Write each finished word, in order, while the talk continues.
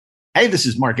Hey, this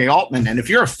is Mark A. Altman, and if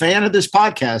you're a fan of this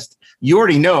podcast, you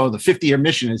already know the 50-year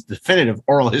mission is definitive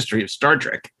oral history of Star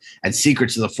Trek, and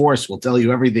Secrets of the Force will tell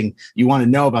you everything you want to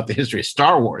know about the history of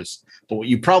Star Wars. But what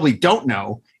you probably don't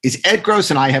know is Ed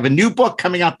Gross and I have a new book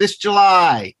coming out this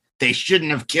July. They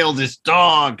Shouldn't Have Killed His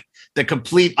Dog, the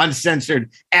complete, uncensored,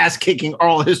 ass-kicking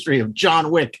oral history of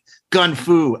John Wick, Gun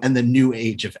Fu, and the new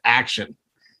age of action.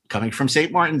 Coming from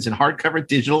St. Martin's in hardcover,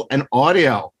 digital, and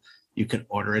audio. You can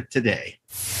order it today.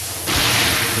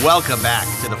 Welcome back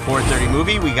to the 430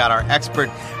 Movie. We got our expert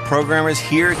programmers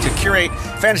here to curate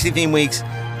fantasy theme weeks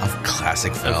of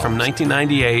classic films. From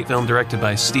 1998, film directed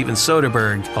by Steven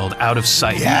Soderbergh called Out of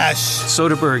Sight. Yes.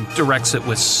 Soderbergh directs it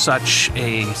with such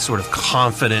a sort of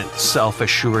confident,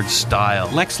 self-assured style.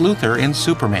 Lex Luthor in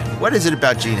Superman. What is it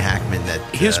about Gene Hackman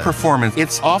that... His performance,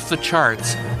 it's off the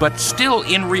charts, but still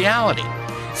in reality.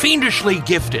 Fiendishly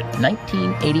gifted.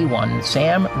 1981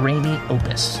 Sam Raimi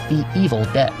opus, The Evil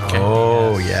Dead.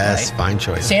 Oh, yes. Right? Fine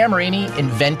choice. Sam Raimi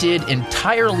invented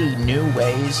entirely new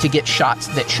ways to get shots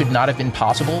that should not have been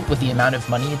possible with the amount of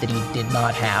money that he did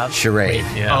not have. Charade.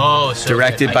 Yeah. Oh, so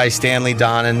directed good. by Stanley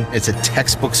Donen. It's a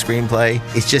textbook screenplay.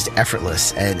 It's just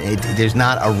effortless, and there's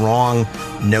not a wrong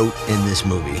note in this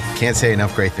movie. Can't say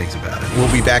enough great things about it.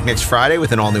 We'll be back next Friday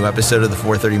with an all-new episode of the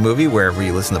 430 Movie, wherever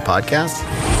you listen to podcasts.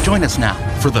 Join us now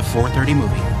for the 430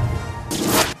 Movie.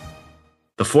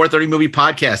 The 430 Movie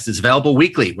Podcast is available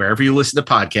weekly wherever you listen to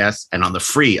podcasts and on the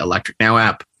free Electric Now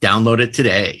app. Download it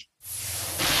today.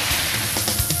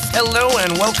 Hello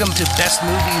and welcome to Best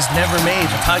Movies Never Made,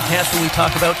 the podcast where we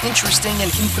talk about interesting and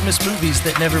infamous movies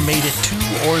that never made it to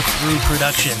or through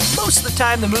production. Most of the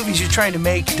time, the movies you're trying to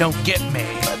make don't get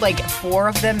made. Like 4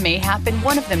 of them may happen,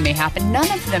 1 of them may happen,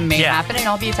 none of them may happen, and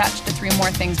I'll be attached to 3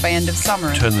 more things by end of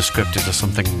summer. Turn the script into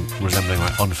something resembling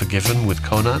like Unforgiven with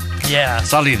Conan. Yeah.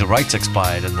 Sadly, the rights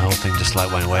expired and the whole thing just like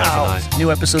went away overnight.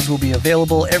 New episodes will be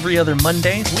available every other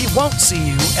Monday. We won't see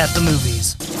you at the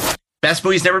movies. Best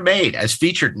Movies Never Made, as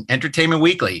featured in Entertainment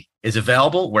Weekly, is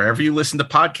available wherever you listen to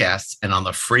podcasts and on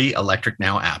the free Electric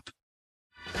Now app.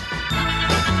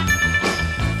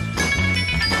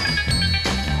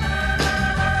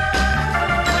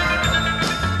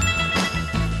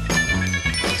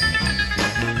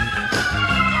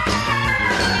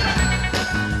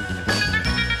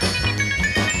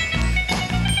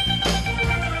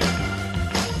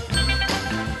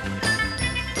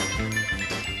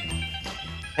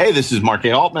 Hey, this is Mark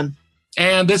A. Altman.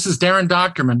 And this is Darren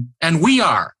Doctorman. And we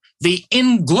are the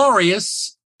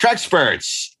Inglorious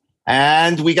Trexperts.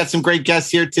 And we got some great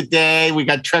guests here today. We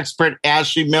got Trexpert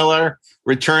Ashley Miller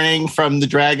returning from the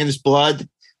Dragon's Blood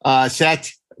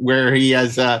set, where he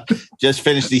has just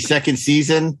finished the 2nd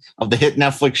season of the hit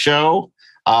Netflix show.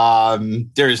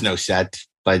 There is no set,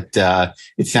 but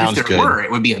it sounds if there good. Were, it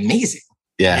would be amazing.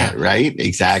 Yeah, right.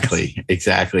 Exactly.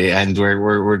 And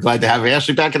we're glad to have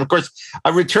Ashley back. And of course,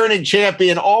 a returning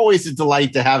champion, always a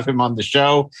delight to have him on the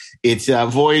show. It's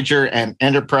Voyager and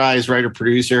Enterprise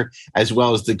writer-producer, as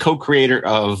well as the co-creator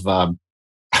of, oh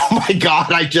my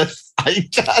God, I just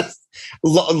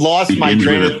lost my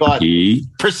train of thought.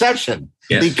 Perception.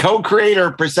 Yes. The co-creator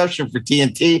of Perception for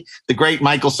TNT, the great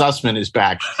Michael Sussman, is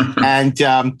back. And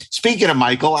speaking of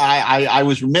Michael, I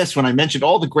was remiss when I mentioned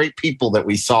all the great people that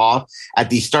we saw at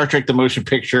the Star Trek The Motion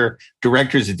Picture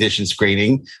Director's Edition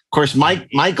screening. Of course,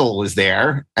 Michael was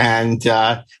there. And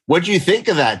what do you think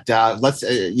of that? Of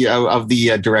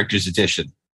the Director's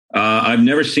Edition? I've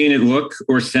never seen it look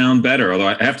or sound better. Although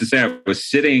I have to say, I was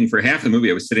sitting for half the movie.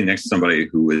 I was sitting next to somebody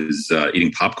who was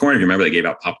eating popcorn. If you remember, they gave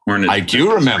out popcorn. I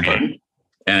do remember.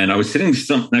 And I was sitting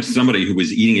next to somebody who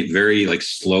was eating it very like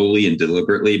slowly and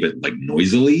deliberately, but like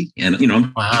noisily. And,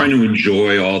 I'm trying to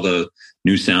enjoy all the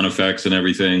new sound effects and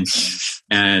everything.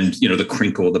 And, the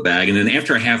crinkle of the bag. And then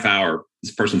after a half hour,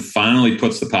 this person finally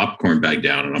puts the popcorn bag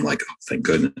down. And I'm like, oh, thank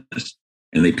goodness.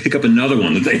 And they pick up another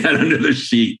one that they had under the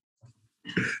sheet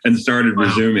and started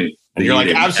resuming. And you're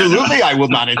like, absolutely, I will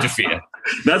not interfere.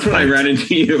 That's when I ran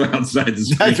into you outside the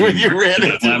screen. That's when you ran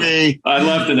into me. I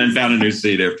left and then found a new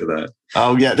seat after that.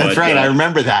 Oh, yeah, that's right. I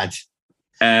remember that.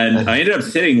 And I ended up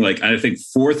sitting, I think,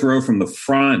 4th row from the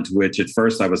front, which at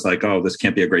first I was like, oh, this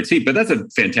can't be a great seat. But that's a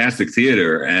fantastic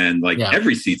theater. And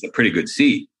every seat's a pretty good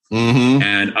seat. Mm-hmm.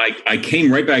 And I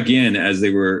came right back in as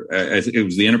it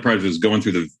was the Enterprise was going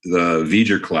through the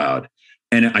V'ger cloud.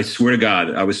 And I swear to God,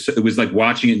 it was like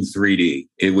watching it in 3D.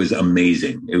 It was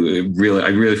amazing. I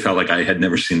really felt like I had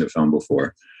never seen the film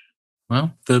before.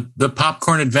 Well, the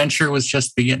popcorn adventure was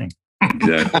just beginning.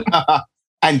 Exactly.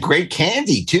 And great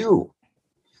candy too,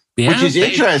 which is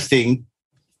interesting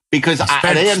because at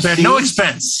AMC, no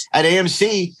expense. At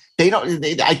AMC,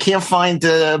 I can't find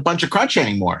a bunch of crunch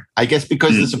anymore. I guess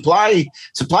because of the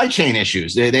supply chain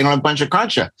issues. They don't have a bunch of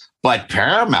crunch. But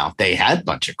Paramount, they had a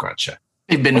bunch of crunch.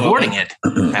 They've been hoarding it.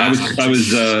 I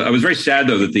was very sad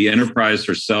though that the Enterprise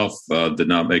herself did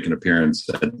not make an appearance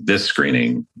at this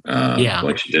screening,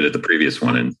 like she did at the previous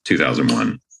one in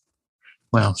 2001.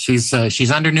 Well, she's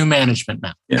under new management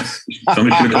now. Yes,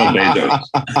 somebody should have called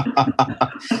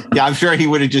Bezos. Yeah, I'm sure he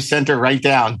would have just sent her right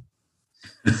down.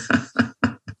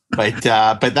 But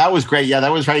that was great. Yeah,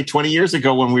 that was right 20 years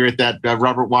ago when we were at that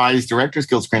Robert Wise Directors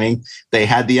Guild screening. They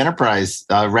had the Enterprise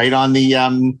right on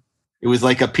the. It was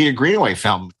like a Peter Greenaway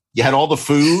film. You had all the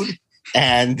food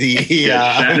and the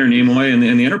Shatner, Nimoy, and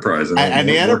the Enterprise, and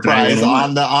the Enterprise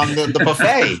on the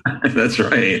buffet. That's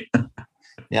right.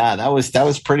 Yeah, that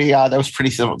was pretty. That was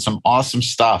pretty some awesome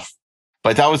stuff.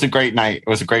 But that was a great night. It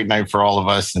was a great night for all of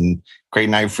us, and great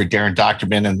night for Darren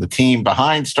Doctorman and the team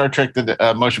behind Star Trek: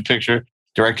 The Motion Picture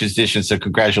Director's Edition. So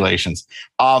congratulations.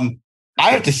 I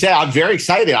have to say, I'm very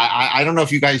excited. I don't know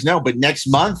if you guys know, but next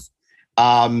month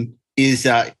is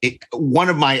one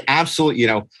of my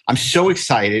absolute, I'm so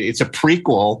excited. It's a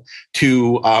prequel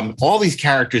to all these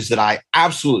characters that I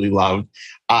absolutely loved.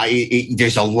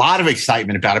 There's a lot of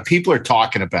excitement about it. People are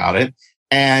talking about it.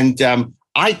 And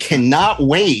I cannot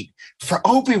wait for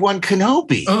Obi-Wan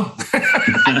Kenobi. Oh.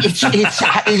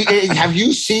 Have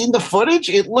you seen the footage?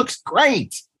 It looks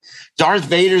great. Darth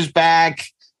Vader's back,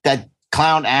 that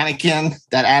clown Anakin,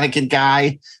 that Anakin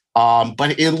guy.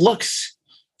 But it looks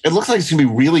like it's going to be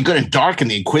really good and dark. And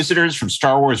the Inquisitors from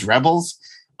Star Wars Rebels.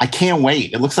 I can't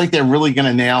wait. It looks like they're really going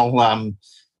to nail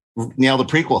the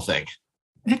prequel thing.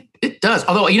 It does.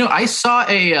 Although, I saw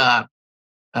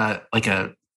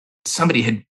somebody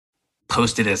had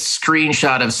posted a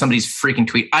screenshot of somebody's freaking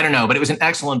tweet. I don't know, but it was an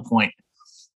excellent point.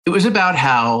 It was about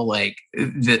how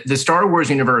the Star Wars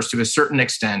universe to a certain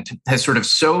extent has sort of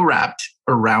so wrapped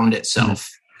around itself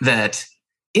that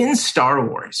in Star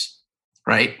Wars,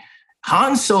 right?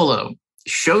 Han Solo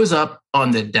shows up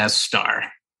on the Death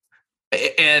Star,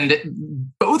 and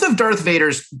both of Darth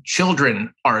Vader's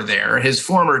children are there. His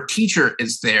former teacher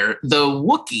is there. The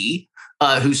Wookiee,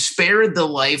 who spared the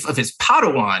life of his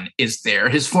Padawan, is there.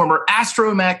 His former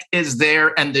astromech is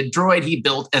there, and the droid he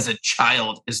built as a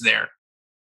child is there.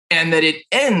 And that it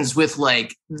ends with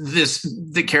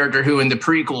the character who in the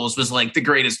prequels was the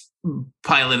greatest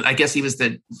pilot. I guess he was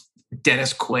the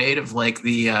Dennis Quaid of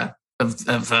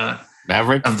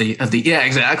Maverick yeah,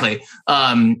 exactly.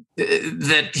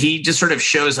 That he just sort of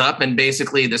shows up and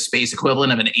basically the space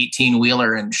equivalent of an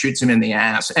 18-wheeler and shoots him in the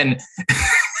ass. And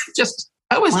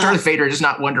Darth Vader just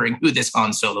not wondering who this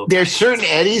Han Solo is. There's certain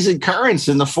eddies and currents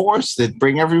in the Force that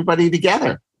bring everybody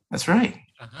together. That's right.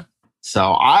 Uh-huh.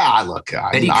 So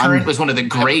Eddie Current was one of the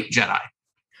great Jedi.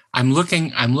 I'm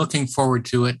looking forward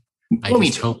to it.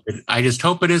 I just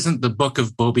hope it isn't the Book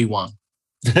of Obi-Wan.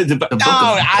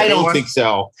 I don't think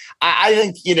so. I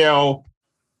think,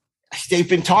 they've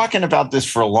been talking about this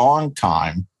for a long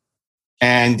time,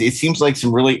 and it seems like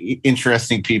some really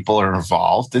interesting people are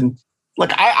involved. And look,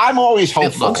 I'm always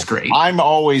hopeful. It looks great. I'm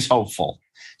always hopeful.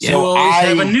 Yeah, so I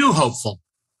have a new hopeful.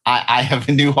 I have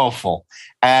a new hopeful.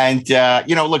 And,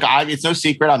 look, it's no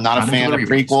secret. I'm not a fan of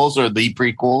prequels or the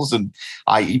prequels.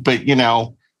 But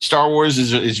Star Wars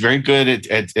is very good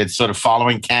at sort of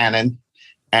following canon.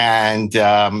 And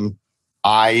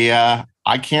I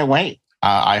can't wait.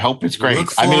 I hope it's great.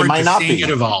 It might not be. It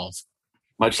evolve.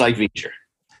 Much like Veacher.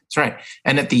 That's right.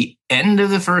 And at the end of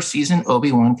the first season,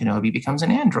 Obi-Wan Kenobi becomes an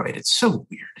android. It's so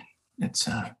weird. It's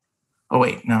oh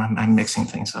wait, no, I'm mixing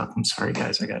things up. I'm sorry,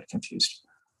 guys. I got confused.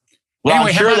 Well,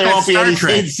 anyway, I'm sure there won't be any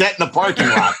scenes set in the parking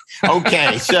lot.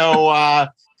 Okay, so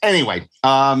anyway,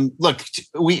 look,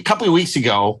 a couple of weeks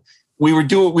ago, we were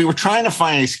trying to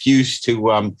find an excuse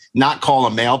to not call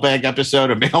a mailbag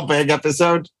episode, or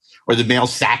the mail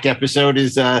sack episode,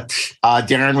 as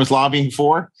Darren was lobbying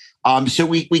for. So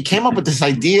we came up with this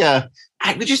idea.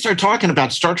 We just started talking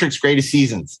about Star Trek's greatest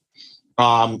seasons,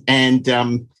 and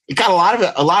it got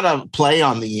a lot of play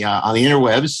on the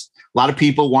interwebs. A lot of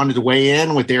people wanted to weigh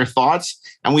in with their thoughts,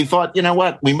 and we thought, you know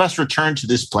what, we must return to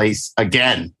this place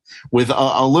again with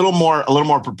a little more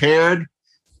prepared,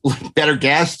 better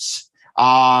guests.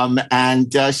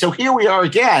 So here we are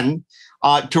again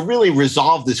to really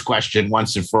resolve this question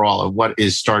once and for all of what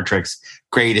is Star Trek's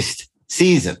greatest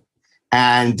season.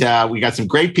 And we got some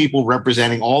great people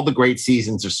representing all the great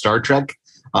seasons of Star Trek,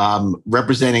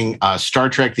 representing Star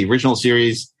Trek, the original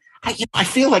series. I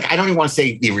feel like I don't even want to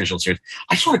say the original series.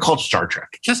 I just want to call it Star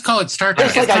Trek. Just call it Star Trek.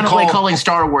 It's kind of like calling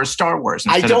Star Wars Star Wars.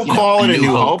 I don't call it A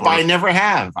New Hope. I never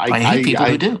have. I hate people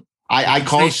who do. I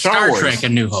call it Star Wars. Trek A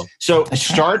New Hope. So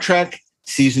Star Trek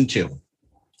Season 2.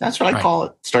 That's what I call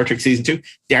it. Star Trek Season 2.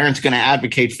 Darren's going to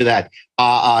advocate for that.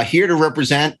 Here to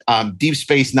represent Deep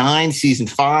Space Nine Season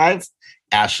 5,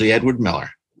 Ashley Edward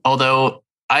Miller. Although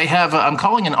I'm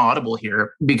calling an audible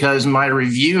here because my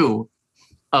review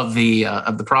of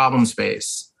the problem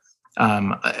space,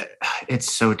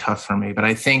 it's so tough for me. But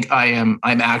I think I'm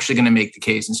actually going to make the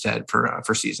case instead for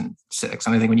Season 6.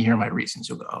 And I think when you hear my reasons,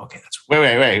 you'll go, oh, okay, that's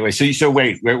wait. So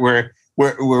wait, we're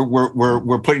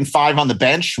putting 5 on the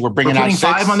bench. We're putting out 6?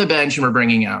 5 on the bench, and we're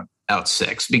bringing out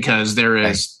 6 because there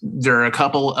are a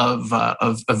couple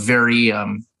of very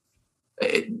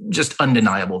just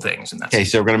undeniable things in that. Okay,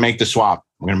 so we're going to make the swap.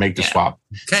 Swap.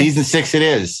 Okay. Season 6 it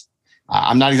is.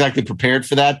 I'm not exactly prepared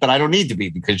for that, but I don't need to be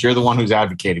because you're the one who's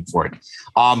advocating for it.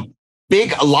 What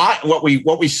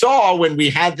we saw when we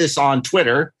had this on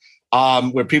Twitter,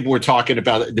 where people were talking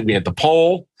about it, we had the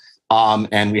poll,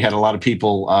 and we had a lot of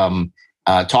people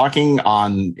talking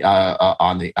on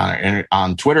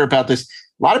Twitter about this.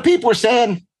 A lot of people were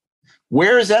saying,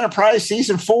 "Where is Enterprise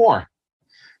Season 4?"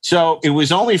 So it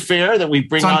was only fair that we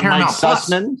bring on Mike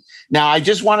Sussman. Now, I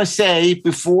just want to say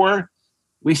before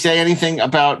we say anything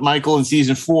about Michael in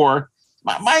Season 4,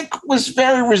 Mike was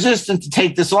very resistant to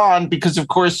take this on because, of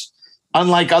course,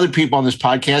 unlike other people on this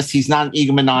podcast, he's not an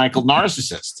egomaniacal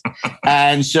narcissist.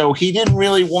 And so he didn't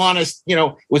really want to,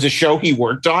 it was a show he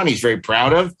worked on. He's very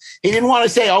proud of. He didn't want to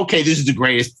say, okay, this is the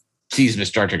greatest season of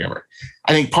Star Trek ever.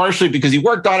 I think partially because he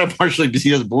worked on it, partially because he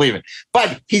doesn't believe it.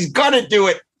 But he's going to do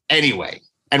it anyway.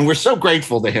 And we're so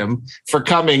grateful to him for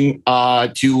coming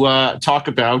to talk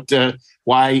about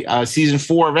why Season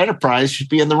 4 of Enterprise should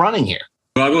be in the running here.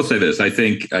 Well, I will say this. I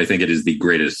think it is the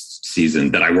greatest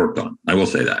season that I worked on. I will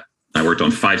say that. I worked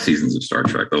on 5 seasons of Star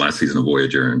Trek, the last season of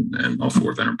Voyager and all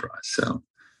 4 of Enterprise. So,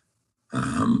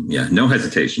 no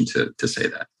hesitation to say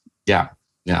that. Yeah.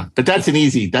 But that's an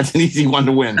easy one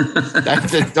to win.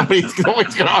 Nobody's going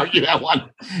to argue that one.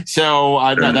 So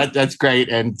that's great.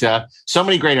 And so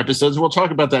many great episodes. We'll talk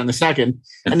about that in a second.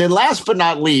 And then last but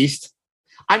not least,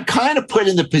 I'm kind of put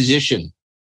in the position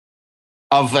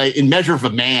of in measure of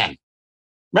a man.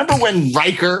 Remember when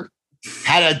Riker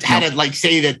had to like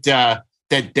say that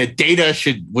Data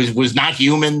was not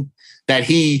human, that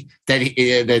he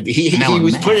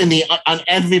was put in the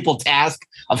unenviable task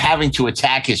of having to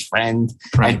attack his friend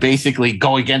and basically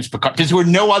go against Picard because there were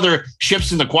no other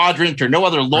ships in the quadrant or no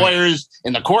other lawyers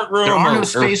in the courtroom. There are no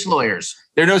space lawyers.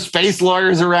 There are no space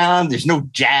lawyers around. There's no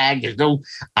JAG. There's no,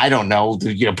 I don't know.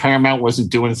 Paramount wasn't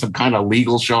doing some kind of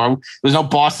legal show. There was no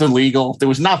Boston Legal. There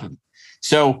was nothing.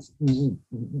 So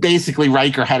basically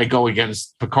Riker had to go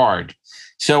against Picard.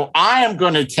 So I am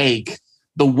going to take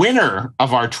the winner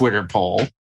of our Twitter poll,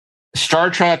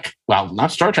 The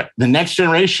Next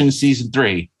Generation Season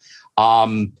 3.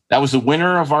 That was the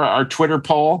winner of our Twitter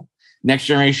poll. Next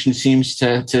Generation seems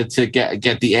to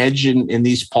get the edge in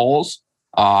these polls.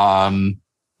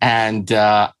 And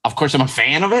of course, I'm a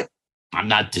fan of it. I'm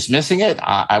not dismissing it.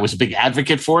 I was a big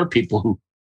advocate for it. People who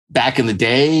back in the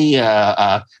day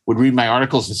would read my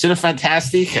articles in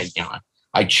Cinefantastic.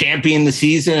 I championed the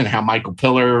season and how Michael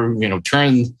Piller,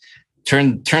 turned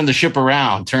the ship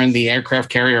around, turned the aircraft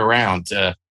carrier around,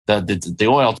 the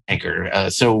oil tanker,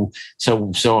 so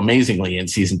amazingly in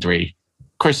Season 3.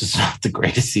 Of course, it's not the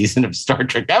greatest season of Star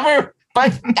Trek ever,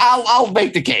 but I'll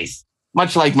make the case.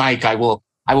 Much like Mike, I will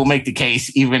make the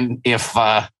case, even if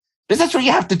because that's what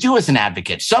you have to do as an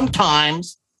advocate.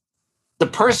 Sometimes the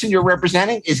person you're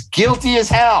representing is guilty as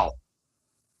hell,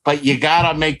 but you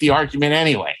gotta make the argument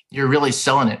anyway. You're really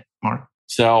selling it, Mark.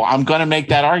 So I'm going to make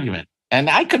that argument. And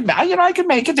I could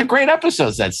make it. They're great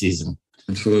episodes that season.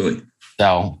 Absolutely.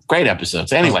 So great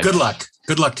episodes. Anyway, good luck.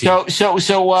 Good luck to you.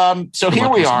 So here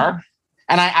we are,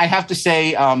 and I have to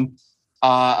say,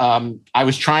 I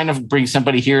was trying to bring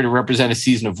somebody here to represent a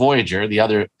season of Voyager, the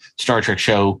other Star Trek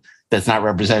show that's not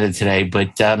represented today,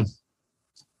 but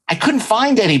I couldn't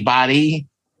find anybody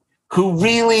who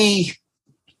really,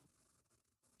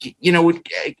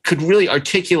 could really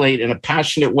articulate in a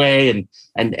passionate way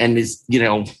and is,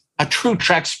 a true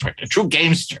Trekster, a true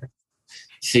gamester.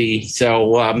 See,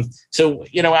 so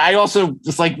I also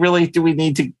just like, really, do we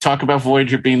need to talk about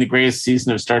Voyager being the greatest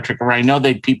season of Star Trek ever? I know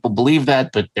that people believe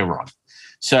that, but they're wrong.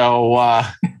 So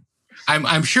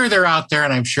I'm sure they're out there,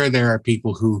 and I'm sure there are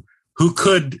people who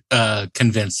could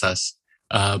convince us,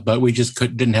 but we just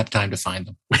didn't have time to find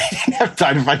them. We didn't have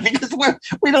time to find because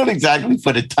we don't exactly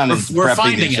put a ton of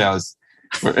prepping in shows.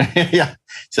 Yeah.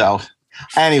 So.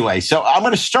 Anyway, so I'm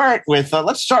going to start with,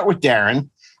 let's start with Darren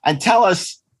and tell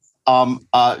us,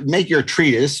 make your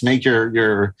treatise, make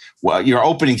your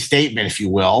opening statement, if you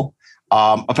will,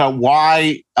 about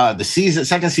why the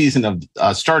second season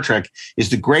of Star Trek is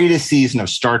the greatest season of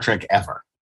Star Trek ever.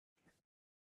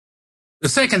 The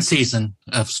second season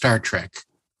of Star Trek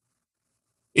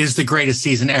is the greatest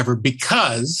season ever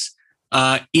because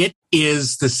it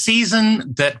is the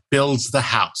season that builds the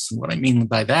house. What I mean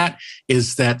by that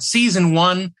is that season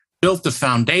 1 built the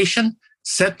foundation,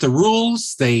 set the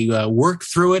rules. They worked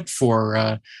through it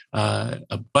for a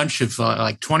bunch of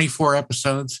like 24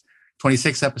 episodes,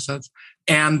 26 episodes.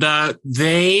 And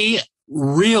they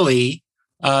really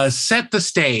set the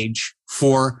stage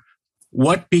for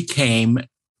what became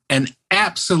an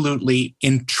absolutely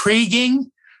intriguing,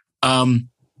 dynamic,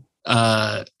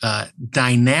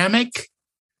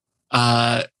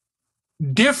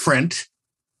 different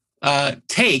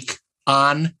take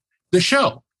on the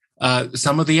show.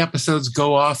 Some of the episodes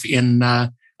go off in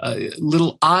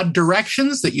little odd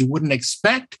directions that you wouldn't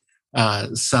expect.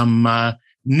 Some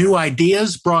new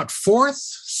ideas brought forth,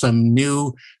 some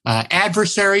new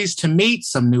adversaries to meet,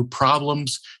 some new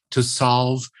problems to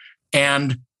solve.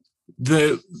 And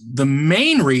the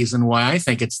main reason why I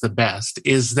think it's the best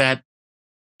is that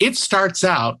it starts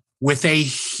out with a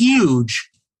huge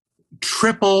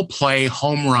triple play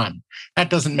home run.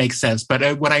 That doesn't make sense,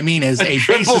 but what I mean is a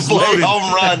bases loaded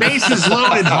home run. Bases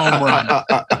loaded home run.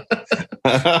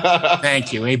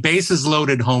 Thank you. A bases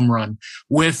loaded home run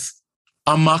with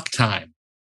Amok Time.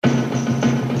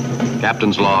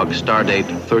 Captain's log, stardate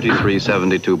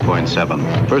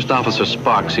 3372.7. First Officer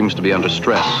Spock seems to be under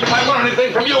stress. If I want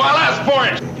anything from you, I'll ask for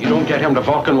it. If you don't get him to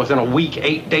Vulcan within a week,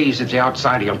 8 days at the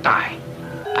outside, he'll die.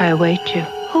 I await you.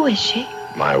 Who is she?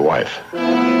 My wife.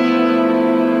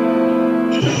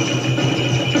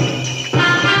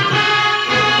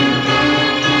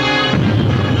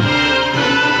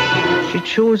 She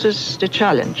chooses the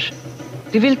challenge.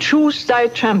 She will choose thy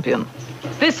champion.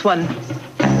 This one.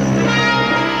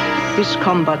 This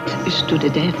combat is to the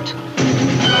death.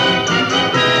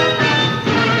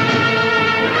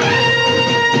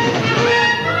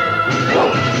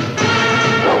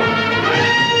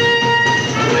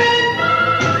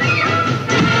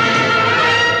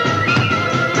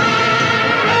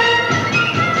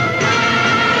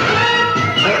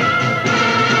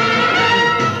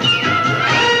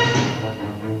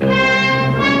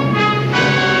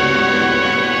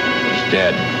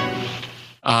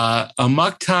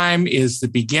 Amok Time is the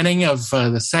beginning of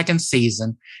the second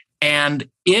season, and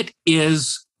it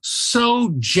is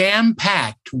so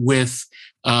jam-packed with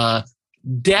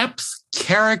depth,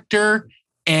 character,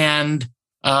 and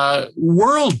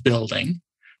world building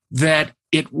that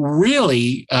it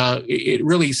really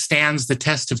stands the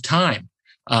test of time.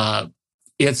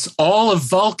 It's all of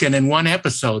Vulcan in one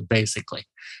episode, basically,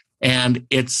 and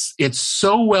it's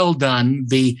so well done.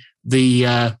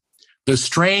 The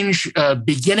strange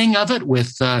beginning of it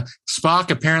with Spock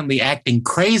apparently acting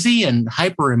crazy and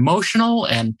hyper emotional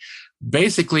and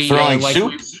basically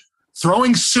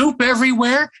throwing soup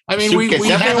everywhere. I mean, we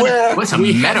haven't. What's a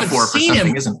metaphor for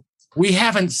something, isn't it? We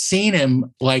haven't seen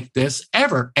him like this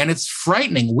ever, and it's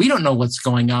frightening. We don't know what's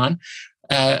going on.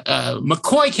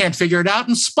 McCoy can't figure it out,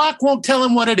 and Spock won't tell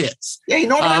him what it is. Yeah,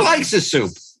 nobody likes the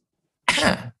soup.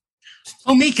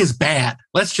 Omik is bad.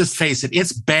 Let's just face it;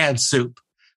 it's bad soup.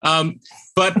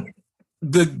 But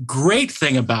the great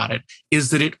thing about it is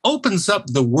that it opens up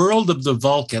the world of the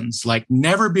Vulcans like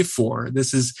never before.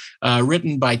 This is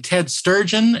written by Ted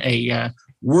Sturgeon, a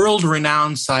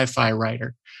world-renowned sci-fi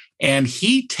writer, and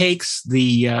he takes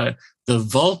the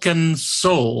Vulcan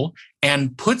soul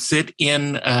and puts it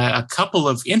in a couple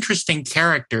of interesting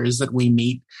characters that we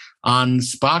meet on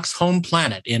Spock's home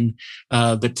planet in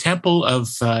the temple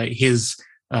of his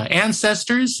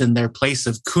ancestors in their place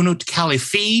of Kunut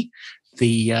Kalifi,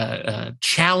 the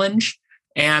challenge.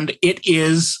 And it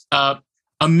is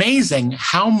amazing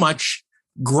how much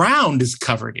ground is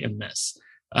covered in this.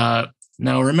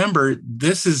 Now, remember,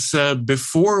 this is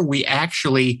before we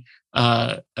actually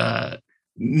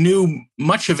knew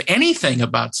much of anything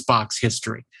about Spock's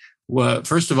history. Well,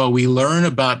 first of all, we learn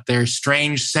about their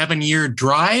strange 7-year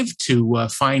drive to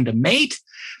find a mate,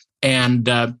 and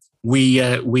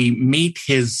we meet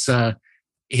his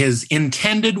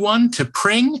intended one,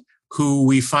 T'Pring, who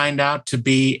we find out to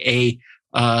be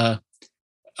a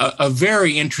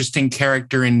very interesting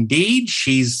character indeed.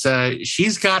 She's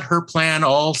got her plan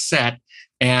all set,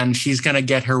 and she's going to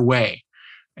get her way,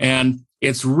 and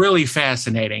it's really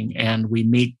fascinating. And we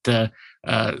meet the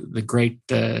great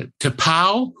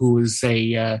T'Pau, who is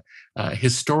a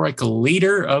historical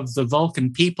leader of the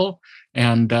Vulcan people.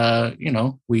 And,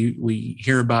 we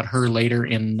hear about her later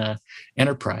in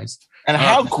Enterprise. And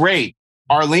how great.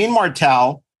 Arlene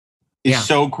Martell is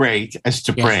so great as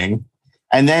T'Pring. Yeah.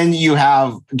 And then you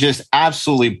have just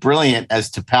absolutely brilliant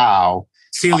as T'Pau.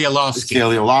 Celia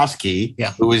Losky.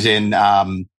 Who was in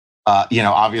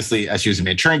obviously she was a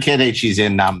Manchurian Candidate. She's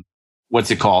in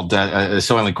what's it called,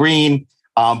 Soylent Green.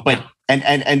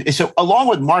 And so along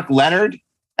with Mark Leonard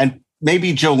and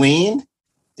maybe Jolene,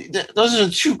 those are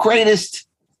the two greatest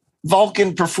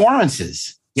Vulcan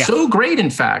performances. Yeah. So great, in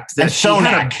fact, that she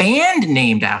had a band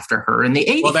named after her in the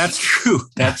 80s. Well, that's true.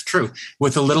 That's true.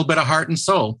 With a little bit of heart and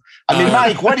soul. I mean,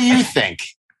 Mike, what do you think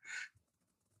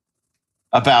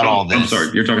about all this? I'm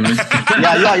sorry, you're talking to me?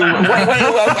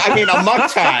 I mean,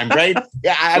 Amok Time, right?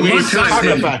 Yeah, I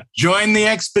mean, join the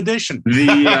expedition.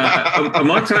 The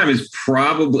Amok Time is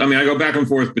probably, I mean, I go back and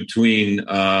forth between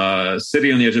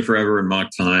City on the Edge of Forever and Amok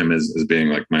Time as being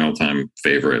like my all-time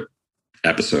favorite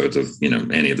episodes of,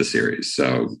 any of the series.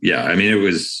 So, yeah, I mean, it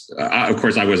was, of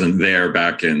course, I wasn't there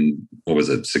back in,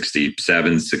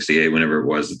 67, 68, whenever it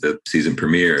was that the season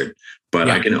premiered. But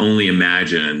I can only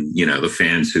imagine, the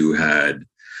fans who had,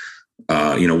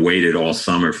 waited all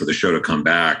summer for the show to come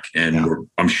back and were,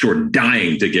 I'm sure,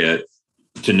 dying to get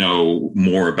to know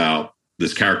more about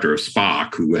this character of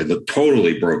Spock, who had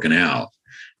totally broken out.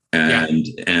 And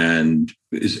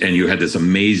you had this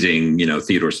amazing,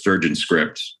 Theodore Sturgeon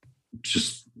script,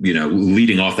 just,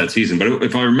 leading off that season. But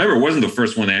if I remember, it wasn't the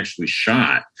first one they actually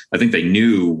shot. I think they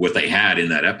knew what they had in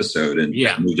that episode and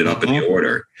moved it up in the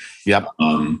order. Yep.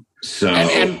 And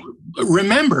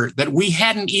remember that we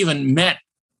hadn't even met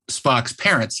Spock's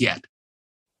parents yet.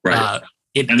 Right.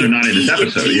 And they're not in this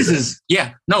episode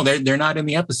either. They're not in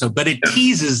the episode, but it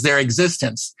teases their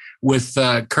existence with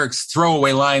Kirk's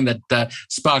throwaway line that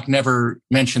Spock never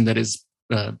mentioned that his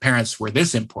parents were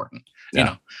this important,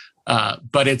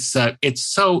 but it's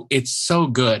so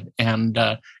good, and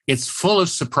it's full of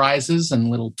surprises and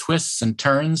little twists and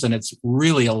turns, and it's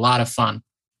really a lot of fun.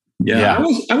 Yeah.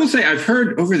 I will say I've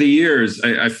heard over the years,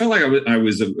 I felt like I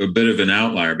was a bit of an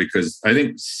outlier because I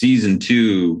think season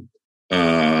 2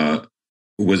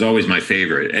 was always my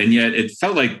favorite. And yet it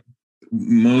felt like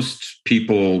most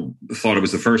people thought it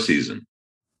was the first season.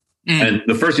 And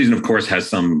the first season, of course, has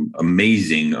some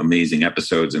amazing, amazing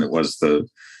episodes. And it was the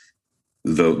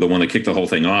one that kicked the whole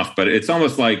thing off. But it's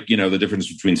almost like, the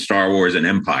difference between Star Wars and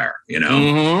Empire,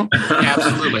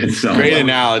 Absolutely. So, great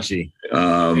analogy.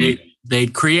 They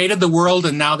created the world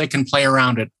and now they can play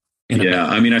around it.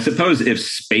 I mean, I suppose if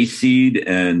Space Seed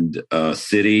and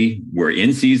City were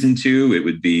in season 2, it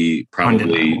would be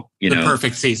probably, the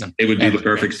perfect season. It would be the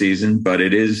perfect season, but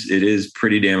it is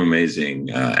pretty damn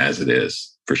amazing as it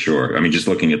is, for sure. I mean, just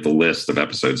looking at the list of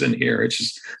episodes in here, it's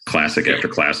just classic after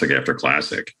classic after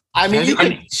classic. I mean, you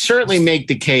can certainly make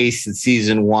the case that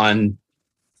season 1,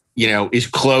 is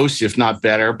close, if not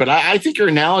better. But I think your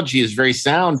analogy is very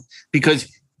sound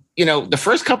because, the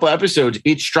first couple episodes,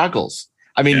 it struggles.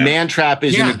 I mean, Man Trap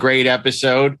isn't a great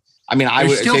episode. I mean, I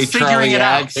would say Charlie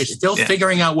X. They're still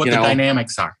figuring out what the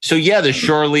dynamics are. So, the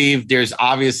shore leave. There's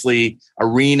obviously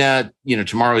Arena.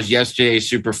 Tomorrow's Yesterday,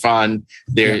 super fun.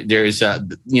 There's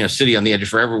City on the Edge of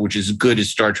Forever, which is as good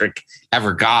as Star Trek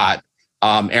ever got.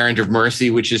 Errand of Mercy,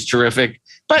 which is terrific.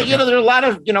 But, there are a lot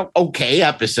of, okay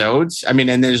episodes. I mean,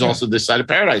 and there's also This Side of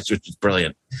Paradise, which is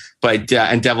brilliant. But,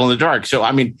 and Devil in the Dark. So,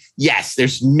 I mean, yes,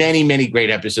 there's many, many great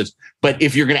episodes. But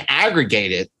if you're going to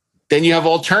aggregate it, then you have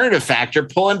Alternative Factor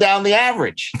pulling down the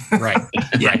average. Right.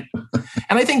 Right.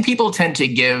 And I think people tend to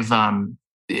give,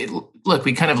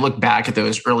 we kind of look back at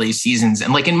those early seasons.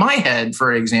 And like in my head,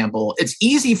 for example, it's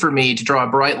easy for me to draw a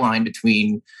bright line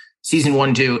between season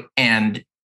 1, 2, and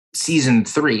season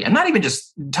 3. I'm not even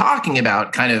just talking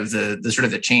about kind of the sort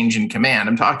of the change in command.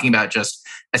 I'm talking about just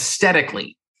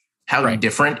aesthetically how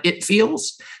different it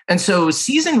feels. And so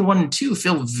season 1 and 2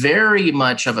 feel very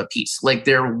much of a piece, like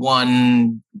they're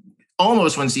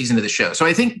almost one season of the show. So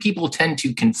I think people tend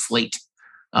to conflate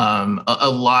a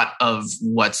lot of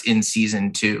what's in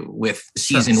season 2 with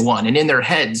season 1, and in their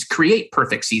heads create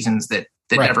perfect seasons that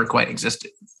never quite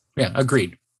existed. Yeah,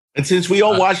 agreed. And since we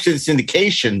all watched it in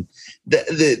syndication,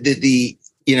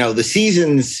 the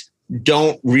seasons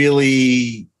don't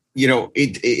really,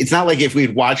 it's not like if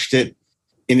we'd watched it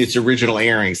in its original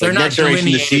airings. They're not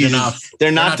delineated enough.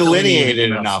 They're not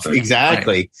delineated enough.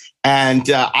 Exactly. Right. And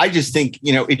I just think,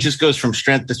 it just goes from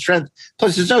strength to strength.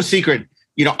 Plus, there's no secret,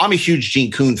 I'm a huge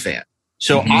Gene Coon fan.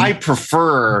 So I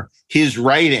prefer his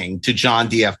writing to John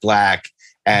D.F. Black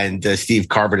and Steve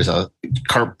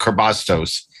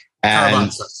Carbastos.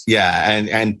 And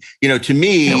to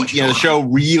me, the show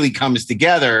really comes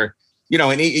together,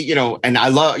 and I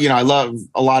love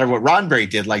a lot of what Roddenberry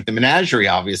did, like the Menagerie,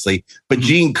 obviously, but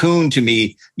Gene Coon to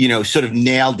me, sort of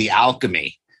nailed the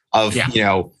alchemy of,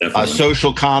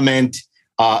 social comment,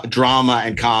 drama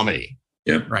and comedy.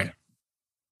 Yeah. Right.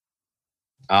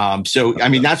 So, I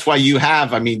mean, that's why you have,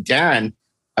 Darren,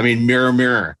 Mirror,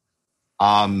 Mirror.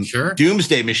 Sure.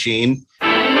 Doomsday Machine. What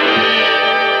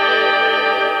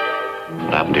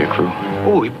happened to your crew?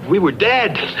 Oh, we were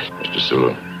dead. Mr.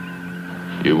 Sulu,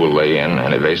 you will lay in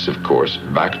an evasive course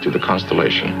back to the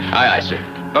Constellation. Aye, sir.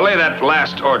 Belay that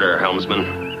last order,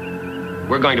 helmsman.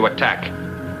 We're going to attack.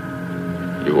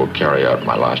 You will carry out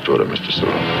my last order, Mr.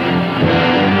 Sulu.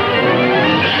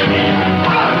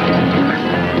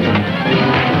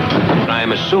 I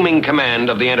am assuming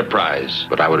command of the Enterprise.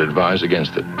 But I would advise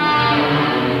against it.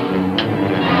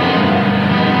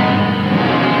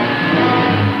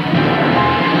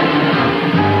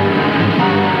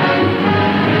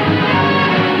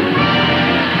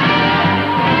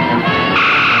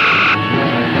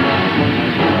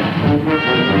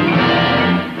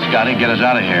 Scotty, get us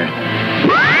out of here.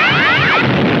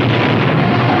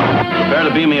 Prepare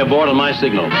to beam me aboard on my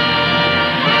signal.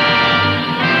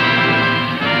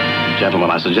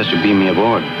 Gentlemen, I suggest you beam me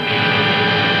aboard.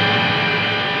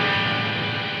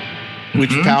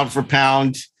 Which pound for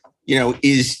pound,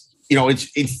 is,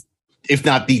 it's if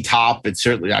not the top, it's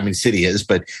certainly, I mean, City is,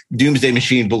 but Doomsday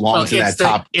Machine belongs in that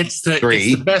top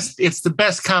three. It's the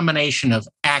best combination of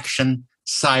action,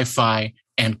 sci-fi,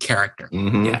 and character.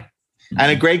 Mm-hmm. Yeah.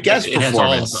 And a great guest performance. It has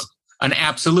all of them. An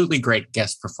absolutely great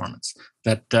guest performance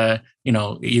that,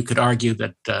 you could argue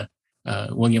that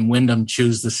William Wyndham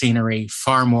chews the scenery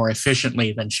far more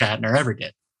efficiently than Shatner ever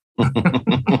did.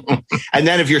 And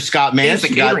then if you're Scott Mance,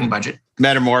 you got budget.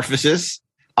 Metamorphosis,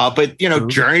 but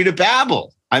Journey to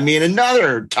Babel. I mean,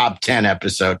 another top 10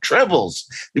 episode, Tribbles,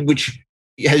 which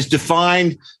has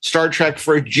defined Star Trek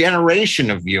for a generation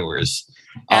of viewers.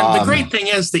 And the great thing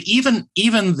is that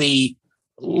even the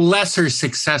lesser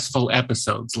successful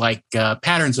episodes like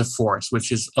Patterns of Force,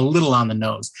 which is a little on the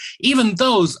nose, even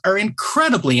those are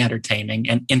incredibly entertaining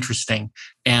and interesting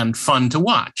and fun to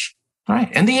watch. Right.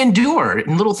 And they endure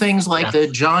in little things like the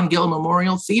John Gill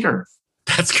Memorial Theater.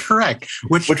 That's correct,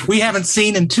 which we haven't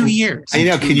seen in 2 years. I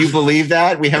know. Can you believe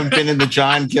that? We haven't been in the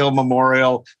John Gill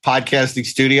Memorial podcasting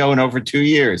studio in over 2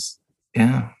 years.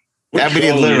 Yeah. What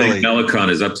literally Melicon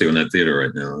is up to in that theater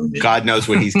right now. I mean, God knows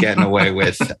what he's getting away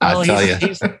with. I'll tell you.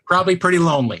 He's probably pretty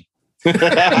lonely. He's been in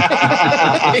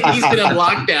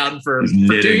lockdown for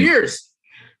 2 years.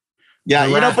 Yeah,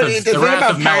 but the thing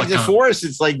about Patterns of Force,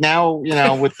 it's like now,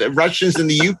 with the Russians and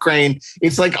the Ukraine,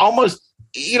 it's like almost,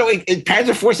 Patterns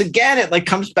of Force again, it like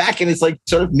comes back and it's like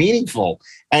sort of meaningful.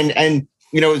 And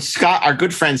Scott, our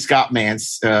good friend Scott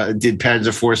Mance, did Patterns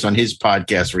of Force on his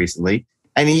podcast recently.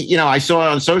 And he, I saw it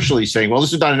on social, he's saying, well,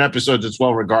 this is not an episode that's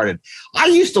well regarded. I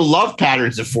used to love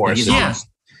Patterns of Force. Yeah.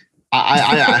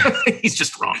 He's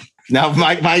just wrong. Now,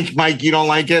 Mike, you don't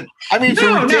like it? I mean, it's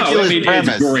a ridiculous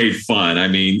premise. It's great fun. I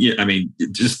mean,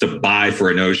 just to buy for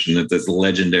a notion that this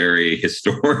legendary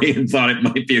historian thought it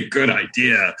might be a good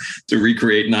idea to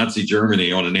recreate Nazi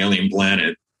Germany on an alien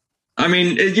planet. I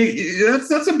mean,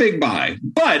 that's a big buy.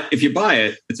 But if you buy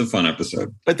it, it's a fun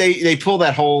episode. But they pull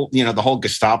that whole, the whole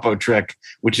Gestapo trick,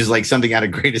 which is like something out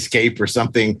of Great Escape or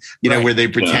something, where they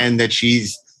pretend that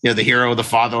she's, the hero of the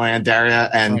fatherland area.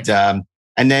 And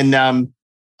then,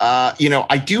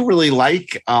 I do really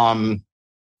like,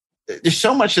 there's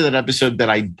so much of that episode that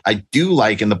I do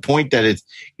like, and the point that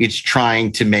it's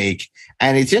trying to make.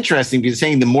 And it's interesting because it's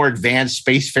saying the more advanced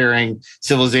spacefaring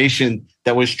civilization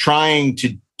that was trying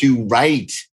to do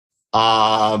right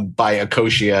by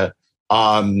Akosia,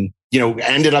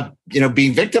 ended up,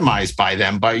 being victimized by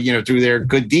them through their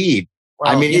good deed.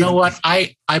 Well, I mean, you know what?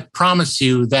 I promise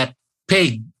you that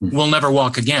pig will never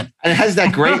walk again. And it has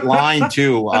that great line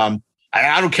too. I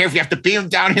don't care if you have to beat him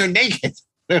down here naked.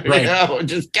 Right.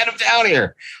 Just get him down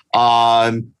here.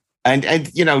 And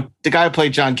the guy who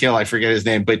played John Gill, I forget his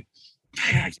name, but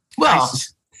I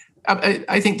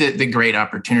think that the great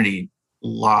opportunity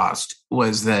lost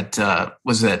was that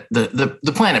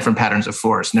the planet from Patterns of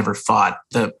Force never fought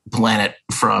the planet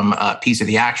from Piece of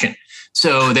the Action,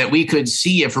 so that we could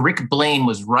see if Rick Blaine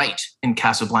was right in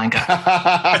Casablanca.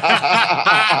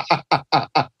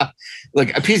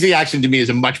 Look, A Piece of the Action to me is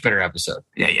a much better episode.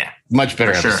 Yeah. Much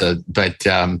better episode. Sure. But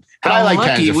I like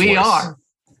Patterns of Force. We are.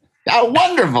 Oh,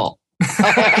 wonderful.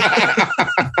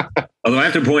 Although I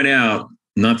have to point out,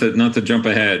 not to jump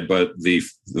ahead, but the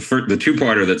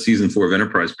two-parter that season 4 of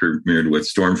Enterprise premiered with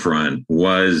Stormfront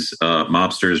was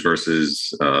mobsters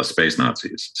versus space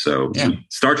Nazis. So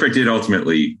Star Trek's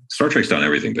done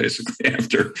everything basically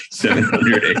after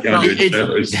 700, 800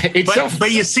 shows.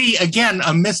 But you see, again,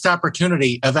 a missed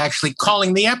opportunity of actually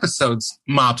calling the episodes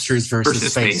mobsters versus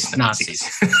space Nazis.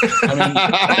 I mean,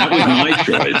 that was my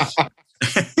choice.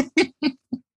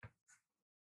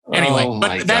 Anyway,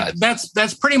 but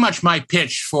that's pretty much my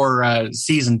pitch for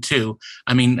season 2.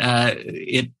 I mean,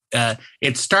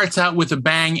 It starts out with a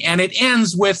bang, and it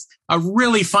ends with a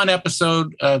really fun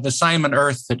episode, The Simon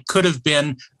Earth, that could have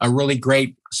been a really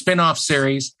great spin-off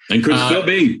series. And could still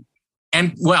be.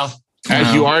 And, well...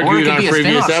 As you argued on a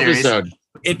previous episode.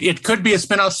 It could be a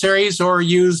spin-off series or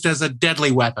used as a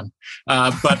deadly weapon.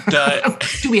 But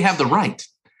do we have the right?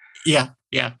 Yeah.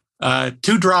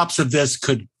 2 drops of this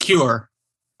could cure,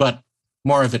 but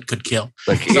more of it could kill.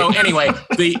 So anyway,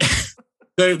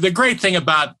 the great thing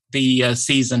about the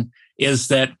season is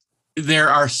that there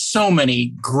are so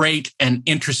many great and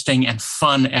interesting and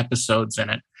fun episodes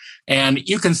in it. And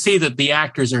you can see that the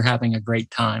actors are having a great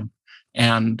time.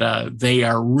 And they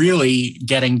are really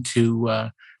getting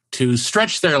to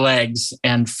stretch their legs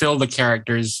and fill the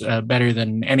characters better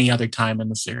than any other time in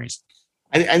the series.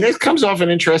 And this comes off an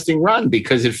interesting run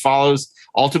because it follows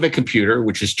Ultimate Computer,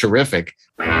 which is terrific.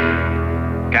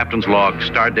 Captain's log,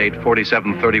 stardate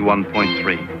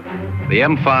 4731.3. The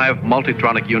M5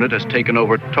 Multitronic unit has taken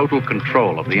over total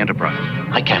control of the Enterprise.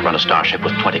 I can't run a starship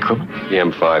with 20 crewmen. The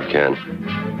M5 can.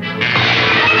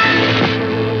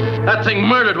 That thing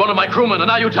murdered one of my crewmen, and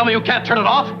now you tell me you can't turn it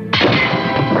off?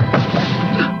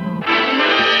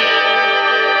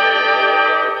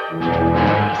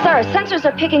 Sir, sensors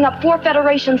are picking up 4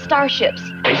 Federation starships.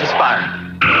 Base is firing.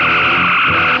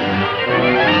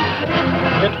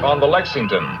 Hit on the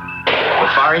Lexington.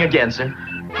 We're firing again, sir.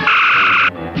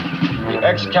 The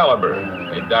Excalibur,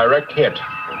 a direct hit.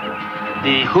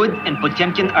 The Hood and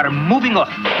Potemkin are moving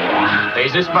off.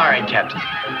 Base is firing, Captain.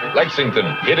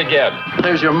 Lexington, hit again.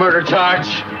 There's your murder charge.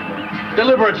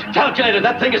 Deliberate, calculated.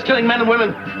 That thing is killing men and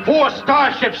women. 4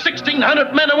 starships,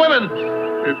 1,600 men and women.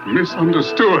 It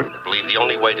misunderstood. I believe the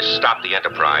only way to stop the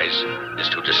Enterprise is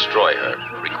to destroy her.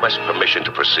 Request permission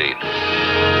to proceed.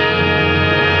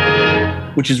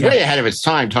 Which is way ahead of its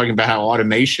time, talking about how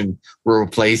automation will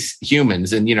replace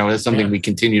humans. And, that's something we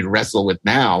continue to wrestle with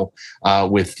now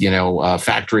with,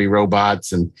 factory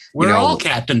robots. And we're all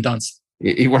Captain Dunsel.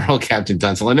 We're all Captain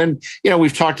Dunsel. And then,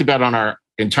 we've talked about on our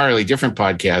entirely different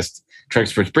podcast, Trek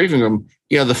Sports Briefing Room,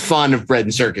 the fun of bread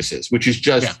and circuses, which is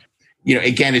just,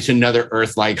 again, it's another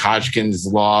Earth-like Hodgkin's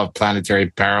law of planetary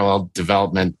parallel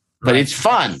development. But it's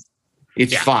fun.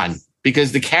 It's fun.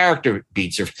 Because the character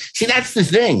beats her. See, that's the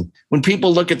thing. When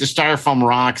people look at the styrofoam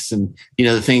rocks and,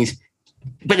 the things,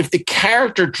 but if the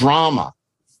character drama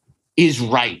is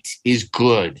right, is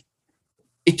good,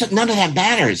 none of that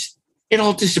matters. It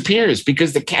all disappears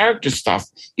because the character stuff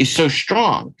is so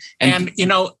strong. And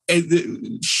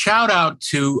shout out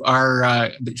to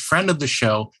our friend of the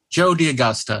show, Joe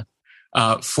D'Augusta,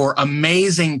 for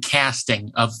amazing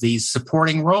casting of these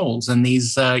supporting roles and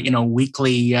these,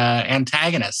 weekly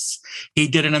antagonists. He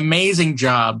did an amazing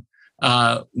job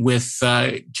with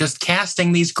just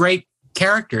casting these great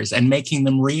characters and making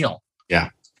them real.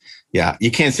 Yeah.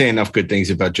 You can't say enough good things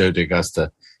about Joe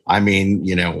D'Augusta. I mean,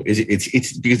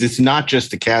 it's because it's not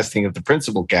just the casting of the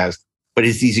principal cast, but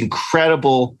it's these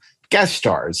incredible guest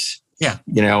stars. Yeah.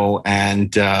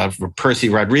 And Percy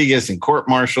Rodriguez and Court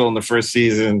Marshall in the first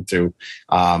season to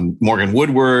Morgan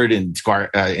Woodward and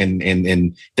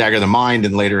in Dagger of the Mind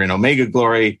and later in Omega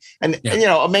Glory. And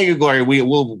Omega Glory,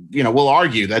 we'll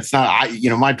argue that's not,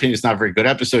 my opinion, it's not a very good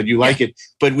episode. You like it,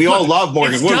 but we all love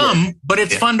Morgan Woodward. It's dumb, but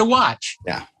it's fun to watch.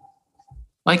 Yeah.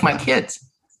 Like my kids.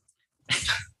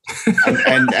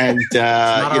 and then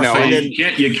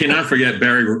you cannot forget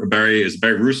Barry Russo.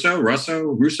 Barry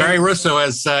Russo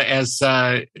as 2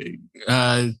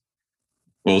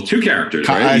 characters,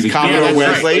 right? Commodore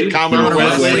Wesley,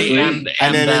 and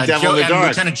then Devil in the Dark,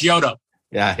 Lieutenant Giotto.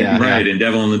 Yeah, right, in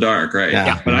Devil in the Dark, right?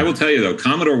 Yeah. But I will tell you though,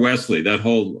 Commodore Wesley, that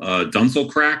whole Dunsel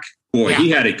crack, boy, he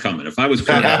had it coming. If I was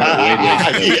caught out,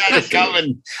 he had it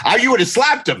coming. You would have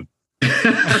slapped him. Get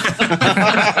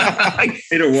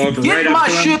my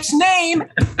ship's name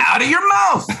out of your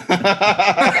mouth.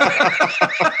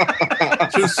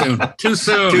 Too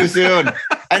soon.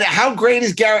 And how great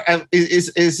is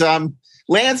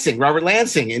Lansing, Robert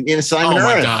Lansing in Assignment Earth?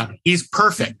 Oh my God, he's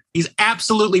perfect. He's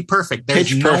absolutely perfect.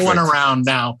 There's no one around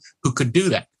now who could do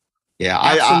that. Yeah,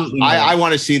 I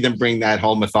want to see them bring that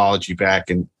whole mythology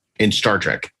back in Star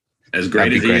Trek. As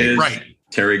great as he is, right?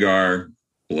 Terry Garr.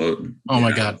 Oh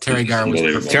my God, Terry Garr was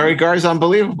perfect. Terry Garr is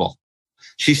unbelievable.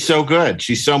 She's so good.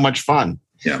 She's so much fun.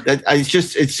 Yeah,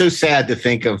 it's so sad to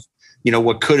think of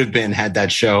what could have been had that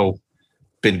show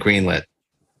been greenlit.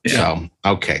 Yeah. So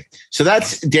okay, so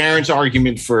that's Darren's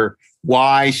argument for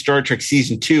why Star Trek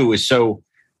season 2 is so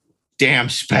damn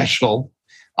special.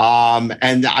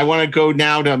 And I want to go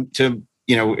now to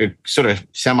sort of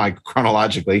semi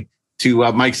chronologically to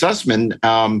Mike Sussman,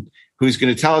 who's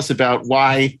going to tell us about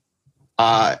why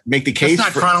make the case. It's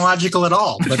not chronological at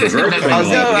all. But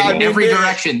in every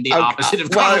direction, the opposite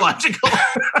of chronological.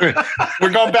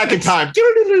 We're going back in time.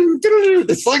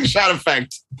 The slingshot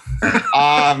effect.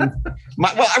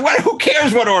 Who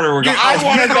cares what order we're going? I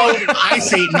want to go. I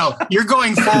see. No, you're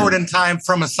going forward in time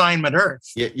from Assignment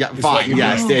Earth. Yeah, fine.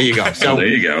 Yes, there you go. So there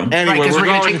you go. Anyway, because we're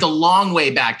going to take the long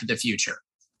way back to the future.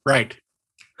 Right.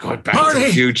 Going back to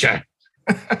the future.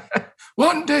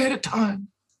 One day at a time.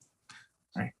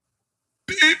 Right.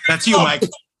 That's you, Mike.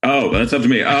 Oh, that's up to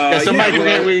me. Mike,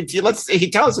 let's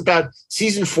tell us about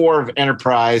season 4 of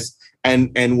Enterprise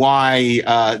and why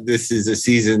this is a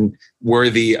season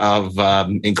worthy of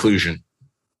inclusion.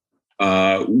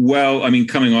 Well, I mean,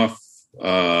 coming off,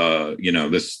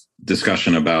 this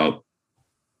discussion about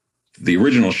the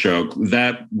original show,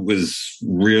 that was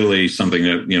really something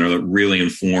that, that really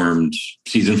informed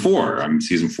season 4. I mean,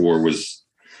 season 4 was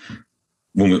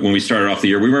when we started off the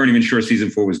year, we weren't even sure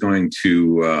season 4 was going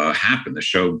to happen. The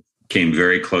show came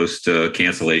very close to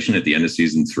cancellation at the end of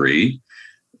season 3.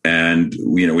 And,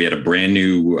 we had a brand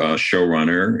new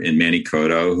showrunner in Manny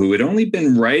Cotto, who had only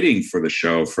been writing for the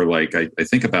show for I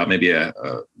think about maybe a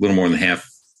little more than half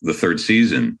the third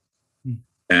season.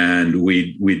 And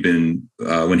we'd been,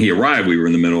 when he arrived, we were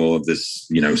in the middle of this,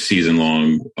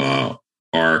 season-long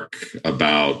arc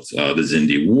about the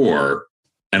Xindi War.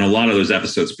 And a lot of those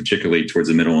episodes, particularly towards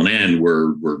the middle and end,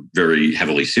 were very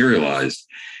heavily serialized.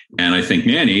 And I think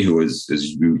Manny, who is,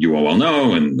 as you all well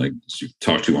know, and like you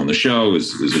talked to on the show,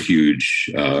 is a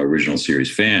huge original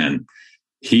series fan.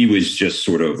 He was just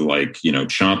sort of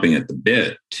chomping at the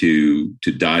bit to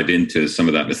dive into some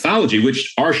of that mythology,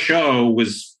 which our show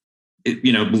was,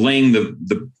 laying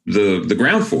the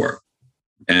ground for.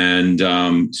 And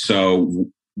so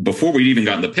before we'd even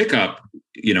gotten the pickup,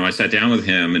 I sat down with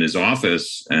him in his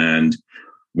office and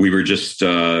we were just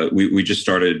we just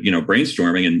started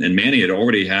brainstorming, and Manny had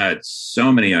already had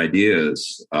so many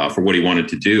ideas for what he wanted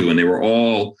to do, and they were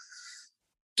all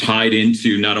tied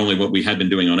into not only what we had been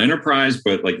doing on Enterprise,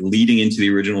 but leading into the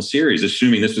original series,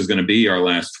 assuming this was going to be our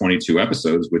last 22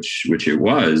 episodes, which it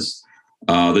was.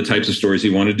 The types of stories he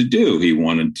wanted to do. He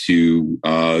wanted to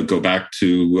go back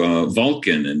to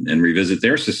Vulcan and revisit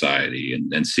their society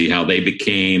and see how they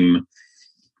became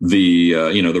the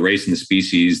race and the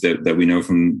species that we know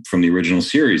from the original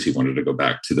series. He wanted to go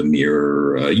back to the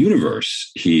mirror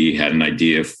universe. He had an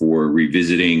idea for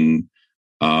revisiting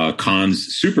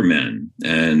Khan's Supermen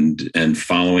and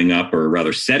following up, or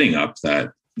rather setting up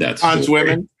that Khan's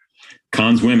women.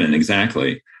 Khan's women,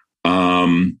 exactly.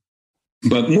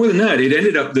 But more than that, it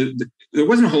ended up there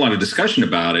wasn't a whole lot of discussion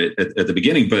about it at the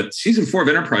beginning. But season 4 of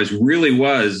Enterprise really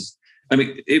was. I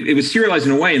mean, it was serialized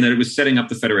in a way in that it was setting up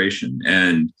the Federation,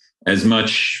 and as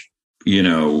much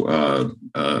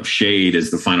shade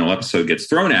as the final episode gets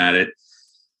thrown at it,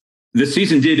 the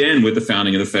season did end with the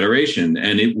founding of the Federation,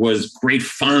 and it was great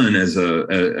fun as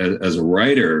a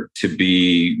writer to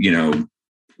be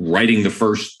writing the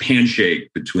first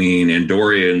handshake between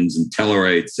Andorians and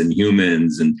Tellarites and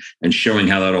humans, and showing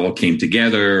how that all came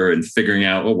together, and figuring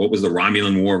out what was the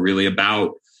Romulan War really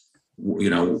about.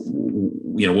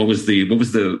 What was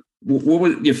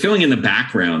filling in the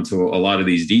background to a lot of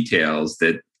these details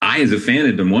that I, as a fan,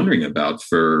 had been wondering about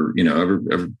for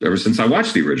ever since I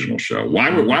watched the original show. Why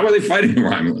were they fighting the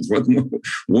Romulans?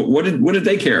 What did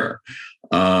they care?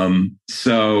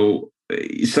 So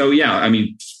yeah. I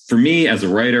mean, for me as a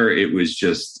writer, it was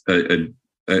just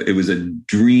it was a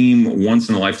dream, once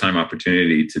in a lifetime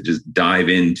opportunity to just dive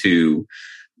into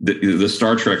the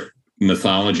Star Trek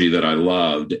mythology that I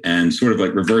loved and sort of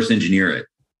reverse engineer it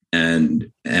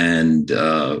and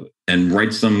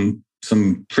write some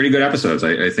pretty good episodes.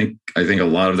 I think a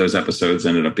lot of those episodes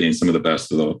ended up being some of the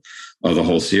best of the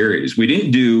whole series. We didn't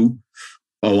do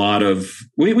a lot of,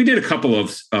 we did a couple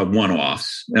of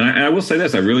one-offs, and I will say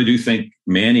this, I really do think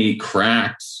Manny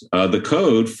cracked the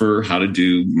code for how to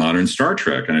do modern Star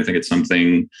Trek. And I think it's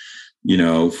something,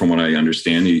 from what I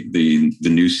understand, the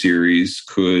new series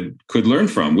could learn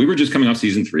from. We were just coming off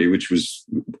season 3, which was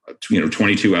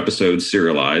 22 episodes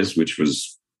serialized, which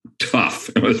was tough.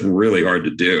 It was really hard to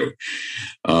do.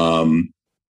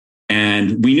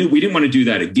 And we knew we didn't want to do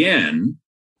that again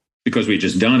because we had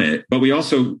just done it, but we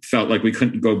also felt like we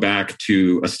couldn't go back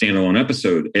to a standalone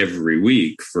episode every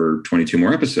week for 22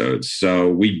 more episodes. So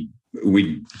we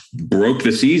broke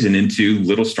the season into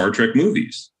little Star Trek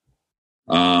movies.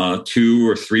 2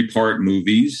 or 3-part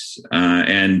movies.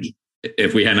 And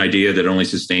if we had an idea that only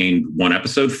sustained one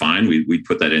episode, fine, we'd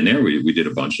put that in there. We did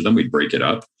a bunch of them. We'd break it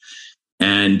up.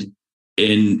 And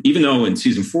even though in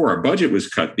season 4, our budget was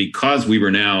cut because we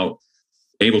were now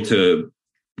able to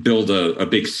build a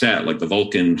big set like the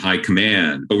Vulcan High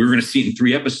Command, but we were going to see it in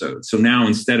 3 episodes. So now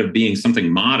instead of being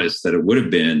something modest that it would have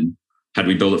been had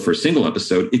we built it for a single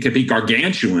episode, it could be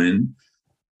gargantuan.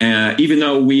 Even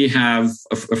though we have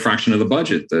a fraction of the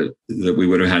budget that we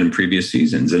would have had in previous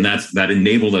seasons. And that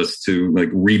enabled us to like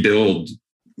rebuild,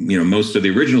 most of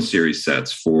the original series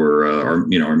sets for our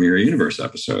Mirror Universe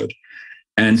episode.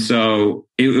 And so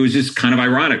it was just kind of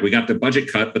ironic. We got the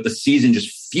budget cut, but the season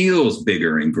just feels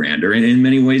bigger and grander, and in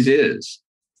many ways is.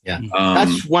 Yeah.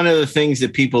 That's one of the things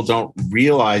that people don't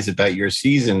realize about your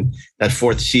season, that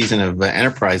 4th season of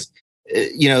Enterprise.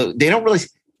 They don't really...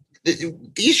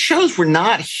 These shows were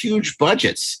not huge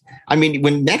budgets. I mean,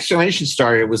 when Next Generation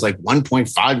started, it was like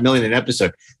 $1.5 million an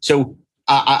episode. So,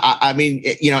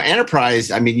 Enterprise,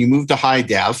 you moved to high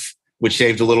def, which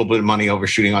saved a little bit of money over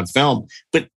shooting on film.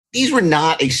 But these were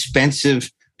not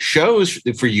expensive shows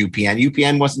for UPN.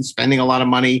 UPN wasn't spending a lot of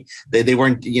money. They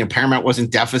weren't, Paramount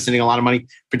wasn't deficiting a lot of money,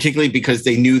 particularly because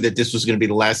they knew that this was going to be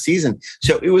the last season.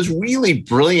 So it was really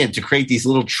brilliant to create these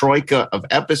little troika of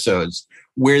episodes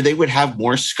where they would have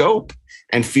more scope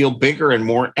and feel bigger and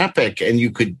more epic. And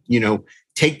you could,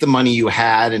 take the money you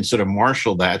had and sort of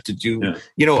marshal that to do,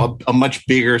 a much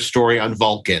bigger story on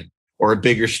Vulcan, or a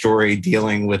bigger story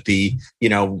dealing with the,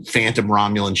 Phantom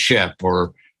Romulan ship,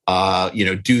 or,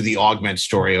 do the Augment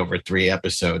story over 3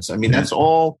 episodes. I mean, that's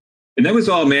all. And that was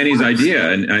all Manny's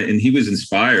idea. And he was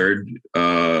inspired,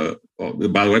 by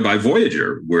the way, by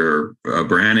Voyager, where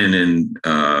Brannon and,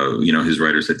 his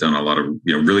writers had done a lot of,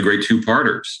 really great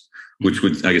 2-parters, which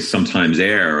would, I guess, sometimes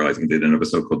air. I think they did an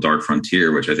episode called Dark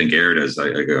Frontier, which I think aired as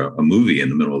a movie in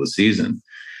the middle of the season.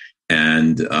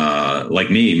 And like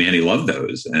me, Manny loved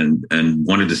those and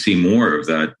wanted to see more of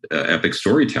that epic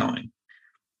storytelling.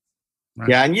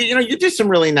 Yeah, and you did some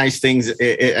really nice things,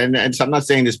 and so I'm not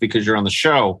saying this because you're on the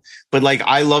show, but like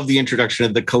I love the introduction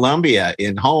of the Columbia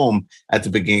in Home at the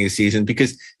beginning of the season,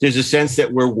 because there's a sense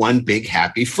that we're one big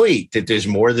happy fleet, that there's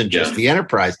more than just the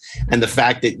Enterprise, and the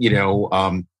fact that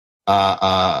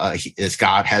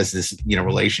Scott has this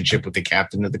relationship with the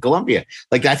captain of the Columbia,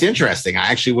 like that's interesting.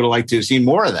 I actually would have liked to have seen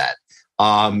more of that.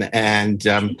 I'm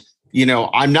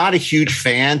not a huge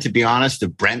fan, to be honest,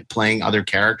 of Brent playing other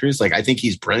characters. Like, I think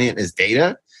he's brilliant as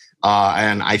Data.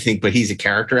 But he's a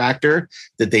character actor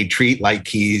that they treat like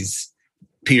he's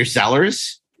Peter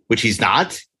Sellers, which he's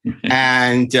not.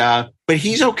 But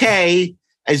he's okay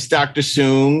as Dr.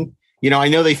 Soong. I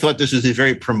know they thought this was a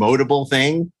very promotable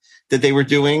thing that they were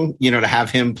doing, to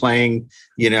have him playing,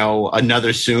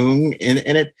 another Soong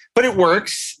in it, but it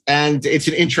works. And it's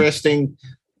an interesting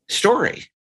story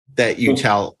that you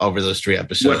tell over those 3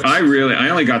 episodes. I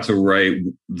only got to write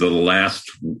the last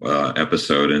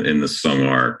episode in the Soong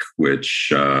arc,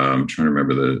 which I'm trying to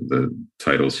remember the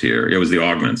titles here. It was The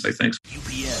Augments, I think.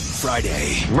 UPN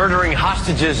Friday. Murdering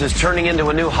hostages is turning into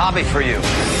a new hobby for you.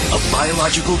 A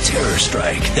biological terror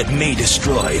strike that may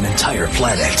destroy an entire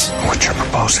planet. What you're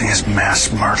proposing is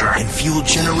mass murder. And fuel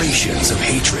generations of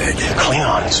hatred. The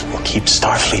Klingons will keep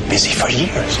Starfleet busy for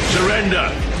years.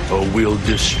 Surrender, or we'll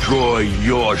destroy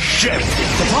your ship.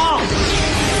 The bomb!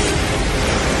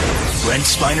 Brent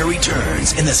Spiner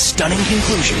returns in the stunning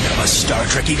conclusion of a Star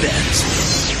Trek event.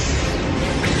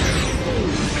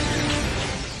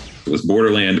 It was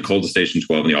Borderland, Cold Station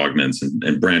 12, and The Augments,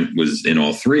 and Brent was in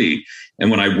all 3. And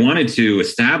what I wanted to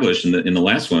establish in the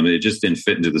last one, it just didn't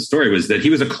fit into the story, was that he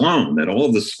was a clone, that all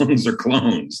of the Soongs are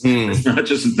clones. It's not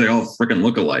just that they all freaking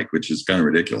look alike, which is kind of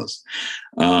ridiculous.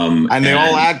 And they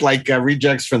all act like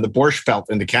rejects from the Borscht Belt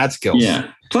and the Catskills.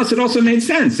 Yeah. Plus, it also made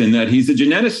sense in that he's a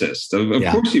geneticist. Of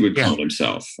course, he would clone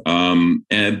himself.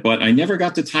 But I never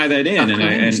got to tie that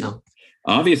in.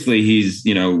 Obviously, he's,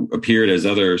 appeared as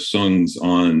other Soongs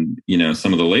on,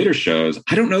 some of the later shows.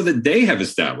 I don't know that they have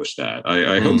established that.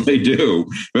 I hope they do,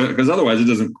 because otherwise it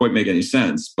doesn't quite make any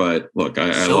sense. But look,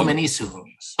 I love many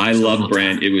Soongs. I love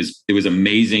Brent. It was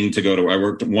amazing to go to. I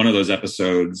worked one of those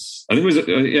episodes. I think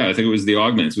it was The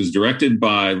Augments. It was directed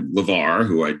by LeVar,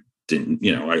 who I didn't,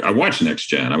 I watched Next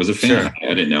Gen. I was a fan. Sure.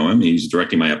 I didn't know him. He's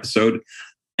directing my episode.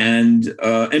 And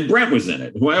Brent was in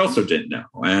it, who I also didn't know,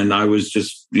 and I was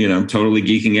just totally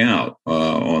geeking out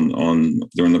on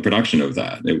during the production of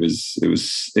that. It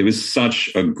was such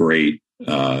a great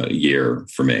year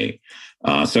for me.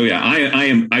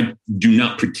 I do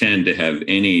not pretend to have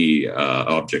any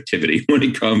objectivity when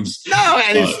it comes. No,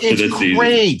 and it's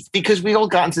great season, because we all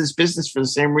got into this business for the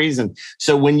same reason.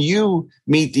 So when you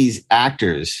meet these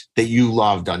actors that you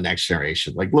loved on Next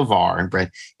Generation, like LeVar and Brent,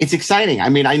 it's exciting. I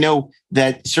mean, I know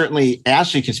that certainly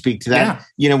Ashley can speak to that.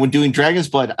 Yeah. When doing Dragon's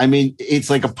Blood, I mean, it's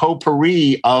like a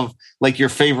potpourri of like your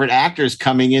favorite actors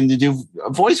coming in to do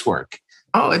voice work.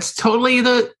 Oh, it's totally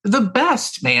the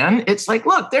best, man. It's like,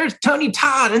 look, there's Tony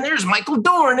Todd and there's Michael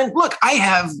Dorn. And look, I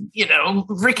have,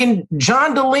 freaking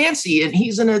John Delancey and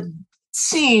he's in a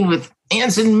scene with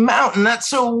Anson Mount. And that's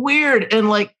so weird. And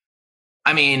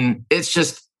it's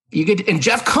just, and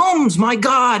Jeff Combs, my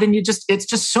God. And it's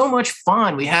just so much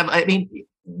fun. We have,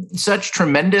 such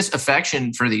tremendous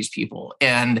affection for these people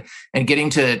and getting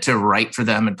to write for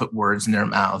them and put words in their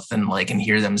mouth and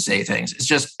hear them say things.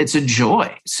 It's a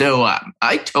joy. So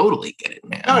I totally get it,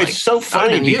 man. No, it's so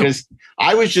funny because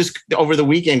I was just over the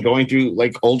weekend going through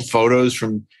old photos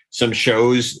from some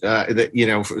shows that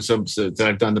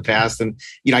I've done in the past. And,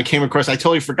 I came across, I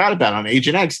totally forgot about it on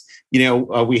Agent X,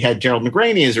 we had Gerald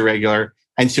McRaney as a regular.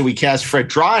 And so we cast Fred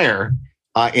Dreyer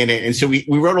in it. And so we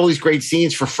wrote all these great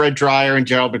scenes for Fred Dreyer and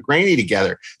Gerald McRaney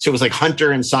together. So it was like Hunter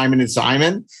and Simon, and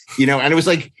it was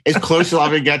as close as I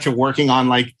ever got to working on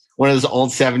one of those old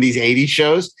 70s, 80s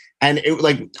shows. And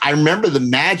I remember the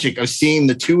magic of seeing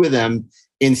the two of them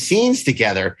in scenes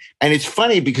together. And it's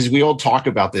funny because we all talk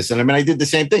about this. And I did the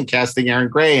same thing, casting Aaron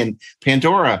Gray and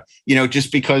Pandora,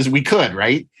 just because we could,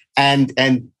 right? And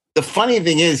the funny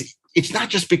thing is, it's not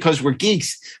just because we're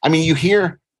geeks. You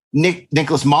hear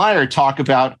Nicholas Meyer talk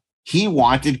about he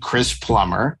wanted Chris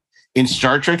Plummer in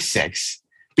Star Trek VI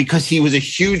because he was a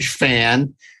huge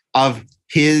fan of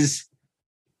his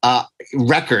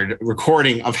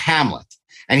recording of Hamlet.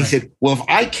 And he said, well, if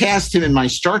I cast him in my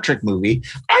Star Trek movie,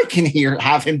 I can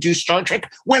have him do Star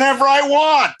Trek whenever I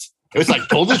want. It was like,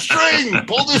 pull the string.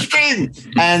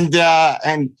 And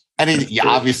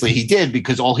obviously he did,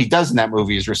 because all he does in that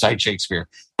movie is recite Shakespeare.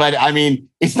 But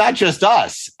it's not just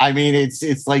us.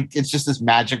 It's just this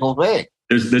magical thing.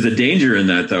 There's a danger in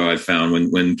that, though. I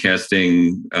found when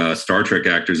casting Star Trek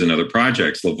actors in other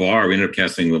projects, we ended up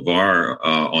casting LeVar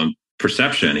on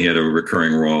Perception. He had a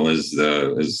recurring role as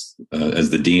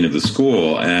the dean of the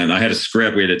school, and I had a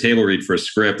script. We had a table read for a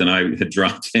script, and I had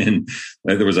dropped in.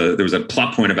 There was a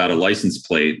plot point about a license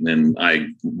plate, and I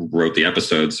wrote the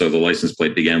episode. So the license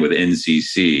plate began with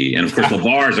NCC, and of course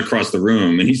LeVar is across the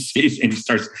room, and he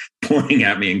starts pointing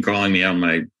at me and calling me out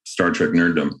my Star Trek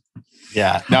nerddom.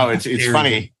 Yeah, no, it's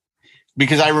funny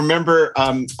because I remember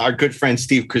our good friend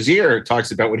Steve Krazier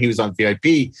talks about when he was on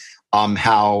VIP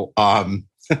how.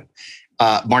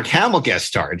 Mark Hamill guest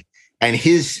starred, and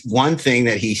his one thing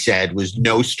that he said was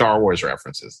no Star Wars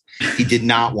references. He did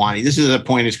not want. This is a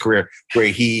point in his career where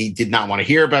he did not want to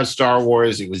hear about Star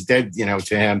Wars. It was dead,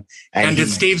 to him. And did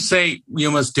Steve say you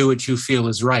must do what you feel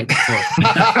is right?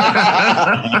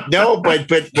 No, but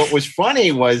what was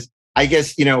funny was, I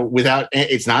guess, without,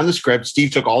 it's not in the script.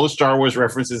 Steve took all the Star Wars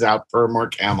references out per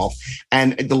Mark Hamill,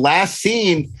 and the last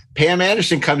scene, Pam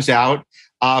Anderson comes out.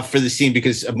 For the scene,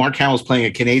 because Mark Hamill's playing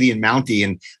a Canadian Mountie,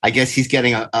 and I guess he's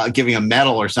giving a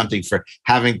medal or something for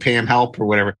having Pam help or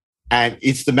whatever. And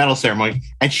it's the medal ceremony,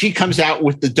 and she comes out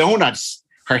with the donuts,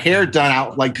 her hair done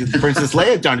out like Princess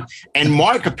Leia done. And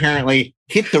Mark apparently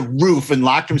hit the roof and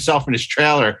locked himself in his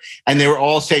trailer. And they were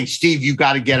all saying, "Steve, you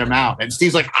got to get him out." And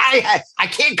Steve's like, "I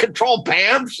can't control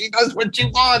Pam. She does what she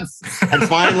wants." And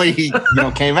finally, he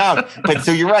came out. But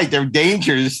so you're right, there are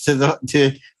dangers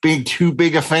to being too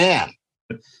big a fan.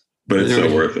 But it's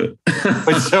so worth it.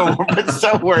 but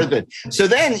so worth it. So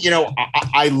then,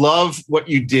 I love what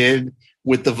you did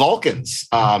with the Vulcans.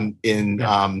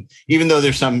 Even though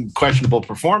there's some questionable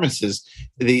performances,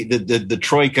 the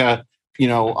Troika,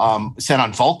 set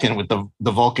on Vulcan with the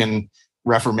Vulcan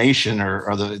Reformation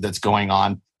that's going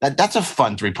on. That's a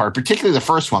fun 3-part, particularly the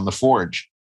first one, The Forge.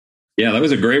 Yeah, that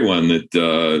was a great one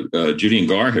that Judy and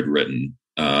Gar had written.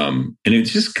 And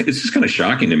it's just kind of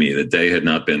shocking to me that they had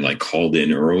not been called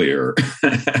in earlier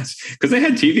because they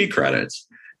had TV credits,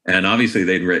 and obviously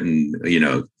they'd written,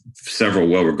 several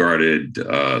well-regarded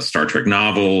Star Trek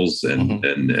novels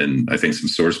and I think some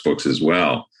source books as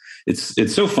well.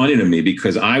 It's so funny to me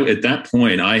because at that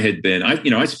point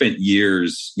I spent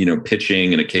years,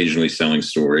 pitching and occasionally selling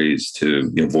stories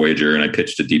to Voyager, and I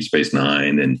pitched to Deep Space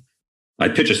Nine, and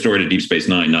I'd pitch a story to Deep Space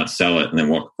Nine, not sell it, and then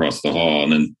walk across the hall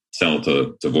and then sell it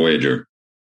to Voyager.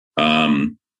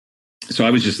 So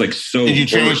I was just so. Did you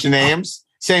change the names?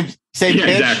 Same yeah, pitch?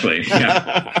 Exactly.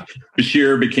 Yeah.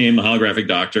 Bashir became the holographic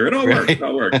doctor. It all worked. It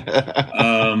all worked.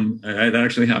 That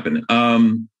actually happened.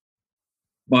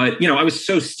 But I was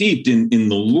so steeped in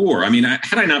the lore.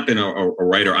 Had I not been a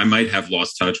writer, I might have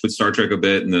lost touch with Star Trek a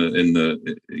bit in the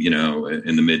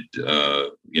mid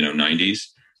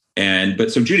 90s.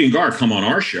 But so Judy and Gar come on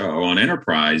our show on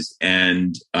Enterprise,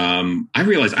 and I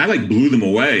realized I blew them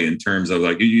away in terms of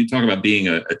you talk about being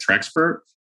a Trek expert.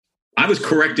 I was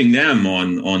correcting them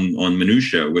on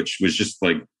minutia, which was just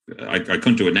like I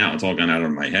couldn't do it now. It's all gone out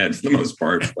of my head for the most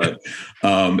part. But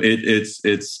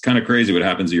it's kind of crazy what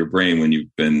happens to your brain when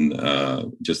you've been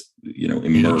just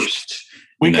immersed.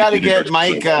 We got to get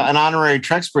Mike an honorary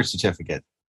Trexpert certificate.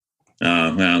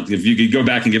 Well, if you could go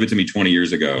back and give it to me 20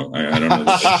 years ago, I don't know.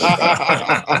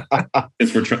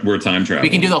 We're time traveling. We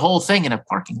can do the whole thing in a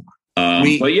parking lot.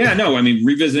 But yeah, no, I mean,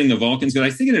 revisiting the Vulcans,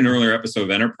 because I think in an earlier episode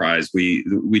of Enterprise, we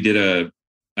did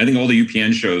I think all the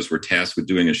UPN shows were tasked with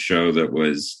doing a show that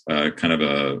was kind of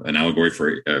an allegory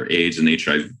for AIDS and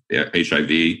HIV.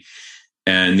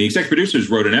 And the exec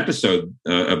producers wrote an episode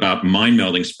about mind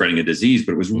melding spreading a disease,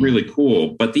 but it was really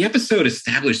cool. But the episode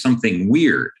established something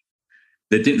weird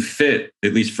that didn't fit,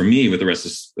 at least for me, with the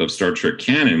rest of Star Trek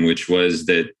canon, which was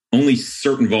that only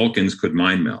certain Vulcans could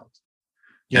mind meld.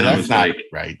 Yeah, that's not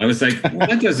right. I was like, well,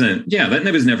 that was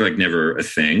never a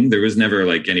thing. There was never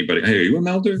like anybody, hey, are you a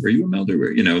melder? Are you a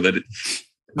melder?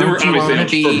 There were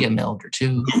obviously be a melder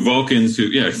too. Vulcans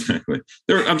yeah, exactly.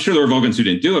 I'm sure there were Vulcans who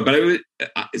didn't do it, but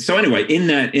so anyway, in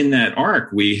that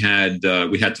arc, we had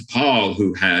T'Pol,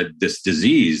 who had this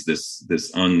disease, this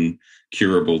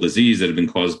uncurable disease that had been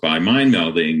caused by mind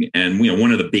melding, and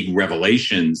one of the big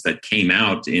revelations that came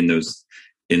out in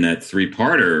that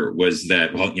 3-parter was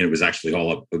that, it was actually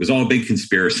all a big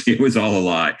conspiracy. It was all a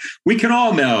lie. We can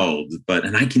all meld,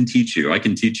 and I can teach you.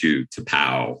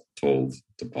 T'Pau told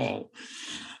T'Pol.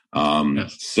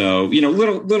 So,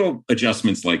 little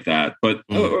adjustments like that, but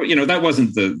that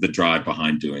wasn't the drive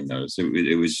behind doing those.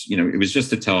 It was just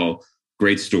to tell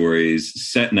great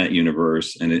stories set in that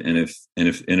universe. And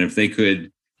if they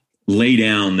could lay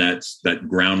down that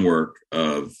groundwork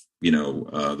of,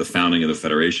 the founding of the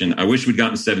Federation. I wish we'd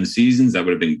gotten 7 seasons. That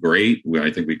would have been great. I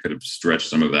think we could have stretched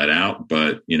some of that out,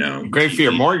 but great for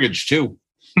your mortgage too.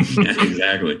 Yeah,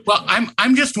 exactly. Well,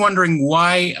 I'm just wondering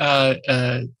why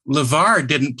LeVar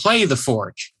didn't play the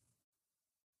Forge.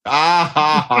 Well,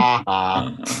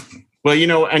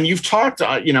 and you've talked,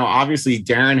 obviously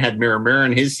Darren had Mirror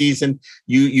in his season.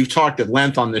 You've talked at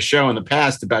length on the show in the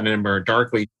past about In Mirror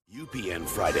Darkly. UPN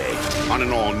Friday on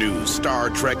an all-new Star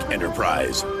Trek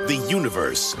Enterprise. The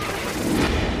universe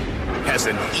has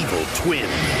an evil twin.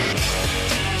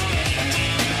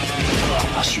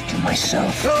 I'll shoot you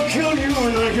myself. I'll kill you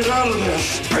when I get out of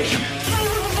this. Break him.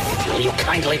 Will you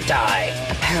kindly die?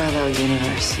 A parallel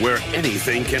universe. Where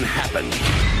anything can happen,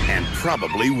 and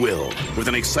probably will. With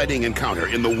an exciting encounter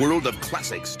in the world of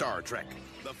classic Star Trek.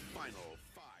 The final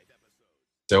 5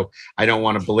 episodes. So I don't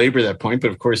want to belabor that point,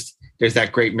 but of course, there's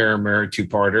that great Mirror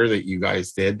 2-parter that you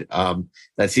guys did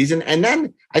that season. And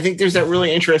then I think there's that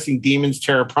really interesting Demons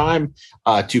Terra Prime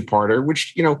 2-parter,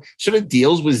 which, sort of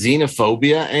deals with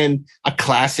xenophobia in a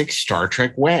classic Star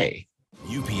Trek way.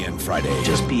 UPN Friday.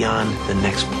 Just beyond the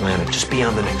next planet, just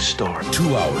beyond the next star.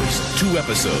 2 hours, 2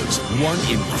 episodes, one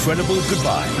incredible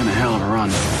goodbye. Been a hell of a run.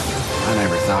 I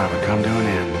never thought it would come to an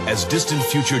end. As distant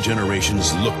future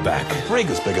generations look back. A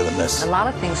brig is bigger than this. A lot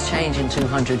of things change in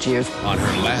 200 years. On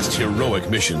her last heroic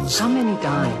missions. How many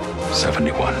died?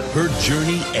 71. Her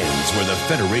journey ends where the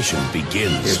Federation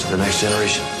begins. Here's to the next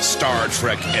generation. Star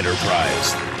Trek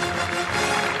Enterprise.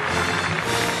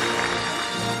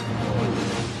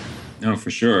 No, for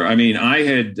sure. I mean, I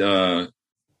had,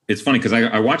 it's funny because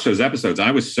I watched those episodes. I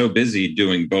was so busy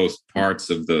doing both parts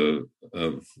of the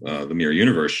Mirror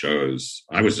Universe shows.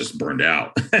 I was just burned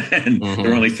out. And there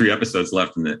were only 3 episodes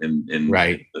left in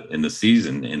the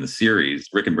season, in the series.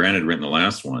 Rick and Brand had written the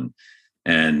last one.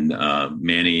 And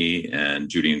Manny and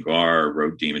Judy and Gar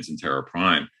wrote Demons and Terra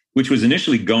Prime, which was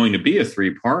initially going to be a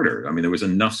 3-parter. I mean, there was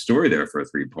enough story there for a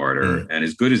 3-parter. And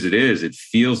as good as it is, it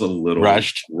feels a little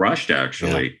rushed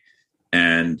actually. Yeah.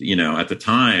 And, at the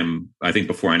time, I think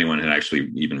before anyone had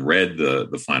actually even read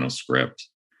the final script,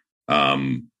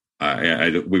 we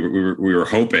were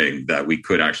hoping that we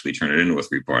could actually turn it into a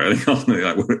 3-part. I think ultimately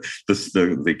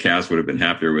the cast would have been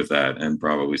happier with that, and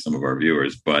probably some of our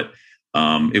viewers. But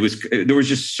there was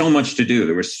just so much to do.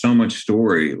 There was so much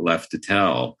story left to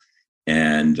tell.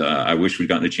 And I wish we'd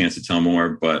gotten a chance to tell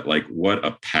more, but what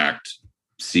a packed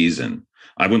season.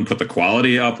 I wouldn't put the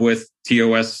quality up with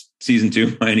TOS season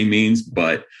 2 by any means,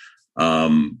 but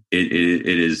it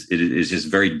is just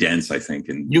very dense, I think.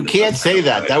 And you can't say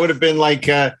that. That would have been like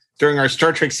during our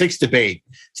Star Trek 6 debate,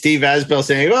 Steve Asbell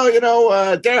saying, well,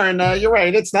 Darren, you're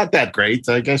right. It's not that great.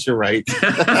 I guess you're right.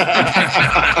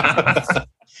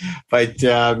 But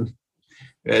that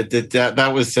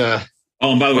was... oh,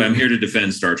 and by the way, I'm here to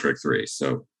defend Star Trek 3,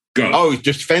 so go. Oh,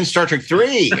 just defend Star Trek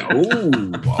 3.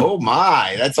 Oh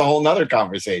my. That's a whole nother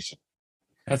conversation.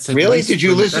 That's really? Did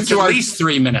you listen to at least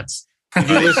 3 minutes?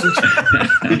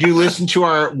 Did you listen to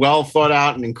our well thought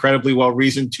out and incredibly well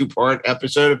reasoned 2-part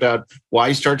episode about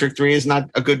why Star Trek 3 is not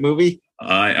a good movie?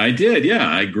 I did. Yeah,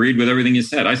 I agreed with everything you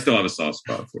said. I still have a soft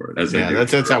spot for it.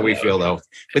 That's how we feel, though.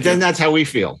 But then that's how we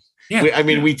feel. Yeah,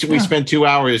 we spent 2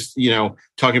 hours,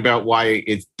 talking about why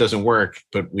it doesn't work,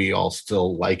 but we all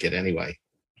still like it anyway.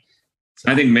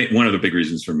 So. I think one of the big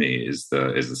reasons for me is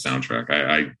the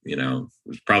soundtrack.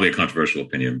 It's probably a controversial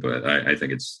opinion, but I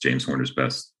think it's James Horner's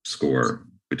best score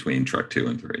between Trek 2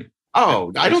 and 3.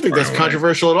 Oh, I don't think that's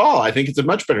controversial at all. I think it's a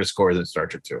much better score than Star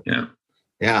Trek 2. Yeah.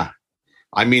 Yeah.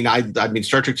 I mean,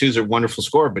 Star Trek 2 is a wonderful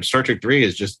score, but Star Trek 3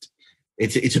 is just,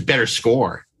 it's a better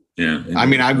score. Yeah. I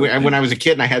mean, when I was a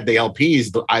kid and I had the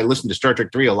LPs, I listened to Star Trek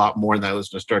 3 a lot more than I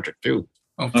listened to Star Trek 2.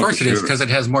 Well, of course it is, because it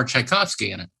has more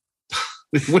Tchaikovsky in it.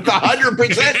 With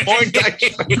 100% point.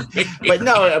 But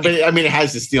no, it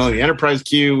has the Stealing the Enterprise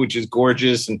cue, which is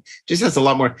gorgeous, and just has a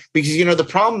lot more. Because, the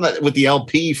problem with the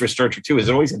LP for Star Trek 2 is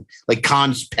it always had, like,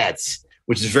 Khan's Pets,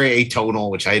 which is very atonal,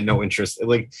 which I had no interest.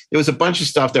 Like, there was a bunch of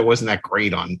stuff that wasn't that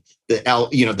great on the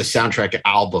soundtrack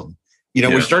album.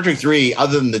 With Star Trek 3,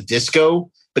 other than the disco,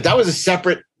 but that was a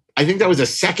separate. I think that was a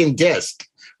second disc.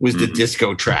 Was the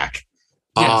disco track?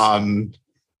 Yes.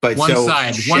 But one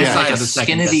side of the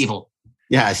Skin of Evil.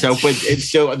 Yeah,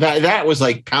 that was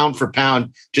like pound for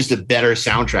pound, just a better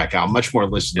soundtrack album, much more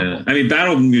listenable. Yeah. I mean,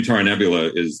 Battle of Mutar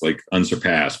Nebula is like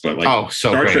unsurpassed, but like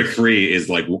Star Trek 3 is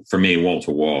like, for me, wall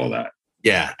to wall that.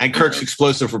 Yeah, and Kirk's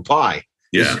explosive reply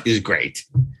is great.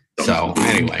 So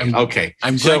anyway, okay.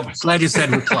 I'm glad you said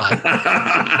reply.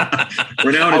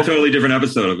 We're now in a totally different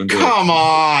episode of Come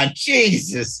on,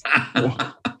 Jesus.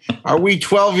 Are we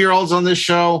 12-year-olds on this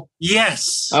show?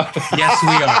 Yes. Yes,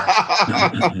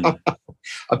 we are.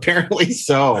 Apparently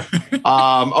so.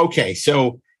 Okay,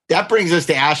 so that brings us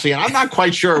to Ashley, and I'm not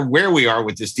quite sure where we are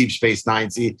with this Deep Space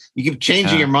Nine. See, you keep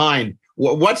changing your mind.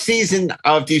 What season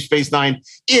of Deep Space Nine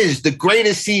is the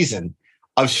greatest season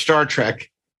of Star Trek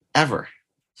ever?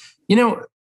 I'm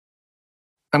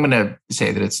going to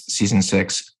say that it's season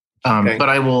 6, but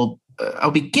I'll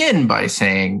begin by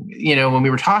saying, when we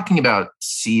were talking about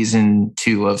season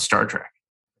 2 of Star Trek,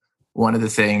 one of the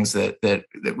things that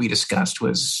we discussed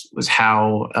was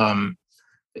how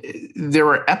there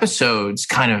were episodes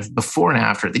kind of before and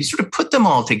after that you sort of put them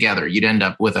all together, you'd end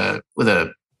up with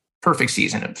a perfect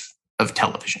season of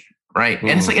television, right? Mm-hmm.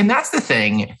 And it's like, and that's the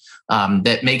thing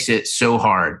that makes it so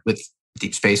hard with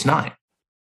Deep Space Nine,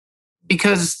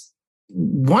 because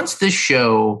once this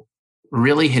show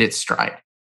really hit its stride,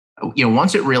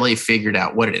 once it really figured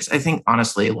out what it is, I think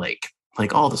honestly, like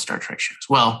all the Star Trek shows,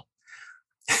 well,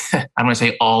 I'm going to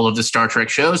say all of the Star Trek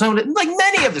shows, like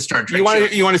many of the Star Trek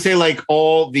shows. You want to say like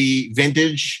all the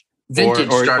vintage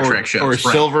Star Trek shows, or right.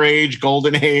 Silver Age,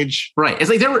 Golden Age. Right. It's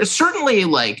like there were certainly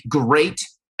like great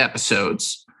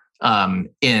episodes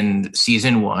in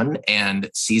season 1 and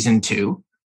season 2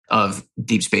 of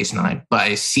Deep Space Nine.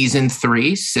 By season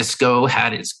 3, Sisko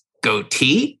had his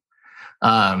goatee.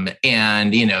 And,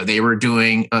 they were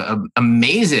doing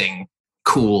amazing,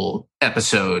 cool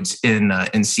episodes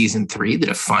in season 3. The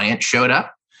Defiant showed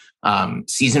up.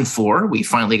 Season 4, we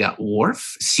finally got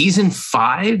Worf. Season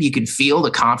 5, you could feel the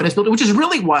confidence building, which is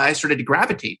really why I started to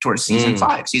gravitate towards season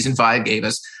 5. Season 5 gave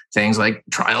us things like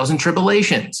Trials and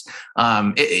Tribulations.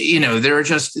 There are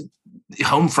just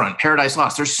Homefront, Paradise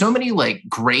Lost. There's so many like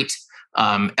great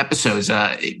episodes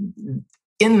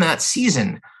in that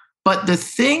season. But the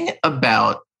thing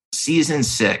about season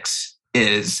 6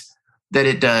 is that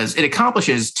it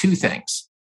accomplishes 2 things.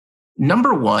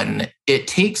 Number one, it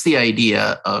takes the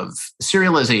idea of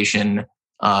serialization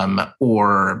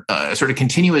or sort of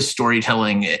continuous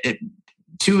storytelling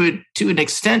to an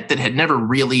extent that had never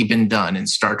really been done in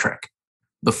Star Trek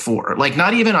before. Like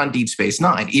not even on Deep Space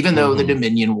Nine, even though the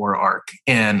Dominion War arc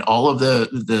and all of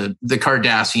the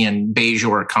Cardassian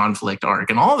Bajor conflict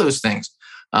arc and all those things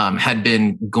had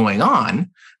been going on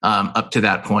up to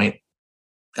that point.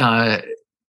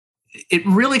 It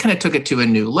really kind of took it to a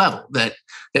new level that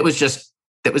was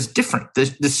different.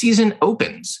 The season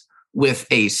opens with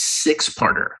a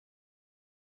 6-parter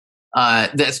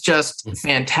that's just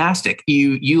fantastic.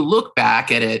 You look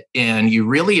back at it and you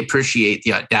really appreciate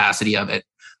the audacity of it.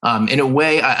 In a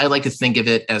way, I like to think of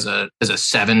it as a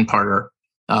 7-parter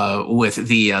with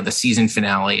the season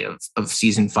finale of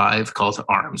season 5 called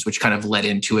Arms, which kind of led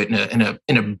into it in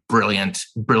a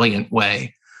brilliant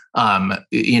way.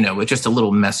 With just a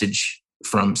little message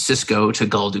from Sisko to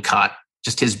Gul Dukat,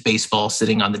 just his baseball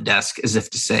sitting on the desk as if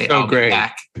to say, "I'll be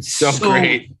back." So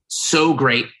great. So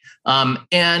great. And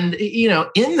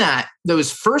in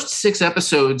those first 6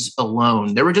 episodes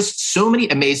alone, there were just so many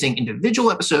amazing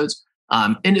individual episodes,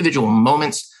 individual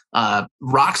moments.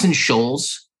 Rocks and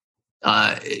Shoals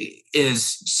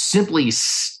is simply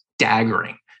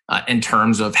staggering in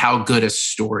terms of how good a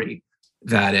story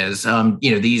that is.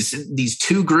 These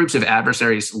two groups of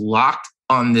adversaries locked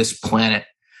on this planet,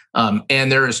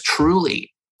 and there is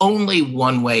truly only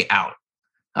one way out,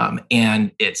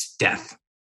 and it's death.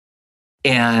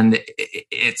 And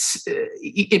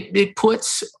it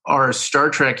puts our Star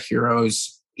Trek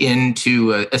heroes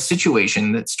into a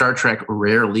situation that Star Trek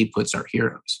rarely puts our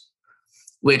heroes,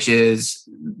 which is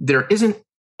there isn't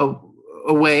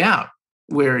a way out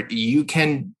where you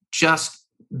can just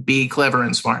be clever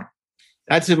and smart.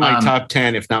 That's in my top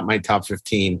 10, if not my top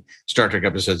 15 Star Trek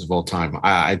episodes of all time.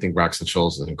 I think Rocks and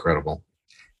Shoals is incredible.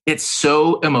 It's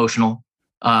so emotional.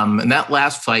 And that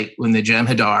last fight when the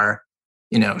Jem'Hadar,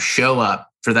 show up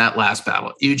for that last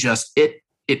battle,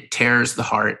 it tears the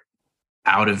heart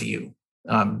out of you.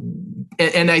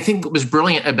 And I think what was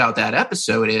brilliant about that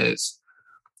episode is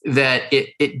that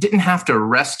it didn't have to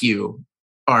rescue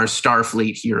our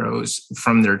Starfleet heroes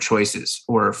from their choices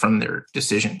or from their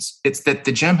decisions. It's that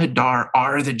the Jem'Hadar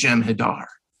are the Jem'Hadar,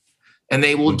 and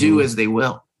they will do as they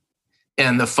will.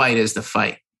 And the fight is the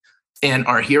fight. And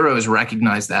our heroes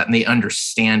recognize that, and they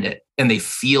understand it, and they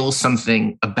feel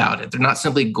something about it. They're not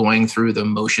simply going through the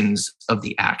motions of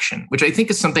the action, which I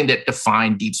think is something that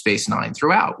defined Deep Space Nine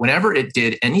throughout. Whenever it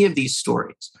did any of these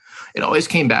stories, it always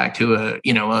came back to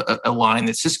a line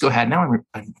that Sisko had. Now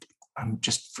I'm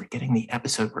just forgetting the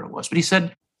episode where it was, but he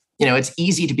said, it's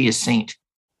easy to be a saint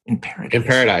in paradise. In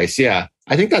paradise, yeah.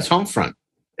 I think that's Homefront.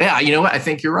 Yeah, you know what? I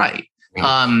think you're right.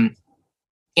 Yeah.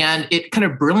 And it kind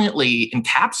of brilliantly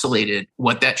encapsulated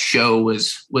what that show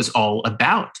was all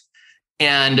about.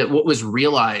 And what was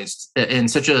realized in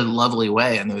such a lovely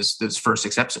way in those first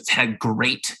 6 episodes had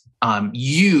great,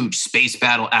 huge space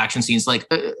battle action scenes, like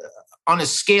on a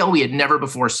scale we had never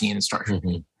before seen in Star Trek.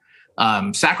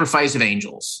 Sacrifice of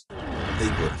Angels. They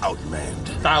were outmanned.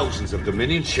 Thousands of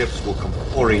Dominion ships will come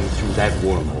pouring through that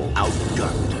wormhole,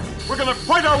 outgunned. We're gonna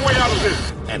fight our way out of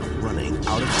this! And running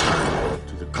out of time.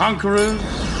 To the conquerors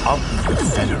of the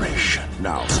Federation.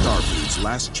 Now, Starfleet's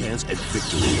last chance at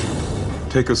victory.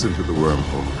 Take us into the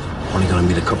wormhole. Only gonna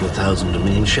meet a couple of thousand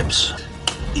Dominion ships.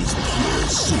 Is pure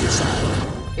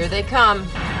suicide. Here they come. On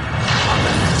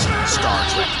the next Star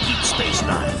Trek Deep Space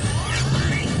Nine.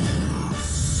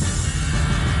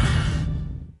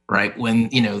 Right when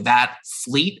that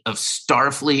fleet of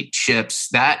Starfleet ships,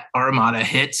 that armada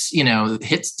hits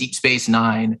Deep Space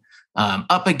Nine,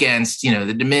 up against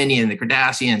the Dominion, the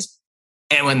Cardassians,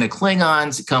 and when the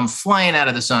Klingons come flying out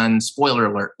of the sun, spoiler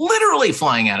alert, literally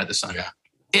flying out of the sun,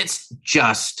 it's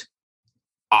just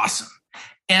awesome.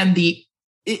 And the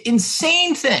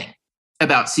insane thing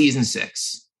about season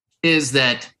 6 is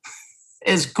that,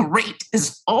 as great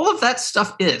as all of that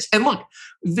stuff is, and look,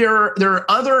 there are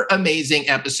other amazing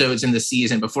episodes in the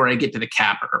season before I get to the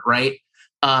capper, right?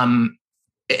 And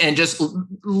just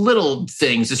little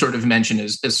things to sort of mention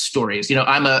as stories.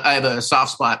 I have a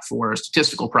soft spot for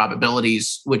statistical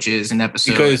probabilities, which is an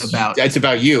episode it's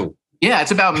about you. Yeah,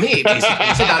 it's about me, basically.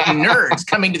 It's about nerds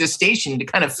coming to the station to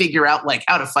kind of figure out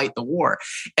how to fight the war.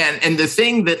 And the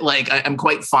thing that I'm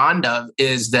quite fond of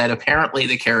is that apparently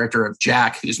the character of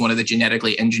Jack, who's one of the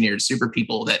genetically engineered super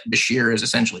people that Bashir is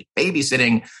essentially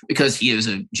babysitting because he is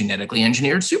a genetically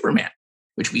engineered Superman,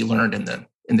 which we learned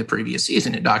in the previous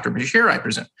season in Dr. Bashir, I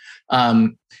presume,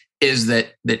 is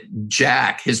that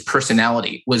Jack, his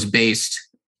personality was based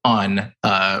on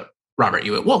Robert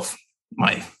Hewitt Wolf,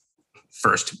 my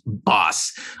first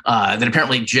boss, that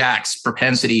apparently Jack's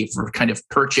propensity for kind of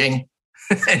perching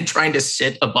and trying to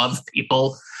sit above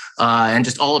people and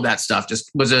just all of that stuff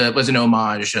just was an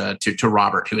homage to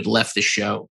Robert, who had left the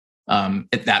show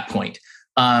at that point.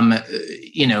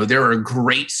 There are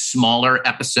great smaller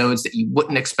episodes that you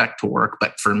wouldn't expect to work,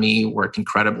 but for me worked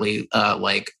incredibly,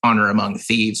 like Honor Among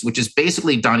Thieves, which is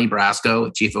basically Donnie Brasco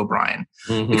with Chief O'Brien,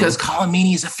 because Colin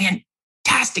Meaney is a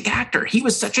fantastic actor. He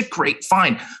was such a great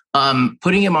find.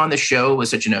 Putting him on the show was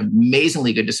such an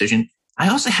amazingly good decision. I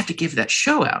also have to give that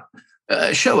show a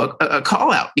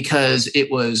call out because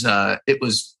it was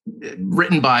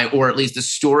written by, or at least the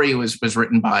story was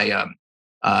written by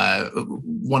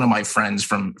one of my friends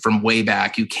from way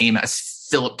back who came as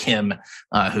Philip Kim,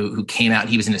 who came out.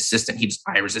 He was an assistant. He was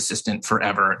Ira's assistant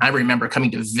forever. I remember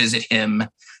coming to visit him,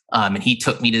 and he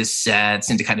took me to the sets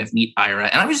and to kind of meet Ira.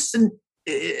 And I was just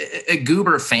a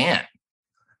Goober fan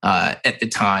at the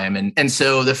time, and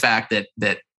so the fact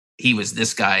that he was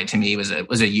this guy to me was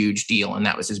a huge deal, and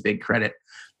that was his big credit.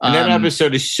 And that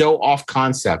episode is so off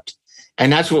concept,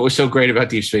 and that's what was so great about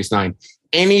Deep Space Nine.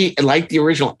 Like the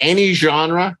original, any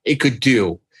genre it could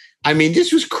do, I mean,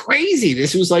 this was crazy.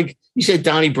 This was like, you said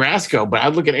Donnie Brasco, but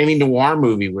I'd look at any noir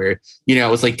movie where,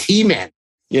 it's like T-Men,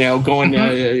 going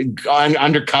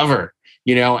undercover,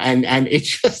 and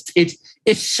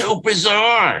it's so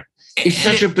bizarre. It's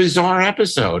such a bizarre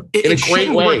episode in a great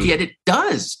way. Work, yet it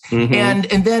does. Mm-hmm.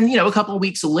 And then, a couple of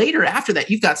weeks later after that,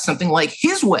 you've got something like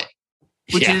His Way,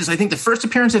 which is, I think, the first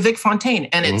appearance of Vic Fontaine.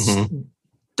 And it's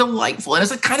delightful. And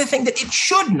it's the kind of thing that it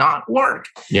should not work.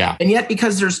 Yeah. And yet,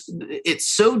 because it's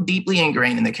so deeply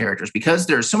ingrained in the characters, because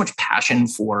there's so much passion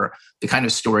for the kind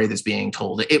of story that's being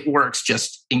told, it works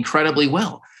just incredibly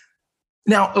well.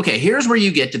 Now, okay, here's where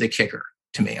you get to the kicker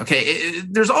to me. Okay,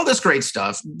 there's all this great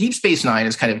stuff. Deep Space Nine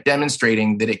is kind of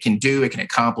demonstrating that it can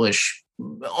accomplish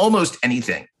almost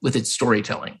anything with its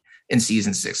storytelling in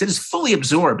season 6. It has fully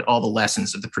absorbed all the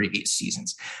lessons of the previous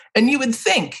seasons. And you would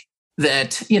think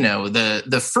that,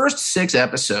 the first 6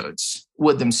 episodes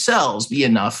would themselves be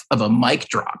enough of a mic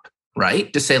drop,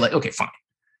 right? To say like, okay, fine,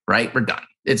 right? We're done.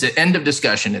 It's an end of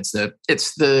discussion. It's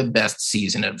the best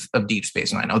season of Deep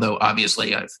Space Nine, although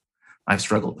obviously I've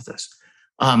struggled with this.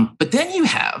 But then you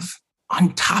have,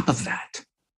 on top of that,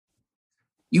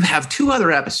 you have 2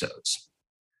 other episodes.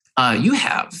 You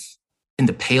have In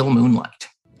the Pale Moonlight.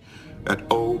 At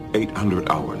 0800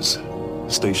 hours,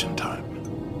 station time,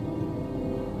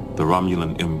 the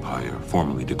Romulan Empire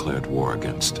formally declared war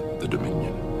against the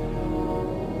Dominion.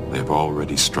 They have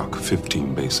already struck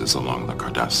 15 bases along the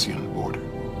Cardassian border.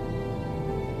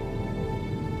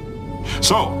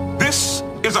 So, this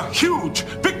is a huge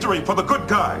victory for the good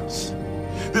guys.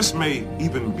 This may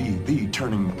even be the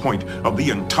turning point of the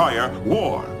entire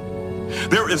war.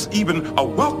 There is even a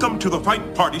welcome to the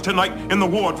fight party tonight in the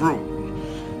wardroom.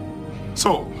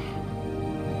 So,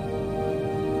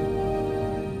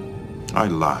 I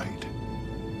lied.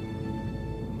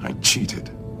 I cheated.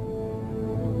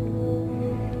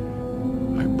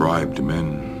 I bribed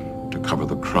men to cover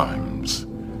the crimes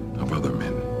of other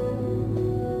men.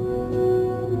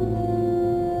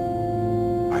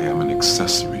 I am an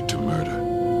accessory to murder.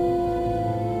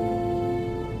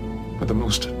 But the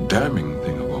most damning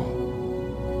thing of all,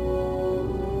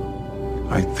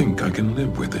 I think I can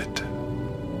live with it.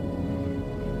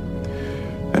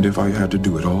 And if I had to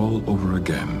do it all over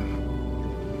again,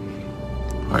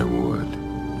 I would.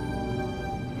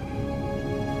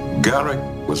 Garrick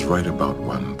was right about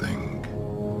one thing.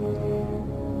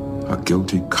 A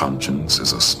guilty conscience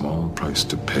is a small price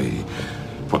to pay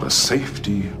for the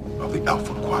safety of the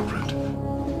Alpha Quadrant.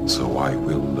 So I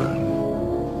will learn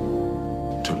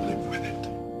to live with it.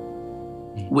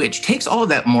 Which takes all of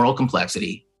that moral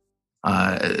complexity,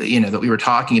 that we were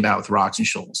talking about with Rocks and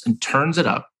Shoals, and turns it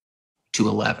up to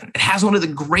 11. It has one of the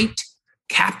great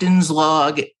Captain's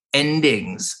Log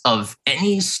endings of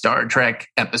any Star Trek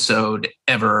episode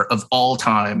ever of all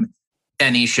time,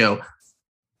 any show.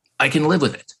 I can live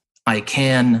with it. I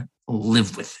can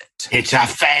live with it. It's a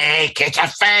fake. It's a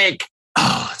fake.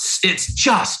 Oh,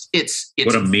 it's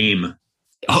what a meme.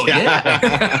 Oh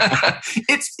yeah.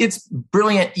 It's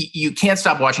brilliant. You can't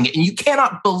stop watching it, and you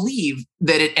cannot believe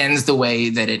that it ends the way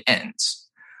that it ends.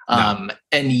 No.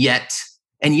 And yet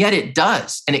it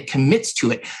does, and it commits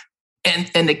to it.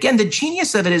 And again, the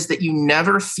genius of it is that you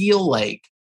never feel like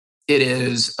it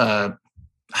is how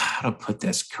to put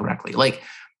this correctly, like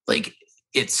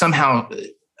it's somehow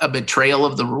a betrayal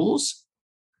of the rules.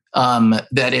 That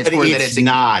it's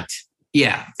not.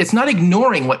 Yeah, it's not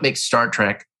ignoring what makes Star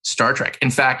Trek. In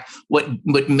fact,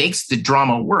 what makes the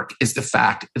drama work is the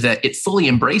fact that it fully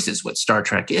embraces what Star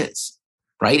Trek is.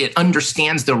 Right? It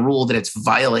understands the rule that it's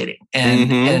violating,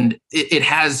 and it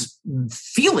has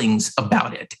feelings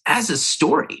about it as a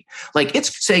story. Like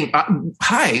it's saying,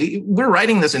 "Hi, we're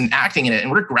writing this and acting in it, and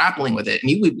we're grappling with it,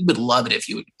 and we would love it if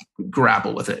you would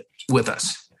grapple with it with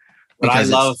us." What I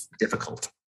love, it's difficult.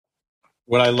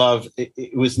 What I love,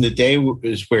 it was in the day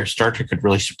where Star Trek could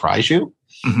really surprise you,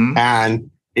 and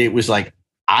it was like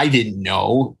I didn't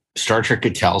know Star Trek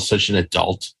could tell such an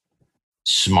adult,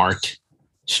 smart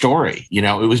story.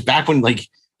 It was back when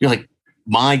you're like,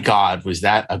 my God, was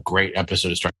that a great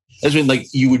episode of Star Trek? That's when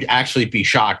you would actually be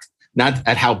shocked, not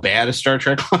at how bad a Star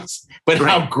Trek was, but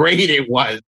how great it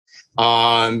was.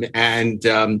 I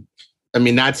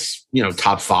mean, that's,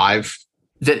 top 5.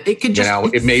 That it could just,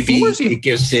 it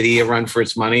gives City a run for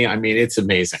its money. I mean, it's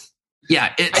amazing.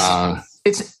 Yeah.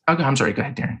 I'm sorry. Go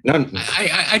ahead, Darren. No.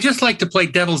 I just like to play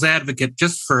devil's advocate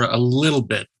just for a little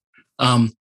bit.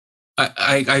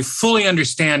 I fully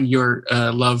understand your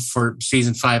love for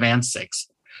season 5 and 6,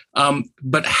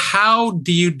 but how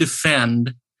do you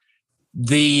defend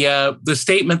the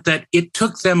statement that it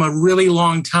took them a really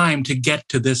long time to get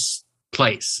to this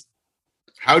place?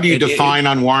 How do you define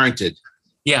unwarranted?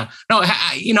 Yeah. No,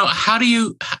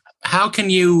 how can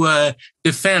you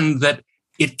defend that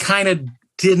it kind of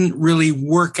didn't really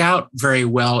work out very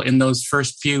well in those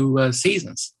first few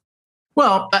seasons?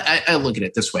 Well, I look at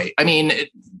it this way. I mean,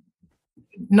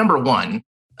 number one,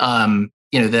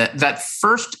 that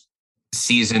first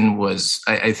season was,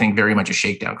 I think, very much a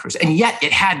shakedown cruise, and yet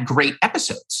it had great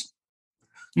episodes.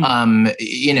 It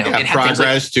had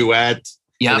Progress, Duet,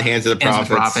 In the Hands of the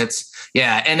Prophets.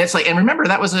 Yeah, and it's like, and remember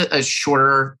that was a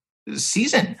shorter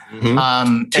season.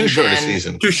 Mm-hmm. Too short a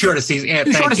season. Yeah,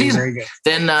 too short a season. Very good.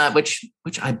 Then, which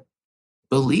I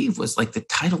believe was like the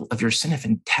title of your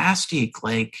Cinefantastic,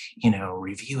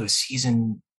 review of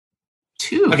season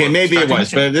 2. Okay, maybe it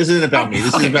was, but this isn't about me.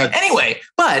 This is about anyway.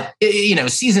 But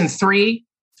season 3.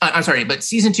 I'm sorry, but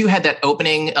season 2 had that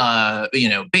opening,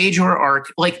 Bajor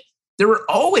arc. Like there were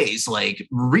always like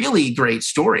really great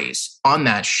stories on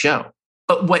that show.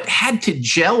 But what had to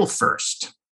gel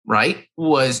first, right,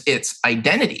 was its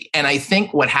identity. And I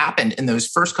think what happened in those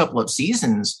first couple of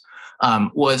seasons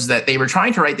was that they were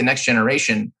trying to write the next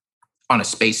generation on a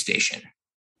space station,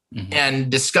 and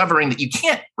discovering that you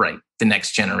can't write the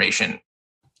next generation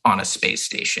on a space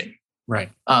station. Right.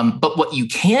 But what you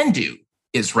can do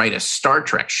is write a Star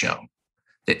Trek show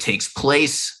that takes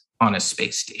place on a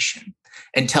space station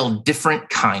and tell different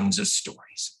kinds of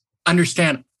stories.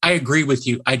 Understand. I agree with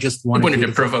you. I just wanted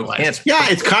to provoke answer. Yeah,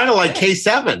 it's kind of like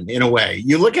K7 in a way.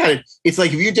 You look at it, it's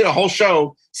like if you did a whole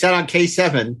show set on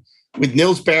K7 with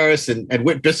Nils Barris and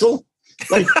Whit Bissell,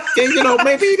 like, maybe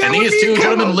that and these two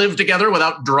gentlemen live together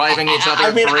without driving each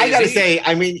other crazy. I got to say,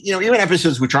 even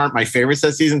episodes which aren't my favorites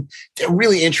that season, they're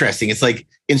really interesting. It's like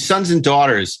in Sons and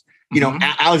Daughters,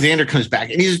 Alexander comes back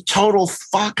and he's a total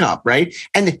fuck up, right?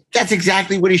 And that's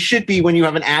exactly what he should be when you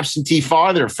have an absentee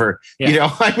father for,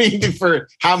 for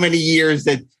how many years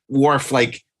that Worf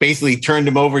basically turned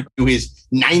him over to his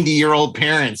 90-year-old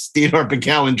parents, Theodore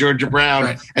Bickel and Georgia Brown.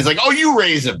 Right. And it's like, oh, you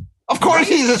raise him. Of course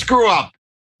he's a screw up.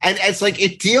 And it's like,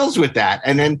 it deals with that.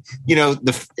 And then,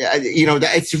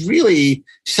 it's really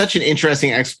such an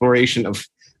interesting exploration of,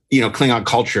 Klingon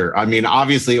culture. I mean,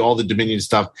 obviously all the Dominion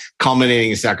stuff culminating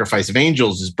in Sacrifice of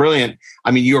Angels is brilliant.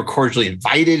 I mean, You Are Cordially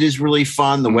Invited is really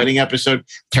fun. The wedding episode,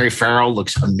 Terry Farrell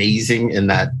looks amazing in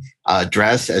that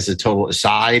dress as a total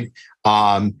aside.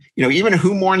 Even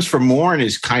Who Mourns for Morn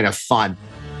is kind of fun.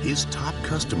 His top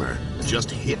customer just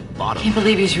hit bottom. Can't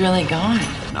believe he's really gone.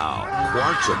 Now,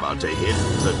 Quark's about to hit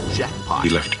the jackpot. He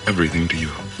left everything to you.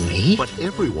 Me? But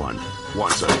everyone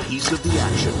wants a piece of the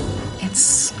action.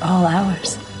 It's all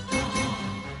ours.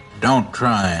 Don't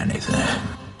try anything.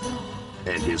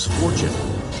 And his fortune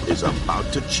is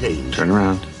about to change. Turn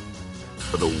around.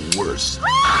 For the worse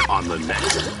on the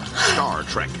next Star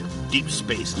Trek Deep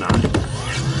Space Nine.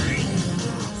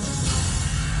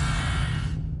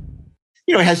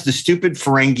 It has the stupid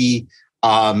Ferengi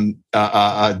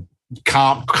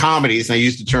comedies, and I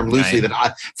use the term loosely,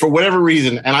 that for whatever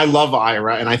reason, and I love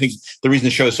Ira, and I think the reason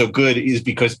the show is so good is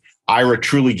because Ira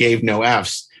truly gave no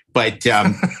Fs. But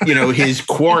his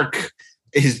Quark,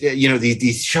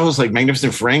 these shows like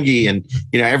Magnificent Ferengi, and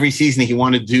every season he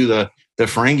wanted to do the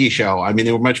Ferengi show. I mean,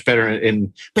 they were much better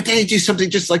but then they do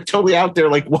something just like totally out there,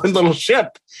 like One Little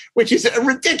Ship, which is a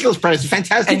ridiculous price, a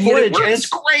fantastic voyage, and it's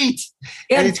great.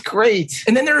 And it's great.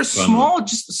 And then there are small,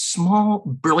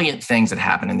 brilliant things that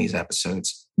happen in these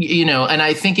episodes. And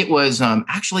I think it was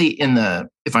actually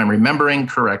if I'm remembering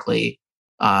correctly,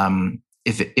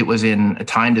 if it was in A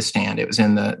Time to Stand, it was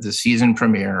in the season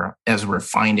premiere, as we're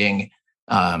finding,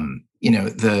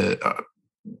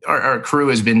 our crew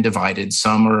has been divided.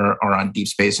 Some are on Deep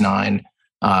Space Nine.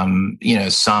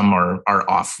 Some are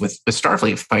off with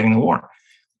Starfleet fighting the war.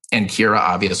 And Kira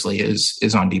obviously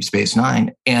is on Deep Space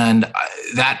Nine. And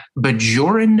that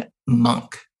Bajoran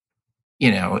monk,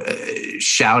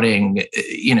 shouting,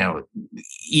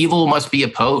 evil must be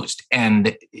opposed,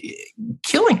 and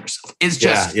killing herself is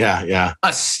just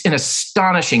an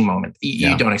astonishing moment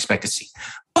you don't expect to see.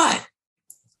 But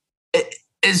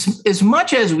as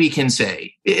much as we can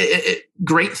say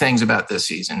great things about this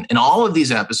season and all of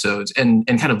these episodes, and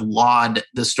kind of laud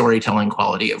the storytelling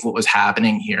quality of what was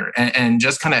happening here, and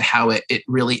just kind of how it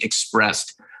really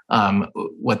expressed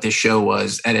what this show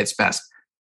was at its best.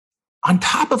 On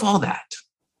top of all that,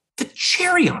 the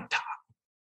cherry on top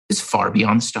is Far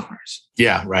Beyond the Stars.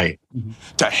 Yeah, right. Mm-hmm.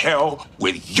 To hell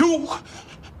with you,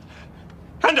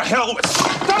 and to hell with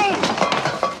Stone!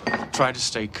 Try to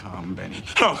stay calm, Benny.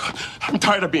 No, I'm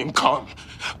tired of being calm.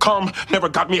 Calm never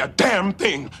got me a damn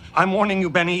thing. I'm warning you,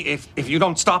 Benny, if you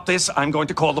don't stop this, I'm going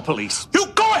to call the police. You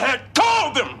go ahead,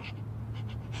 call them!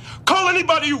 Call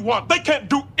anybody you want. They can't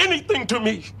do anything to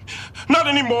me. Not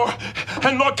anymore.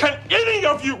 And nor can any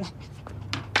of you.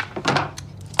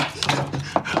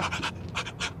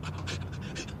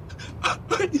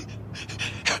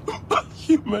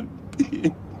 human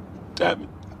being. Damn it.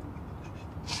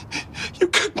 You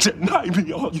can deny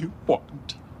me all you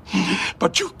want,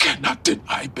 but you cannot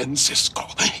deny Ben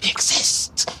Sisko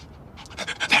exists.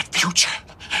 That future,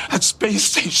 that space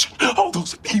station, all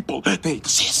those people, they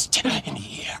exist in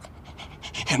here.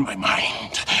 In my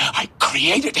mind, I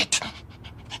created it.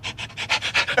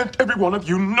 And every one of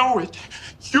you know it.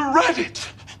 You read it.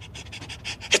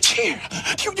 It's here.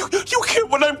 You hear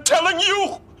what I'm telling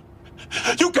you?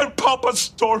 You can pulp a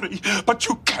story, but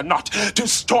you cannot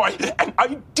destroy an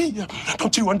idea.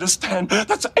 Don't you understand?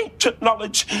 That's ancient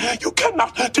knowledge. You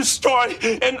cannot destroy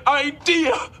an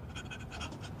idea.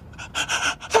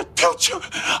 That future,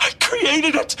 I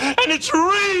created it, and it's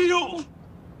real.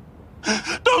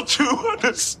 Don't you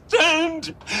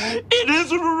understand? It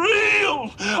is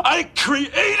real. I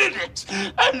created it,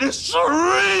 and it's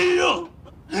real.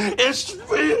 It's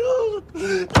real.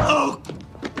 Oh,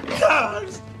 God.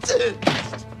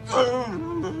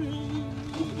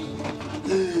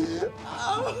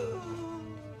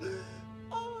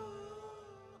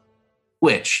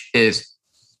 Which is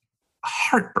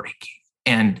heartbreaking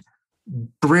and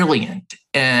brilliant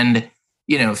and,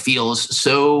 feels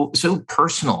so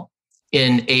personal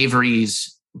in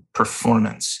Avery's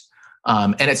performance.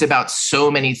 And it's about so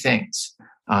many things.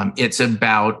 It's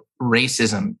about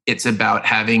racism. It's about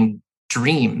having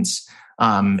dreams.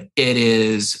 It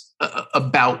is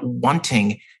about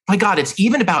wanting. My God, it's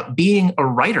even about being a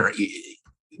writer.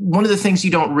 One of the things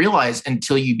you don't realize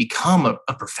until you become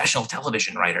a professional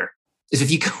television writer is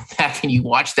if you go back and you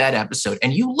watch that episode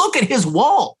and you look at his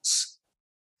walls,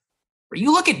 or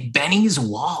you look at Benny's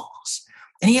walls,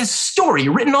 and he has story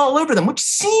written all over them, which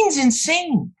seems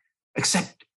insane,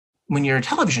 except when you're a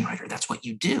television writer, that's what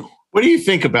you do. What do you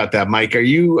think about that, Mike? Are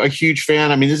you a huge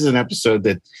fan? I mean, this is an episode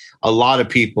that a lot of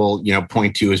people,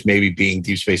 point to as maybe being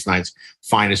Deep Space Nine's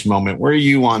finest moment. Where are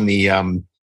you on the,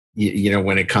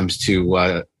 when it comes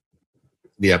to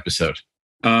the episode?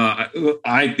 I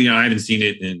haven't seen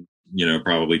it in,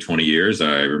 probably 20 years.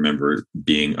 I remember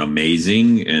being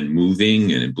amazing and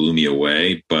moving, and it blew me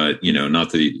away. But, not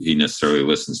that he necessarily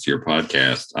listens to your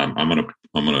podcast. I'm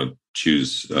gonna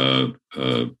choose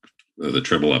the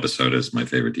Tribble episode as my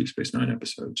favorite Deep Space Nine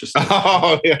episode. Just to piss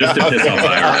off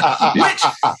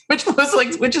Ira.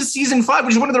 which is season 5,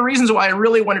 which is one of the reasons why I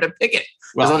really wanted to pick it.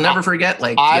 Because I'll never forget,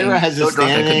 Ira has a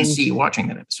standing, I couldn't see watching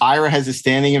that episode. Ira has a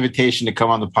standing invitation to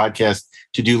come on the podcast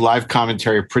to do live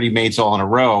commentary of Pretty Maids All in a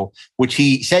Row, which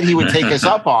he said he would take us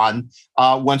up on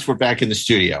once we're back in the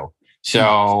studio.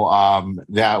 So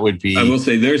that would be. I will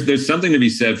say there's something to be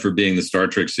said for being the Star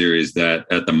Trek series that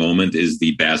at the moment is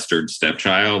the bastard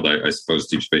stepchild. I suppose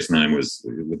Deep Space Nine was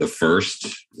the first,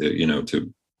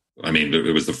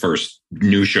 it was the first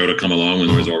new show to come along when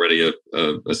there was already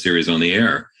a series on the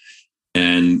air.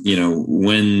 And,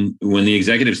 when the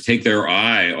executives take their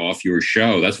eye off your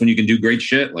show, that's when you can do great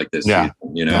shit like this. Yeah.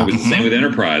 It was the same with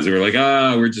Enterprise. They were like,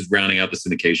 we're just rounding out the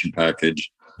syndication package.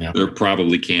 Yeah. They're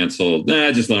probably canceled.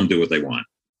 Just let them do what they want.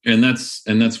 And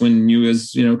that's when you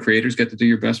as, creators get to do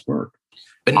your best work.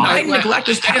 But neglect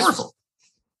is powerful.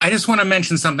 I just want to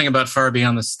mention something about Far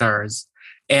Beyond the Stars.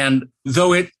 And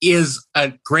though it is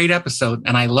a great episode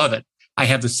and I love it, I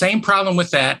have the same problem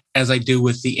with that as I do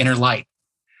with The Inner Light,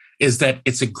 is that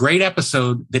it's a great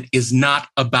episode that is not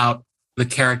about the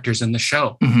characters in the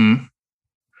show. Mm-hmm.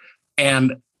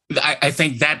 And I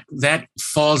think that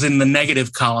falls in the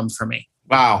negative column for me.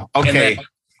 Wow. Okay.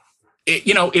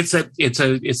 It's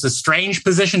a strange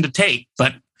position to take,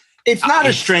 but it's not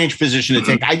a strange position to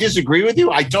take. I disagree with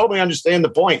you. I totally understand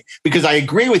the point because I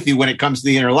agree with you when it comes to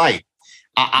The Inner Light.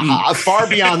 Far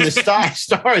Beyond the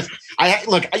Stars. I'm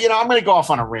going to go off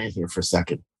on a rant here for a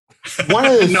second. One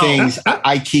of the things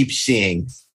I keep seeing,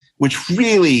 which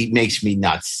really makes me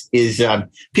nuts, is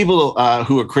people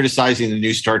who are criticizing the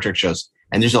new Star Trek shows.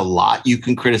 And there's a lot you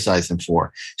can criticize them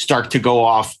for, start to go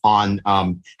off on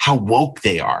how woke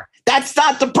they are. That's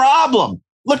not the problem.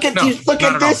 Look at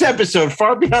this episode,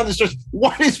 Far Beyond the Stars.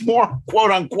 What is more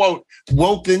quote unquote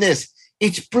woke than this?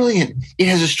 It's brilliant. It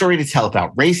has a story to tell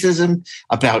about racism,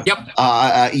 about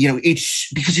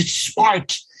it's because it's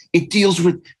smart. It deals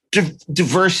with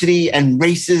diversity and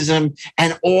racism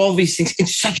and all these things in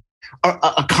such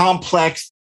a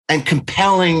complex and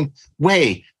compelling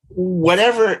way.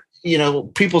 Whatever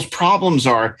people's problems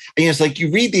are. It's like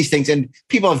you read these things and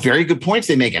people have very good points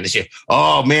they make, and they say,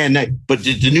 "Oh man, but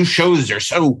the new shows they're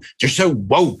so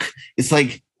woke." It's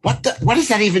like, what does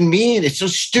that even mean? It's so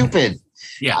stupid.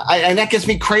 Yeah, and that gets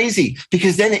me crazy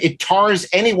because then it tars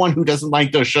anyone who doesn't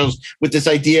like those shows with this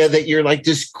idea that you're like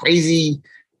this crazy.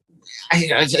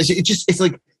 It's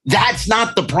like that's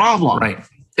not the problem, right?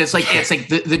 It's like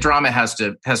the drama has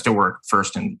to work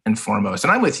first and foremost.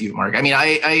 And I'm with you, Mark. I mean,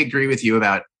 I agree with you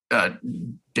about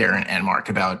Darren and Mark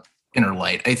about Inner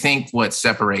Light. I think what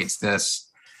separates this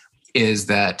is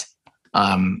that,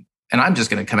 and I'm just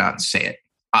going to come out and say it.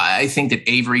 I think that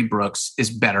Avery Brooks is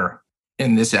better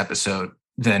in this episode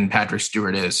than Patrick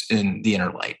Stewart is in The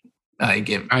Inner Light. I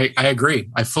agree.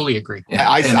 I fully agree. Yeah,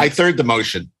 I third the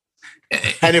motion.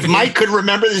 And if Mike could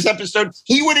remember this episode,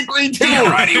 he would agree too.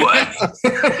 Damn right he would.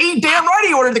 Damn right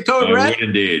he ordered the code red.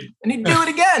 Indeed. And he'd do it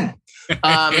again.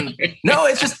 No,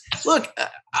 it's just, look,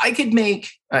 I could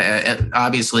make,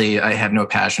 obviously I have no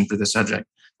passion for the subject.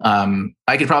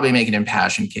 I could probably make an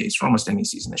impassioned case for almost any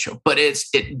season of the show. But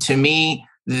to me,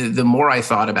 the more I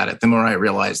thought about it, the more I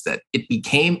realized that it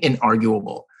became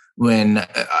inarguable when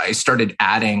I started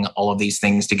adding all of these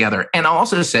things together. And I'll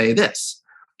also say this,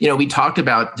 we talked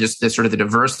about just the sort of the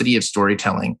diversity of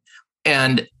storytelling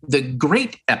and the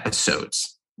great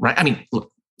episodes, right? I mean,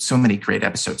 look, so many great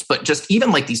episodes, but just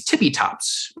even like these tippy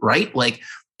tops, right? Like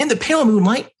in The Pale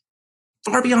Moonlight,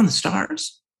 Far Beyond the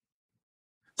Stars,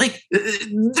 like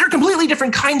they're completely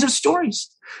different kinds of stories.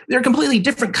 They're completely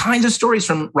different kinds of stories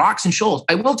from Rocks and Shoals.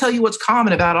 I will tell you what's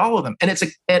common about all of them. And I'm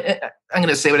going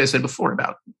to say what I said before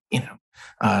about,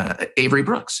 Avery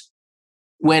Brooks.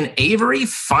 When Avery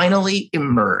finally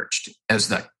emerged as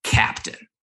the captain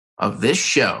of this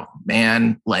show,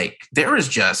 man, like there is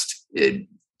just,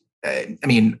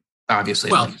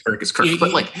 obviously, Kirk is Kirk,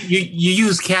 but like you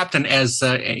use captain as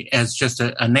just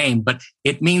a name, but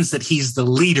it means that he's the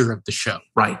leader of the show,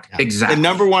 right? Yeah. Exactly. The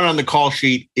number one on the call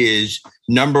sheet is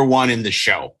number one in the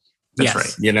show. That's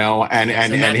right.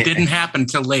 And that didn't happen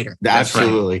till later.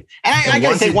 Absolutely. Right. And I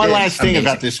got to say one last thing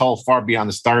about this whole Far Beyond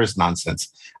the Stars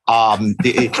nonsense.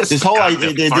 This whole idea,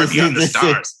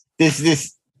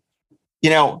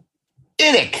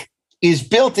 IDIC is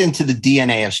built into the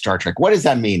DNA of Star Trek. What does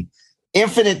that mean?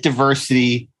 Infinite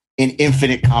diversity in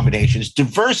infinite combinations.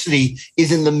 Diversity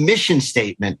is in the mission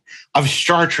statement of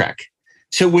Star Trek.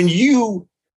 So when you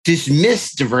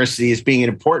dismiss diversity as being an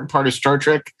important part of Star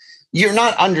Trek, you're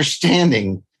not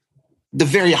understanding the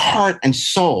very heart and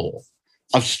soul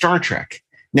of Star Trek.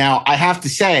 Now, I have to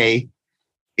say,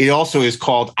 it also is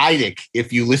called IDIC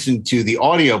if you listen to the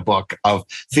audiobook of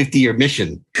 50-Year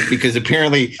Mission, because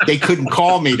apparently they couldn't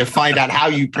call me to find out how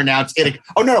you pronounce IDIC.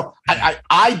 Oh, no,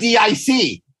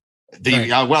 IDIC.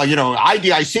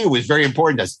 IDIC was very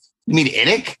important to us. You mean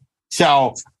IDIC?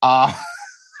 So,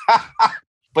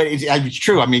 but it's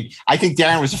true. I mean, I think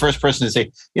Darren was the first person to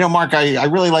say, Mark, I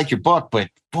really like your book, but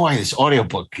boy, this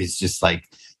audiobook is just like,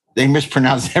 they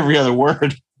mispronounce every other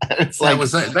word. It's like,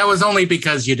 that was only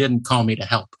because you didn't call me to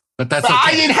help, but that's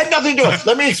okay. It had nothing to do with it.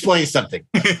 Let me explain something.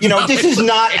 This is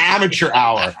not amateur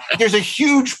hour. There's a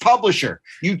huge publisher.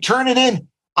 You turn it in.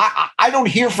 I don't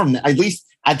hear from them. At least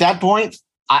at that point,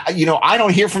 I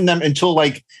don't hear from them until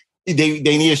like they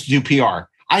need us to do PR.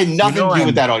 I had nothing to do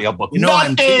with that audiobook.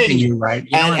 I'm teasing you, right?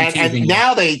 And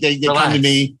now they come to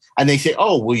me and they say,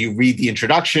 "Oh, will you read the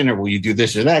introduction or will you do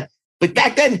this or that?" But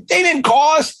back then, they didn't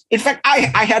call us. In fact,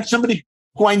 I had somebody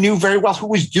who I knew very well who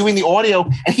was doing the audio,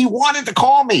 and he wanted to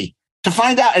call me to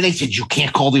find out. And they said, "You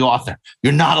can't call the author.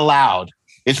 You're not allowed.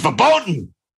 It's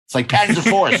verboten. It's like patents of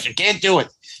force. You can't do it."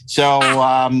 So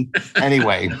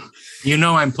anyway.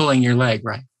 I'm pulling your leg,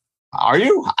 right? Are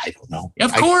you? I don't know.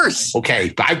 Of course.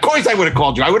 Okay. Of course I would have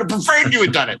called you. I would have preferred you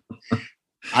had done it.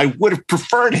 I would have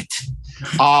preferred it.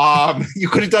 You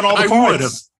could have done all the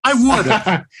parts. I would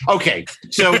have. Okay.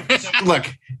 So look,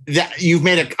 you've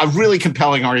made a really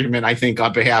compelling argument, I think,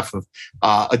 on behalf of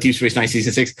A Deep Space Nine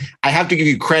Season 6. I have to give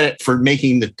you credit for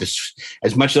making this,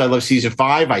 as much as I love Season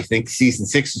 5, I think Season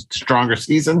 6 is the stronger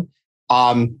season.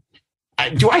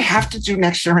 Do I have to do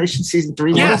Next Generation Season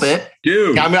 3? Yes. A little bit.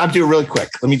 Dude. I'm doing it really quick.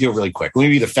 Let me do it really quick. Let me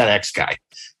be the FedEx guy.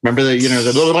 Remember the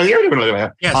little... Yes,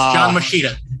 John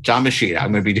Machida. John Machida.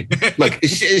 I'm going to be... Look,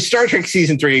 Star Trek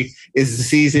Season 3 is the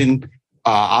season...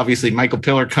 obviously, Michael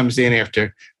Piller comes in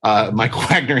after Michael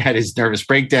Wagner had his nervous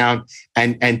breakdown.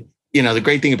 And the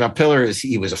great thing about Piller is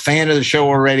he was a fan of the show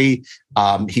already.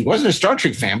 He wasn't a Star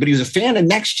Trek fan, but he was a fan of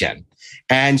Next Gen.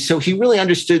 And so he really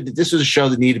understood that this was a show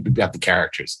that needed to be about the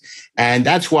characters. And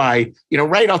that's why,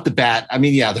 right off the bat, I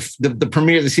mean, yeah,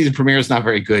 the season premiere is not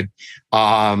very good.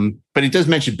 But it does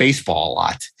mention baseball a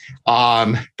lot.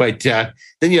 But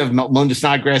then you have Melinda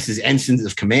Snodgrass' Ensigns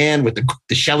of Command with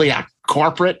the Shellyak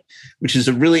Corporate, which is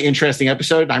a really interesting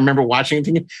episode. I remember watching it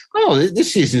thinking, oh,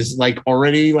 this season is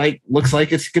already looks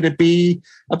like it's going to be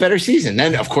a better season.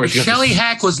 Then, of course,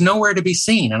 Shellyak was nowhere to be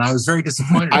seen, and I was very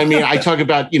disappointed. I mean, I talk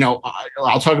about,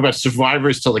 I'll talk about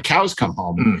Survivors till the cows come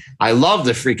home. I love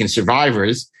the freaking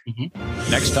Survivors.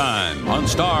 Next time on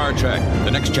Star Trek,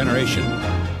 The Next Generation,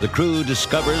 the crew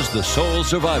discovers the sole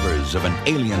survivors of an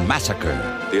alien massacre.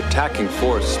 The attacking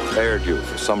force spared you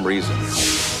for some reason.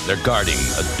 They're guarding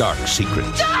a dark secret.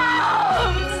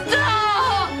 Stop!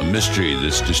 Stop! A mystery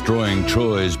that's destroying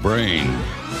Troy's brain.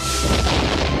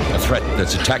 A threat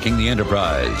that's attacking the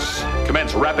Enterprise.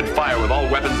 Commence rapid fire with all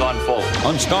weapons on full.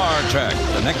 On Star Trek,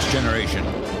 The Next Generation.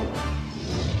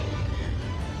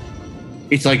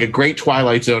 It's like a great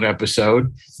Twilight Zone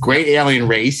episode, great alien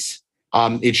race.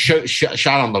 It's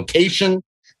shot on location,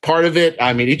 part of it.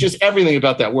 I mean, it just, everything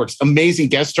about that works. Amazing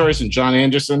guest stars and John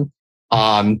Anderson,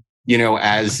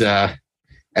 as I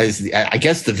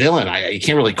guess the villain. I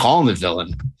can't really call him the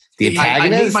villain. The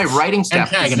antagonist. I made my writing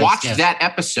staff watch that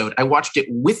episode. I watched it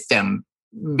with them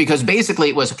because basically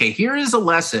it was, okay, here is a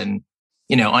lesson,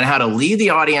 on how to lead the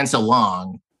audience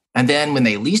along. And then when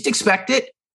they least expect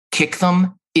it, kick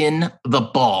them in the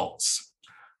balls.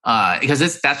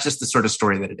 Because that's just the sort of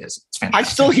story that it is. It's fantastic. I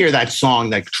still hear that song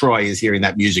that Troy is hearing,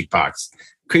 that music box.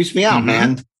 Creeps me out,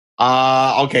 man.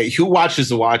 Okay, who watches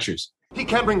the Watchers? He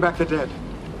can't bring back the dead.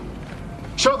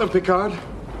 Show them, Picard.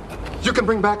 You can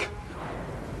bring back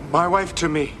my wife to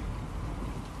me.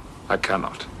 I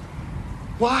cannot.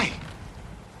 Why?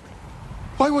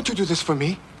 Why won't you do this for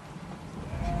me?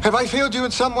 Have I failed you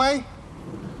in some way?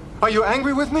 Are you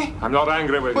angry with me? I'm not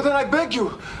angry with you. Well, then I beg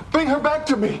you, bring her back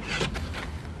to me.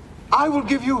 I will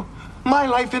give you my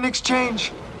life in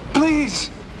exchange. Please,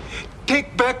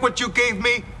 take back what you gave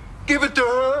me. Give it to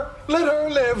her. Let her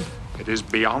live. It is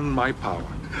beyond my power.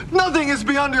 Nothing is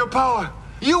beyond your power.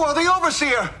 You are the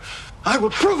overseer. I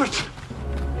will prove it.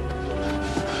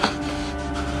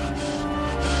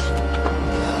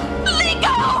 Let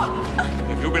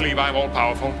go! If you believe I'm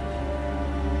all-powerful,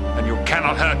 then you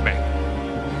cannot hurt me.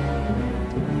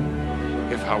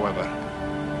 If, however,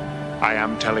 I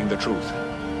am telling the truth,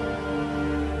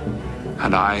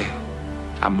 and I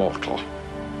am mortal,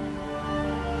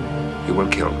 you will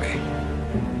kill me.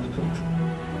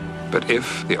 But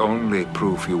if the only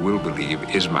proof you will believe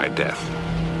is my death,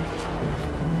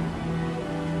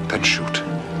 then shoot.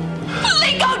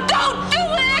 Lingo, don't do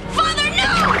it! Father,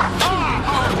 no!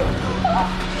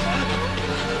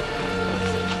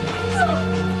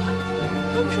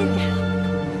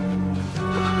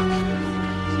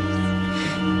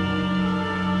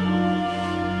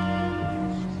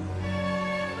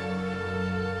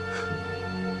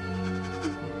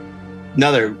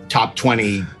 Another top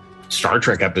 20 Star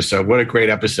Trek episode. What a great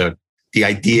episode. The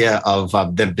idea of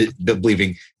them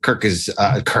believing Picard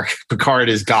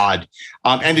is God.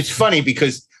 And it's funny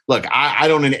because, look, I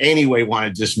don't in any way want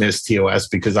to dismiss TOS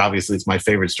because obviously it's my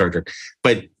favorite Star Trek.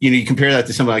 But, you compare that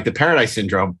to something like the Paradise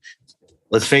Syndrome.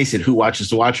 Let's face it, Who Watches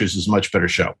the Watchers is a much better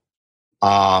show.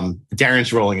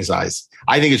 Darren's rolling his eyes.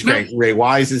 I think it's great. Ray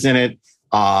Wise is in it.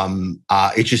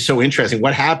 It's just so interesting.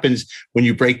 What happens when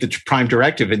you break the prime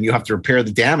directive and you have to repair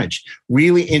the damage?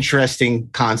 Really interesting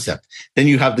concept. Then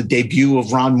you have the debut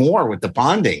of Ron Moore with the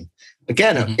bonding.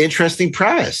 Again, an interesting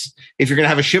premise. If you're going to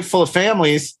have a ship full of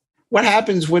families, what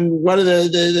happens when one of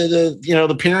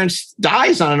the parents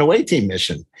dies on an away team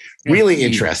mission? Really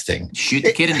interesting. Shoot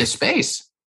the kid into space.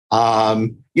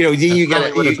 Would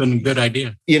have been a good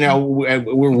idea.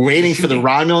 We're waiting for the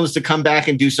Romulans to come back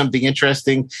and do something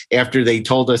interesting after they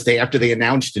told us after they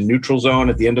announced in Neutral Zone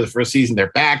at the end of the first season,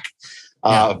 they're back.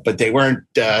 But they weren't,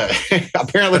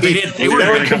 apparently they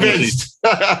weren't convinced.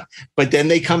 But then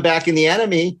they come back in The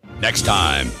Enemy. Next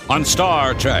time on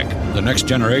Star Trek, The Next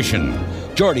Generation,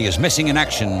 Geordi is missing in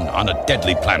action on a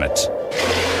deadly planet.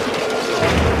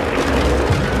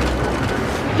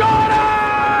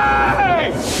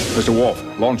 Mr. Wolf,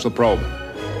 launch the probe.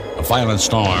 A violent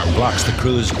storm blocks the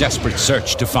crew's desperate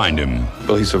search to find him.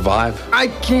 Will he survive? I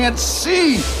can't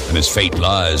see! And his fate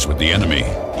lies with the enemy.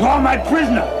 You are my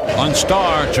prisoner! On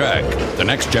Star Trek, The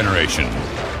Next Generation.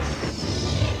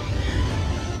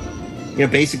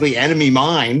 Basically enemy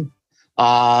mine.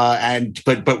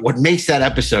 But what makes that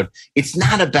episode, it's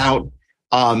not about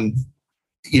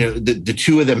the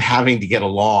two of them having to get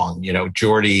along,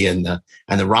 Geordi and the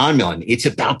Romulan. It's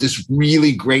about this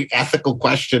really great ethical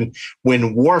question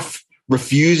when Worf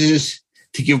refuses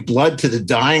to give blood to the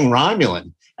dying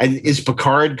Romulan. And is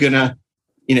Picard gonna,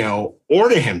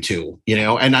 order him to,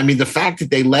 and I mean, the fact that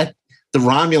they let the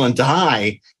Romulan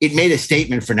die, it made a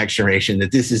statement for Next Generation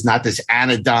that this is not this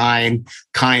anodyne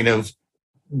kind of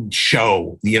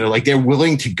show, they're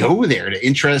willing to go there to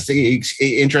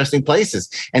interesting places.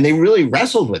 And they really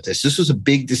wrestled with this. This was a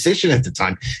big decision at the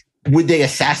time. Would they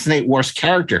assassinate Worf's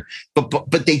character?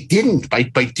 But they didn't. By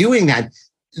doing that,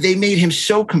 they made him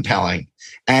so compelling.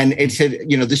 And it said,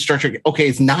 this Star Trek, okay,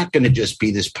 it's not going to just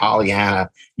be this Pollyanna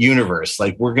universe.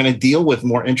 Like, we're going to deal with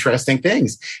more interesting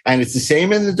things. And it's the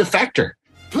same in The Defector.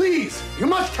 Please, you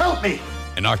must help me.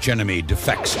 An archenemy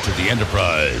defects to the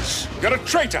Enterprise. You're a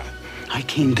traitor. I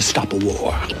came to stop a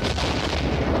war.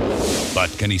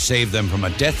 But can he save them from a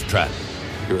death trap?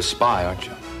 You're a spy, aren't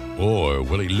you? Or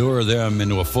will he lure them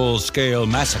into a full-scale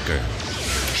massacre?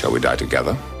 Shall we die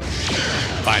together?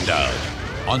 Find out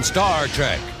on Star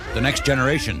Trek: The Next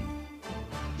Generation.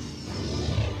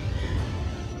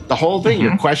 The whole thing,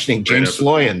 you're questioning James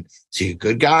Sloyan. Is he a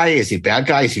good guy? Is he a bad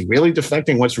guy? Is he really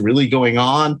defecting? What's really going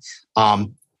on?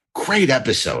 Great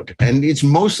episode. And it's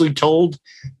mostly told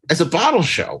as a bottle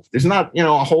show. There's not,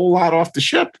 a whole lot off the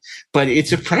ship, but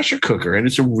it's a pressure cooker, and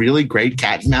it's a really great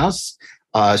cat and mouse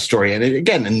story. And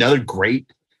again, another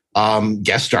great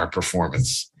guest star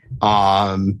performance.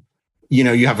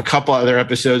 You have a couple other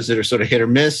episodes that are sort of hit or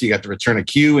miss. You got the return of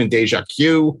Q and Deja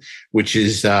Q, which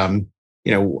is,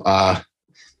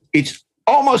 it's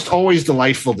almost always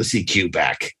delightful to see Q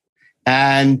back.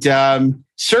 And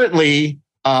certainly,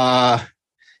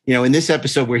 in this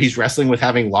episode where he's wrestling with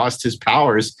having lost his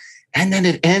powers, and then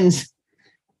it ends.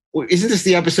 Isn't this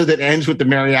the episode that ends with the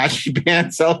mariachi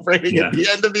band celebrating at the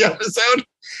end of the episode?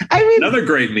 I mean, another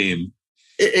great meme.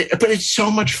 But it's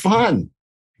so much fun.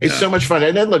 It's so much fun.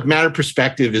 And then look, Matter of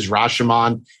Perspective is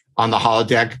Rashomon on the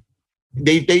holodeck.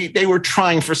 They were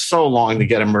trying for so long to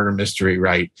get a murder mystery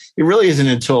right. It really isn't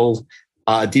until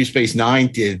Deep Space Nine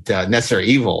did Necessary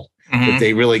Evil that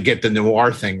they really get the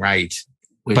noir thing right.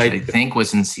 Which I think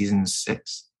was in season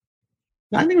 6.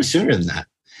 I think it was sooner than that.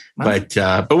 But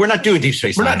we're not doing Deep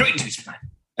Space Nine. We're not doing Deep Space Nine.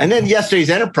 And then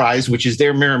yesterday's Enterprise, which is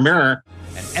their Mirror Mirror.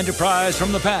 An Enterprise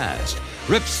from the past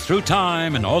rips through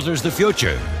time and alters the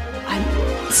future.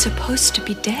 I'm supposed to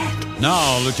be dead.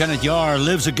 Now Lieutenant Yar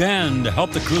lives again to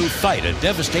help the crew fight a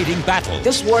devastating battle.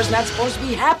 This war's not supposed to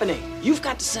be happening. You've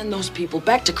got to send those people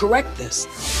back to correct this.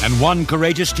 And one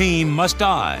courageous team must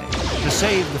die to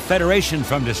save the Federation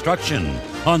from destruction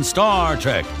on Star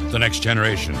Trek: The Next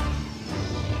Generation.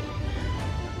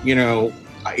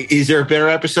 Is there a better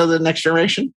episode than The Next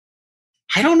Generation?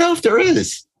 I don't know if there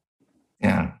is.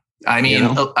 Yeah. I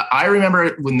mean, I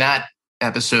remember when that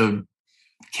episode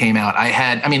came out,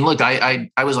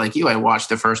 I was like you. I watched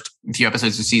the first few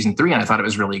episodes of season 3, and I thought it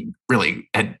was really, really,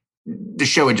 the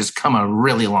show had just come a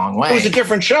really long way. It was a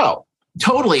different show.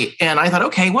 Totally. And I thought,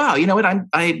 okay, wow, you know what?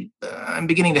 I'm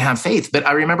beginning to have faith. But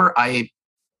I remember I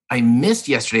missed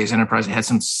yesterday's Enterprise. I had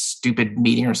some stupid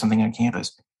meeting or something on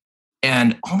campus.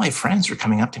 And all my friends were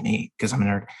coming up to me, because I'm a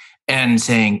nerd, and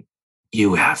saying,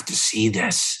 you have to see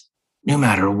this, no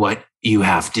matter what you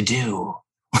have to do.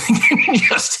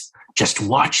 Just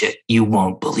watch it. You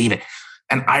won't believe it.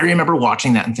 And I remember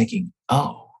watching that and thinking,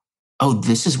 oh,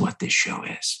 this is what this show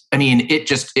is. I mean, it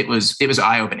was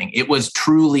eye-opening. It was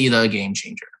truly the game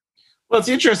changer. Well, it's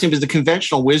interesting because the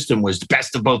conventional wisdom was the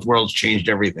best of both worlds changed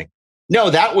everything. No,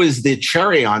 that was the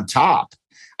cherry on top.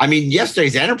 I mean,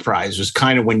 yesterday's Enterprise was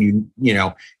kind of when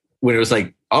when it was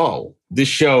like, oh, this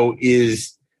show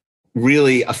is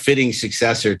really a fitting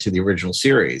successor to the original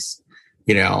series.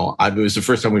 It was the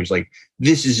first time we was like,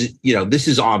 this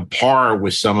is on par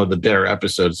with some of the better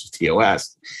episodes of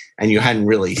TOS. And you hadn't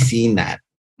really seen that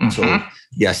until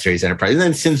yesterday's Enterprise. And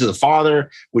then Sins of the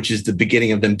Father, which is the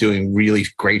beginning of them doing really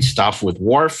great stuff with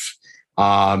Worf.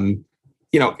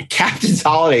 Captain's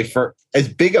Holiday, for as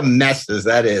big a mess as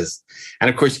that is. And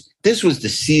of course, this was the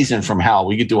season from hell.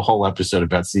 We could do a whole episode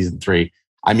about season 3.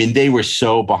 I mean, they were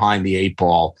so behind the 8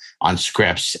 ball on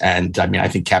scripts. And I mean, I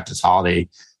think Captain's Holiday,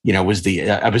 was the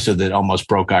episode that almost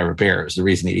broke Ira Bear. It was the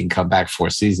reason he didn't come back for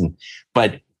a season.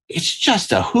 But it's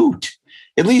just a hoot,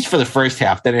 at least for the first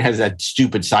half. Then it has that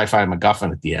stupid sci-fi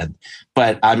MacGuffin at the end.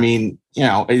 But I mean,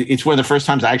 it's one of the first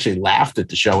times I actually laughed at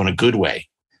the show in a good way.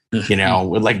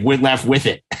 Laugh with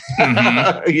it, and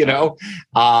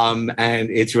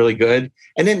it's really good.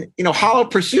 And then, Hollow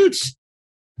Pursuits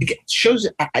shows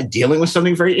dealing with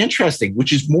something very interesting,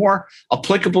 which is more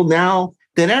applicable now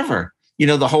than ever.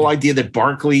 The whole idea that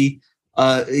Barclay,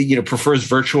 prefers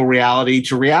virtual reality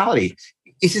to reality.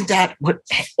 Isn't that what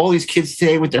all these kids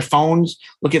today with their phones,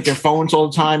 look at their phones all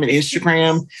the time and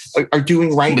Instagram are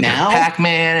doing right with now? Their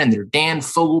Pac-Man and their Dan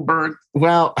Fogelberg.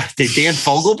 Well, they're Dan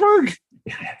Fogelberg?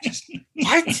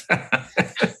 What?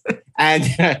 And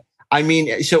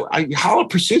Hollow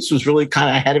Pursuits was really kind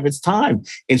of ahead of its time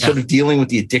in sort of dealing with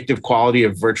the addictive quality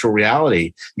of virtual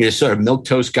reality. Sort of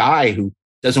milquetoast guy who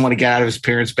doesn't want to get out of his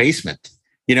parents' basement.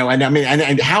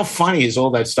 And how funny is all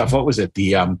that stuff? What was it?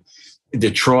 The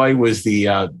Troy was the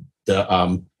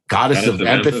goddess of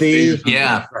empathy.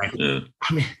 Yeah.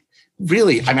 I mean,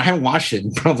 really, I mean, I haven't watched it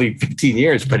in probably 15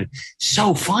 years, but it's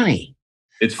so funny.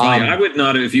 It's funny. I would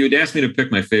not, if you had asked me to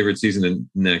pick my favorite season in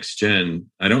Next Gen,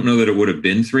 I don't know that it would have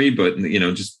been 3, but,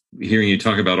 just hearing you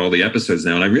talk about all the episodes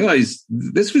now, and I realized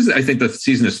this was, I think, the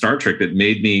season of Star Trek that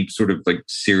made me sort of like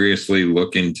seriously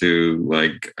look into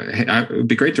like, hey, it would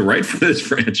be great to write for this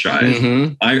franchise.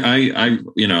 Mm-hmm.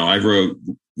 I wrote,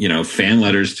 fan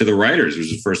letters to the writers. It was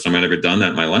the first time I'd ever done that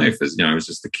in my life. As I was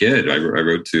just a kid. I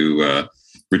wrote to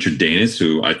Richard Danis,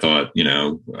 who I thought, he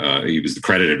was the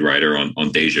credited writer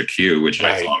on Deja Q, which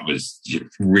I thought was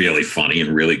really funny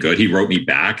and really good. He wrote me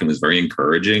back and was very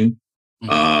encouraging.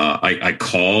 I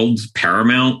called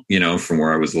Paramount, from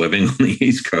where I was living on the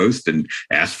East Coast and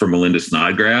asked for Melinda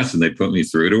Snodgrass, and they put me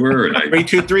through to her. And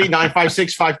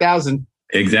 323-956-5000.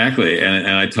 Exactly. And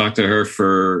I talked to her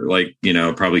for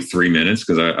probably 3 minutes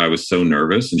because I was so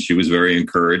nervous, and she was very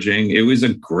encouraging. It was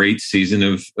a great season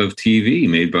of TV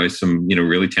made by some,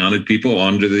 really talented people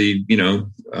under the,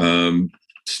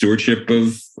 stewardship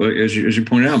of, as you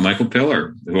pointed out, Michael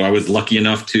Piller, who I was lucky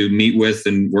enough to meet with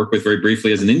and work with very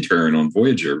briefly as an intern on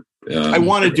Voyager. I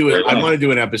want to do it. I want to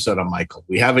do an episode on Michael.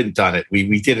 We haven't done it.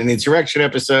 We did an Insurrection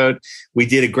episode. We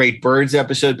did a Great Birds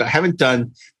episode, but we haven't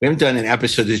done an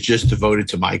episode that's just devoted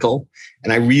to Michael.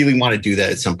 And I really want to do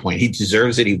that at some point. He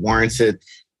deserves it. He warrants it.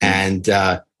 And,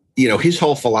 his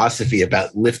whole philosophy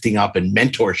about lifting up and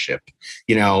mentorship,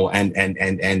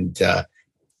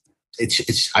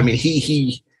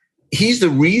 he's the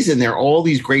reason there are all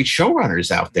these great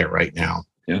showrunners out there right now.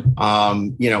 Yeah.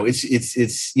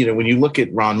 It's when you look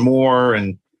at Ron Moore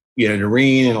and,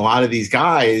 Noreen and a lot of these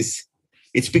guys,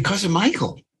 it's because of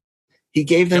Michael. He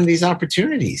gave them these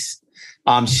opportunities.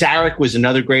 Sarek was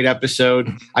another great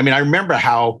episode. I mean, I remember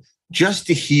how just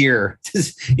to hear,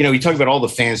 you talk about all the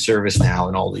fan service now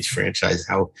and all these franchises,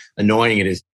 how annoying it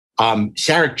is.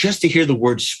 Sarek, just to hear the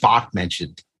word Spock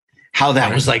mentioned, how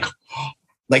that was like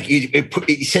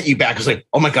it sent you back. It was like,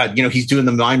 oh my God, he's doing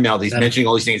the mind meld. He's mentioning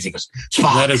all these things. He goes,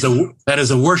 Spock. That is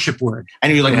a worship word.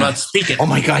 And you're like, not speaking. Oh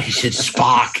my God, he said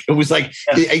Spock. It was like,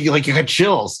 you had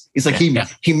chills. It's like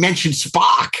he mentioned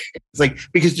Spock. It's like,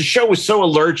 because the show was so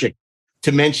allergic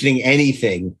to mentioning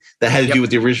anything that had to do with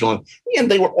the original.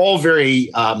 And they were all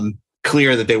very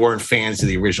clear that they weren't fans of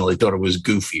the original. They thought it was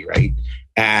goofy, right?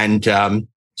 And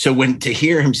so to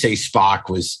hear him say Spock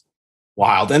was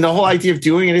wild. And the whole idea of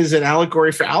doing it as an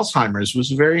allegory for Alzheimer's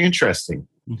was very interesting.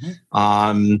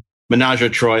 Mm-hmm. Menage a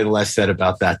Trois, the less said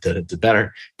about that, the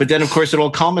better. But then, of course, it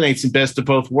all culminates in Best of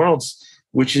Both Worlds,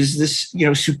 which is this,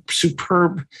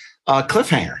 superb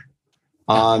cliffhanger.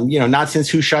 Not since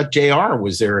Who Shot JR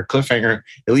was there a cliffhanger,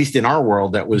 at least in our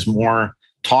world, that was more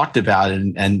talked about. I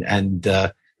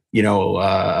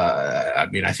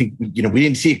think, we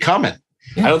didn't see it coming.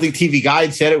 Yeah. I don't think TV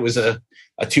Guide said it was a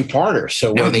two-parter.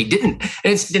 So no, they didn't.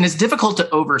 And it's difficult to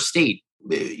overstate,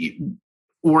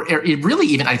 or it really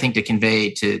even, I think, to convey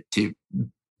to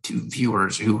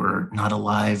viewers who were not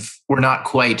alive or not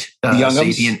quite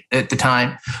sapient at the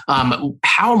time,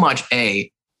 how much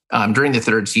during the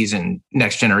third season,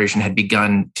 Next Generation had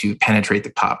begun to penetrate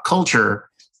the pop culture,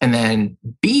 and then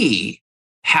B,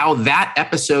 how that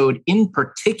episode in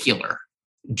particular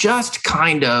just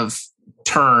kind of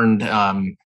turned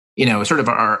sort of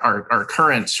our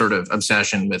current sort of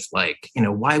obsession with why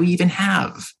we even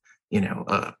have,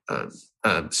 a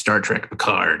Star Trek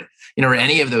Picard, or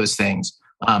any of those things,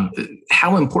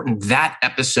 how important that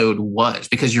episode was,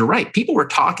 because you're right. People were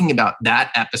talking about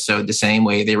that episode the same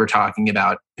way they were talking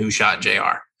about Who Shot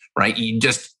JR, right?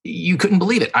 You couldn't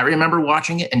believe it. I remember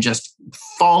watching it and just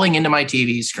falling into my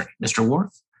TV screen. Mr.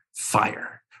 Worf,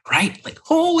 fire, right? Like,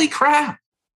 holy crap.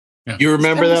 Yeah. You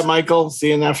remember that, Michael,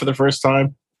 seeing that for the first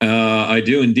time? I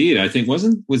do indeed. I think was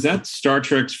that Star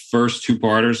Trek's first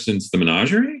two-parter since the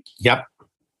Menagerie? Yep.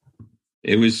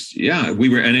 It was, we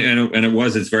were, and it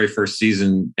was its very first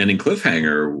season ending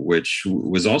cliffhanger, which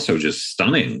was also just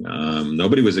stunning.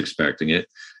 Nobody was expecting it.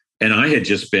 And I had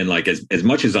just been like, as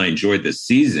much as I enjoyed this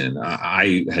season,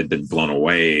 I had been blown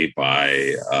away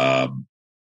by,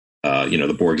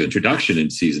 the Borg's introduction in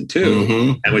season 2.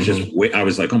 Mm-hmm. And was just, I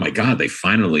was like, oh my God, they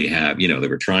finally have, they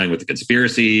were trying with the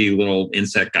conspiracy little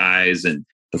insect guys, and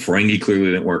the Ferengi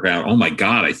clearly didn't work out. Oh my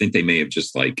God, I think they may have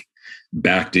just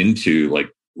backed into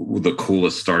the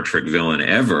coolest Star Trek villain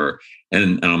ever.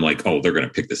 And I'm like, oh, they're going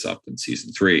to pick this up in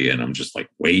season 3. And I'm just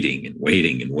waiting and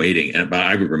waiting and waiting. But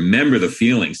I remember the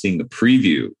feeling seeing the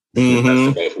preview for Best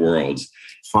of Both Worlds.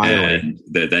 Finally. And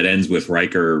that ends with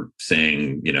Riker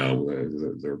saying,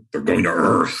 they're going to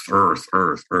Earth.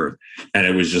 And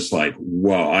it was just like,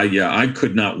 whoa, I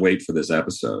could not wait for this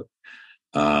episode.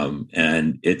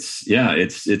 And it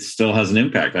still has an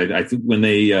impact. I think when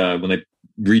they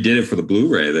redid it for the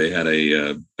Blu-ray. They had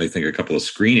I think a couple of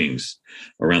screenings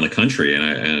around the country,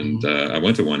 and I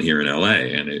went to one here in LA,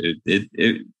 and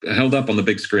it held up on the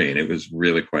big screen. It was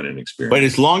really quite an experience. But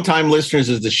as longtime listeners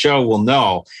of the show will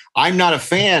know, I'm not a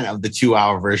fan of the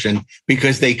 2-hour version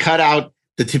because they cut out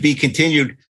the to be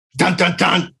continued dun dun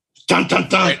dun. Dun, dun,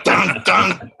 dun, dun,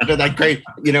 dun. That great,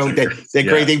 that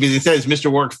great thing because it says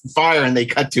Mr. Work Fire and they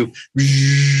cut to, and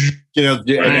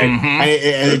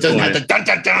it doesn't have the dun,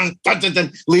 dun, dun, dun, dun,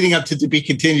 dun, leading up to be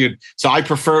continued. So I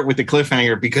prefer it with the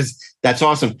cliffhanger because that's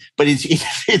awesome. But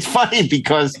it's funny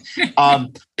because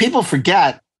people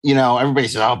forget, everybody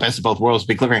says, oh, Best of Both Worlds,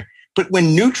 big cliffhanger. But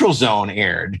when Neutral Zone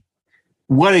aired,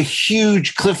 what a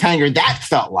huge cliffhanger that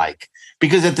felt like.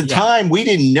 Because at the time, we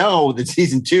didn't know that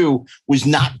season 2 was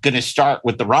not going to start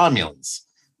with the Romulans.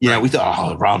 We thought,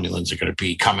 the Romulans are going to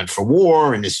be coming for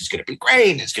war, and this is going to be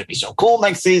great, and it's going to be so cool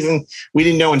next season. We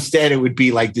didn't know instead it would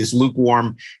be like this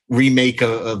lukewarm remake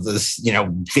of this,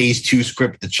 phase 2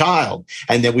 script, The Child,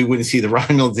 and then we wouldn't see the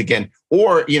Romulans again.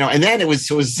 Or, and then it was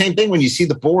the same thing when you see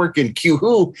the Borg and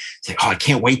Q-Who. It's like, oh, I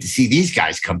can't wait to see these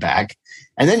guys come back.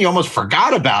 And then you almost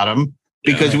forgot about them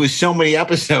because it was so many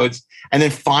episodes. And then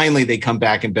finally they come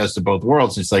back in Best of Both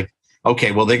Worlds. It's like,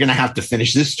 okay, well, they're going to have to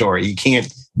finish this story. You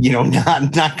can't,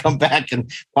 not come back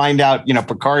and find out,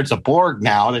 Picard's a Borg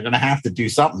now. They're going to have to do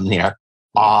something here.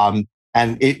 And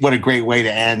what a great way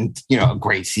to end, a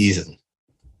great season.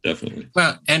 Definitely.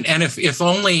 Well, and if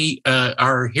only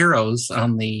our heroes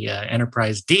on the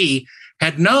Enterprise D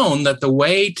had known that the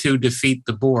way to defeat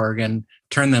the Borg and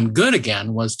turn them good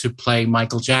again was to play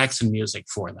Michael Jackson music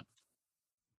for them.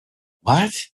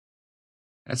 What?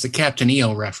 That's a Captain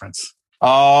EO reference.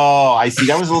 Oh, I see.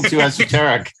 That was a little too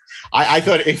esoteric. I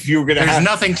thought if you were going to There's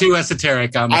nothing too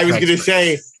esoteric on the I was going to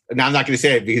say, no, I'm not going to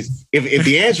say it because if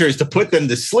the answer is to put them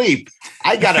to sleep,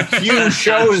 I got a few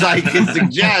shows I can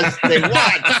suggest they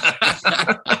watch.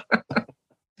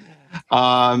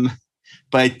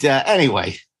 But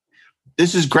anyway,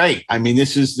 this is great. I mean,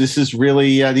 this is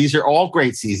really, these are all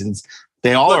great seasons.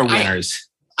 They all are winners.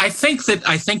 I think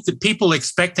that people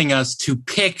expecting us to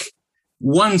pick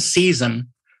one season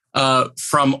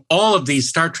from all of these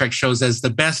Star Trek shows as the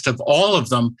best of all of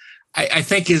them, I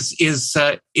think is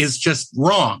just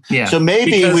wrong. Yeah. So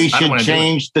maybe we should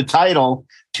change the title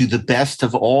to The Best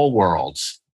of All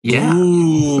Worlds. Yeah.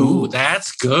 Ooh,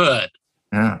 that's good.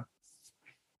 Yeah.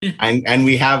 And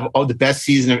we have the best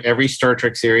season of every Star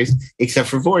Trek series except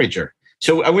for Voyager.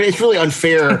 So it's really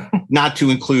unfair not to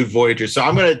include Voyager. So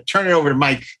I'm going to turn it over to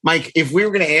Mike. Mike, if we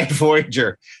were going to add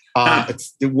Voyager,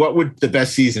 what would the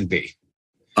best season be?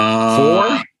 4?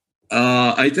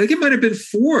 I think it might have been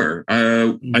 4.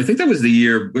 I think that was the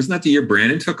year. Wasn't that the year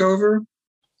Brandon took over?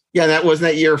 Yeah, that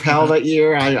wasn't that Year of Hell that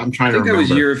year. I'm trying to remember. That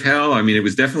was Year of Hell. I mean, it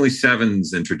was definitely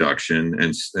Seven's introduction,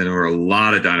 and there were a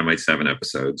lot of Dynamite 7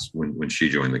 episodes when she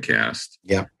joined the cast.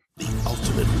 Yeah. The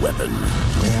ultimate weapon.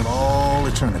 We have all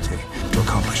eternity to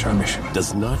accomplish our mission.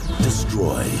 Does not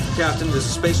destroy. Captain, there's a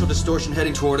spatial distortion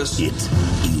heading toward us. It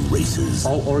erases.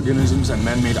 All organisms and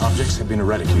man-made objects have been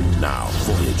eradicated. Now,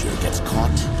 Voyager gets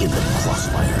caught in the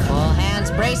crossfire. All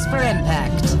hands brace for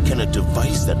impact. Can a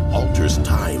device that alters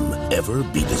time ever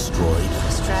be destroyed?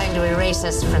 It's trying to erase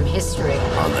us from history.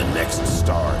 On the next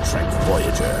Star Trek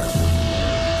Voyager.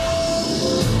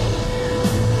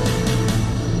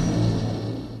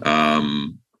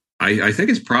 I think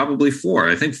it's probably 4.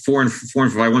 I think 4 and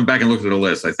 5. I went back and looked at the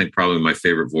list. I think probably my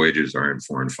favorite Voyagers are in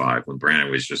 4 and 5 when Brandon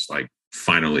was just like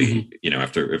finally,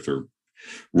 after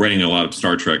writing a lot of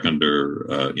Star Trek under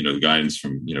the guidance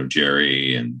from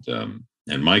Jerry and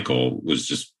Michael, was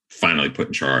just finally put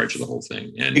in charge of the whole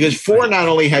thing. And because 4 not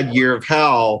only had Year of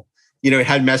Hell, it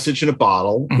had Message in a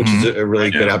Bottle, which is a really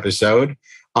good episode.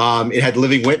 It had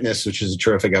Living Witness, which is a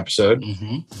terrific episode.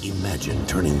 Imagine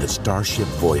turning the Starship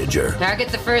Voyager Target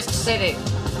the first city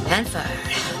and fire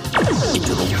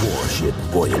into the warship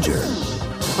Voyager.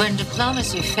 When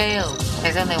diplomacy failed,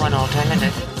 there's only one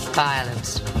alternative: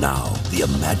 violence. Now the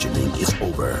imagining is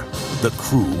over. The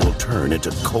crew will turn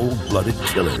into cold-blooded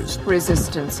killers.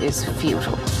 Resistance is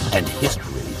futile. And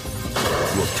history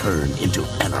will turn into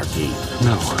anarchy.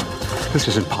 No, this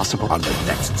is impossible. On the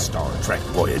next Star Trek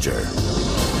Voyager.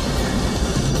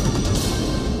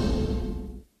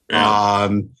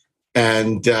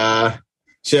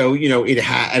 So it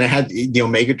had the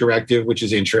Omega Directive, which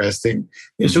is interesting.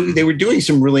 So they were doing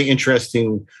some really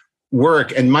interesting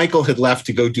work, and Michael had left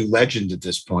to go do Legend at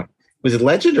this point. Was it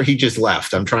Legend or he just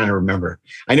left? I'm trying to remember.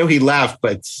 I know he left,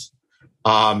 but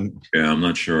I'm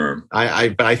not sure.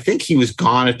 But I think he was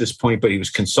gone at this point, but he was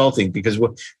consulting because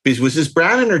was this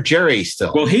Brannon or Jerry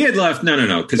still? Well, he had left.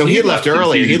 No. Because he had left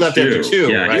early. He left after 2.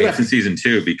 Yeah, right? He left in season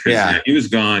 2 because he was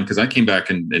gone. Because I came back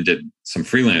and did some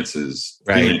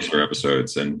freelancer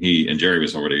episodes, and he and Jerry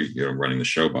was already running the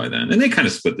show by then, and they kind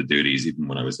of split the duties even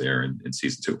when I was there in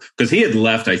season 2. Because he had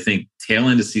left, I think, tail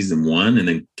end of season 1, and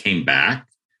then came back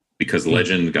because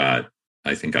Legend got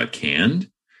canned.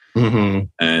 Mm-hmm.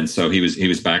 And so he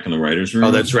was back in the writers' room.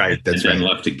 Oh, that's right. And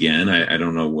left again. I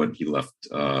don't know what he left.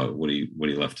 What he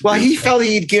left. Well, he felt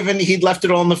he'd left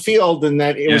it all in the field, and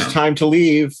that it was time to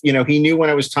leave. He knew when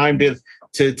it was time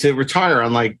to retire,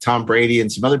 unlike Tom Brady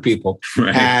and some other people.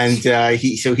 Right. And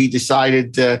he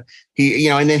decided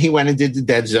and then he went and did the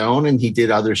Dead Zone, and he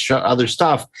did other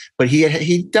stuff. But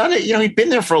he'd done it. He'd been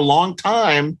there for a long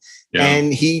time,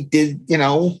 and he did.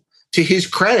 To his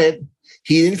credit,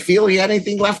 he didn't feel he had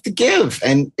anything left to give.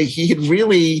 And he had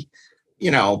really,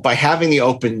 by having the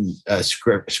open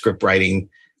script writing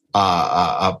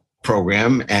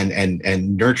program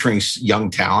and nurturing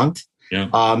young talent,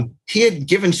 he had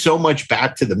given so much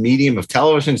back to the medium of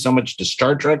television, so much to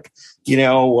Star Trek.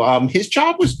 His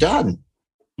job was done.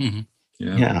 Mm-hmm.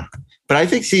 Yeah. But I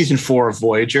think season 4 of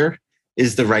Voyager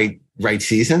is the right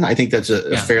season. I think that's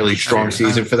a fairly strong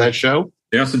season for that show.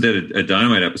 They also did a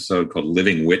Dynamite episode called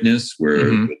Living Witness, where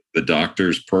the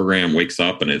doctor's program wakes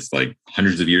up and it's like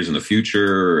hundreds of years in the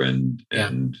future. And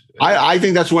I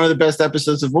think that's one of the best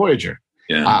episodes of Voyager.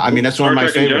 Yeah. That's one of my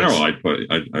favorites. In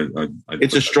general,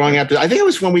 it's a strong episode. I think it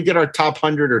was when we did our top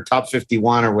 100 or top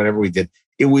 51 or whatever we did.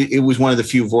 It was one of the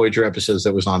few Voyager episodes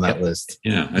that was on that list.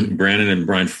 Yeah, and Brannon and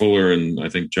Brian Fuller and I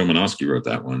think Joe Manosky wrote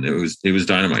that one. It was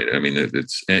dynamite. I mean,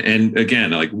 and again,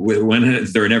 like when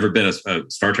there had never been a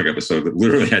Star Trek episode that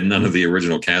literally had none of the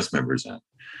original cast members in.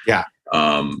 Yeah,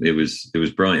 it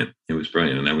was brilliant. It was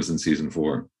brilliant, and that was in season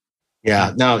 4.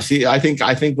 Yeah, no, see, I think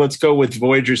let's go with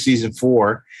Voyager season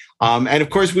 4. And of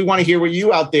course, we want to hear what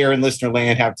you out there in listener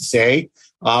land have to say.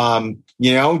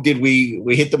 Did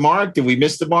we hit the mark? Did we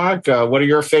miss the mark? What are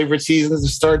your favorite seasons of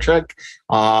Star Trek?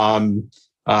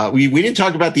 We didn't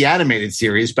talk about the animated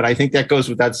series, but I think that goes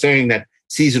without saying that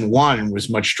season 1 was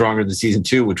much stronger than season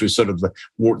 2, which was sort of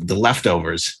the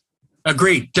leftovers.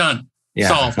 Agreed. Done. Yeah.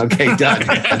 Solved. Okay.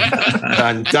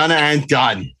 Done.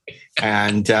 Done.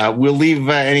 And we'll leave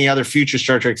any other future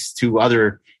Star Treks to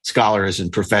other scholars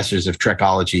and professors of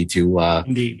Trekology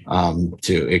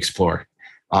to explore.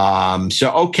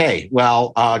 Okay.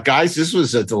 Well, guys, this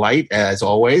was a delight as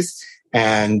always.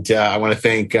 And I want to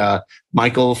thank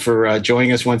Michael for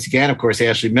joining us once again. Of course,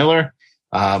 Ashley Miller,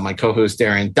 my co-host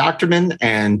Darren Doctorman,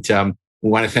 and we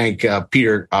want to thank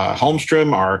Peter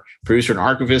Holmstrom, our producer and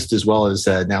archivist, as well as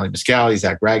Natalie Miscali,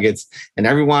 Zach Raggett, and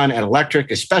everyone at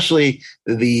Electric, especially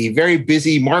the very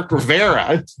busy Mark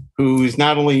Rivera, who is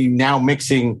not only now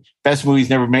mixing Best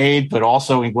Movies Never Made, but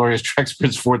also Inglorious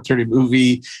Treksperts 430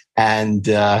 movie, and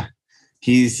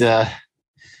he's and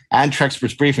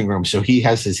Treksperts Briefing Room. So he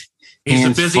has his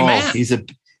hands a busy full. man. He's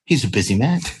a busy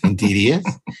man, indeed he is.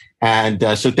 And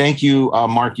so thank you,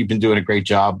 Mark. You've been doing a great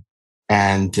job.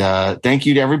 And thank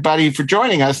you to everybody for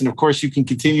joining us. And of course, you can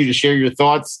continue to share your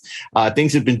thoughts.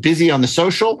 Things have been busy on the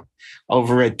social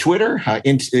over at Twitter,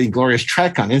 Inglorious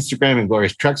Trek on Instagram,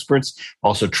 Inglorious Treksperts,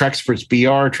 also Treksperts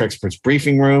BR, Treksperts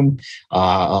Briefing Room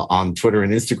on Twitter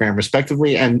and Instagram,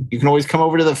 respectively. And you can always come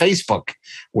over to the Facebook,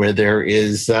 where there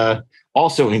is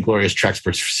also Inglorious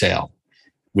Treksperts for sale,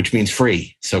 which means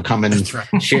free. So come and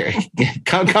share,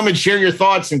 come and share your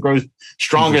thoughts and grow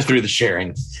stronger through the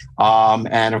sharing.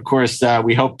 And of course,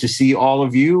 we hope to see all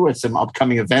of you at some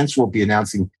upcoming events we'll be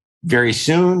announcing very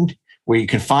soon, where you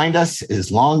can find us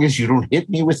as long as you don't hit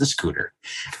me with a scooter.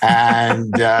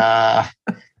 And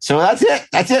so that's it.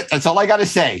 That's all I got to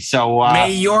say. So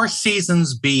may your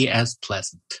seasons be as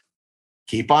pleasant.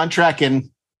 Keep on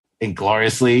trekking,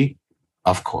 ingloriously,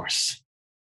 of course.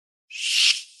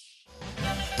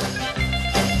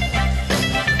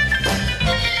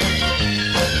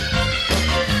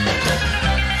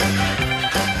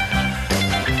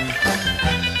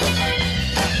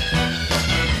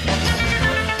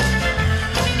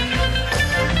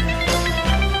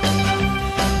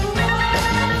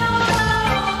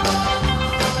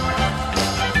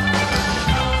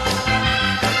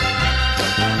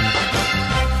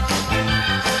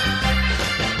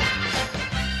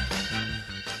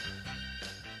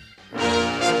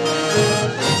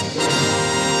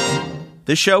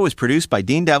 This show was produced by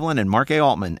Dean Devlin and Mark A.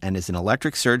 Altman and is an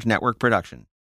Electric Surge Network production.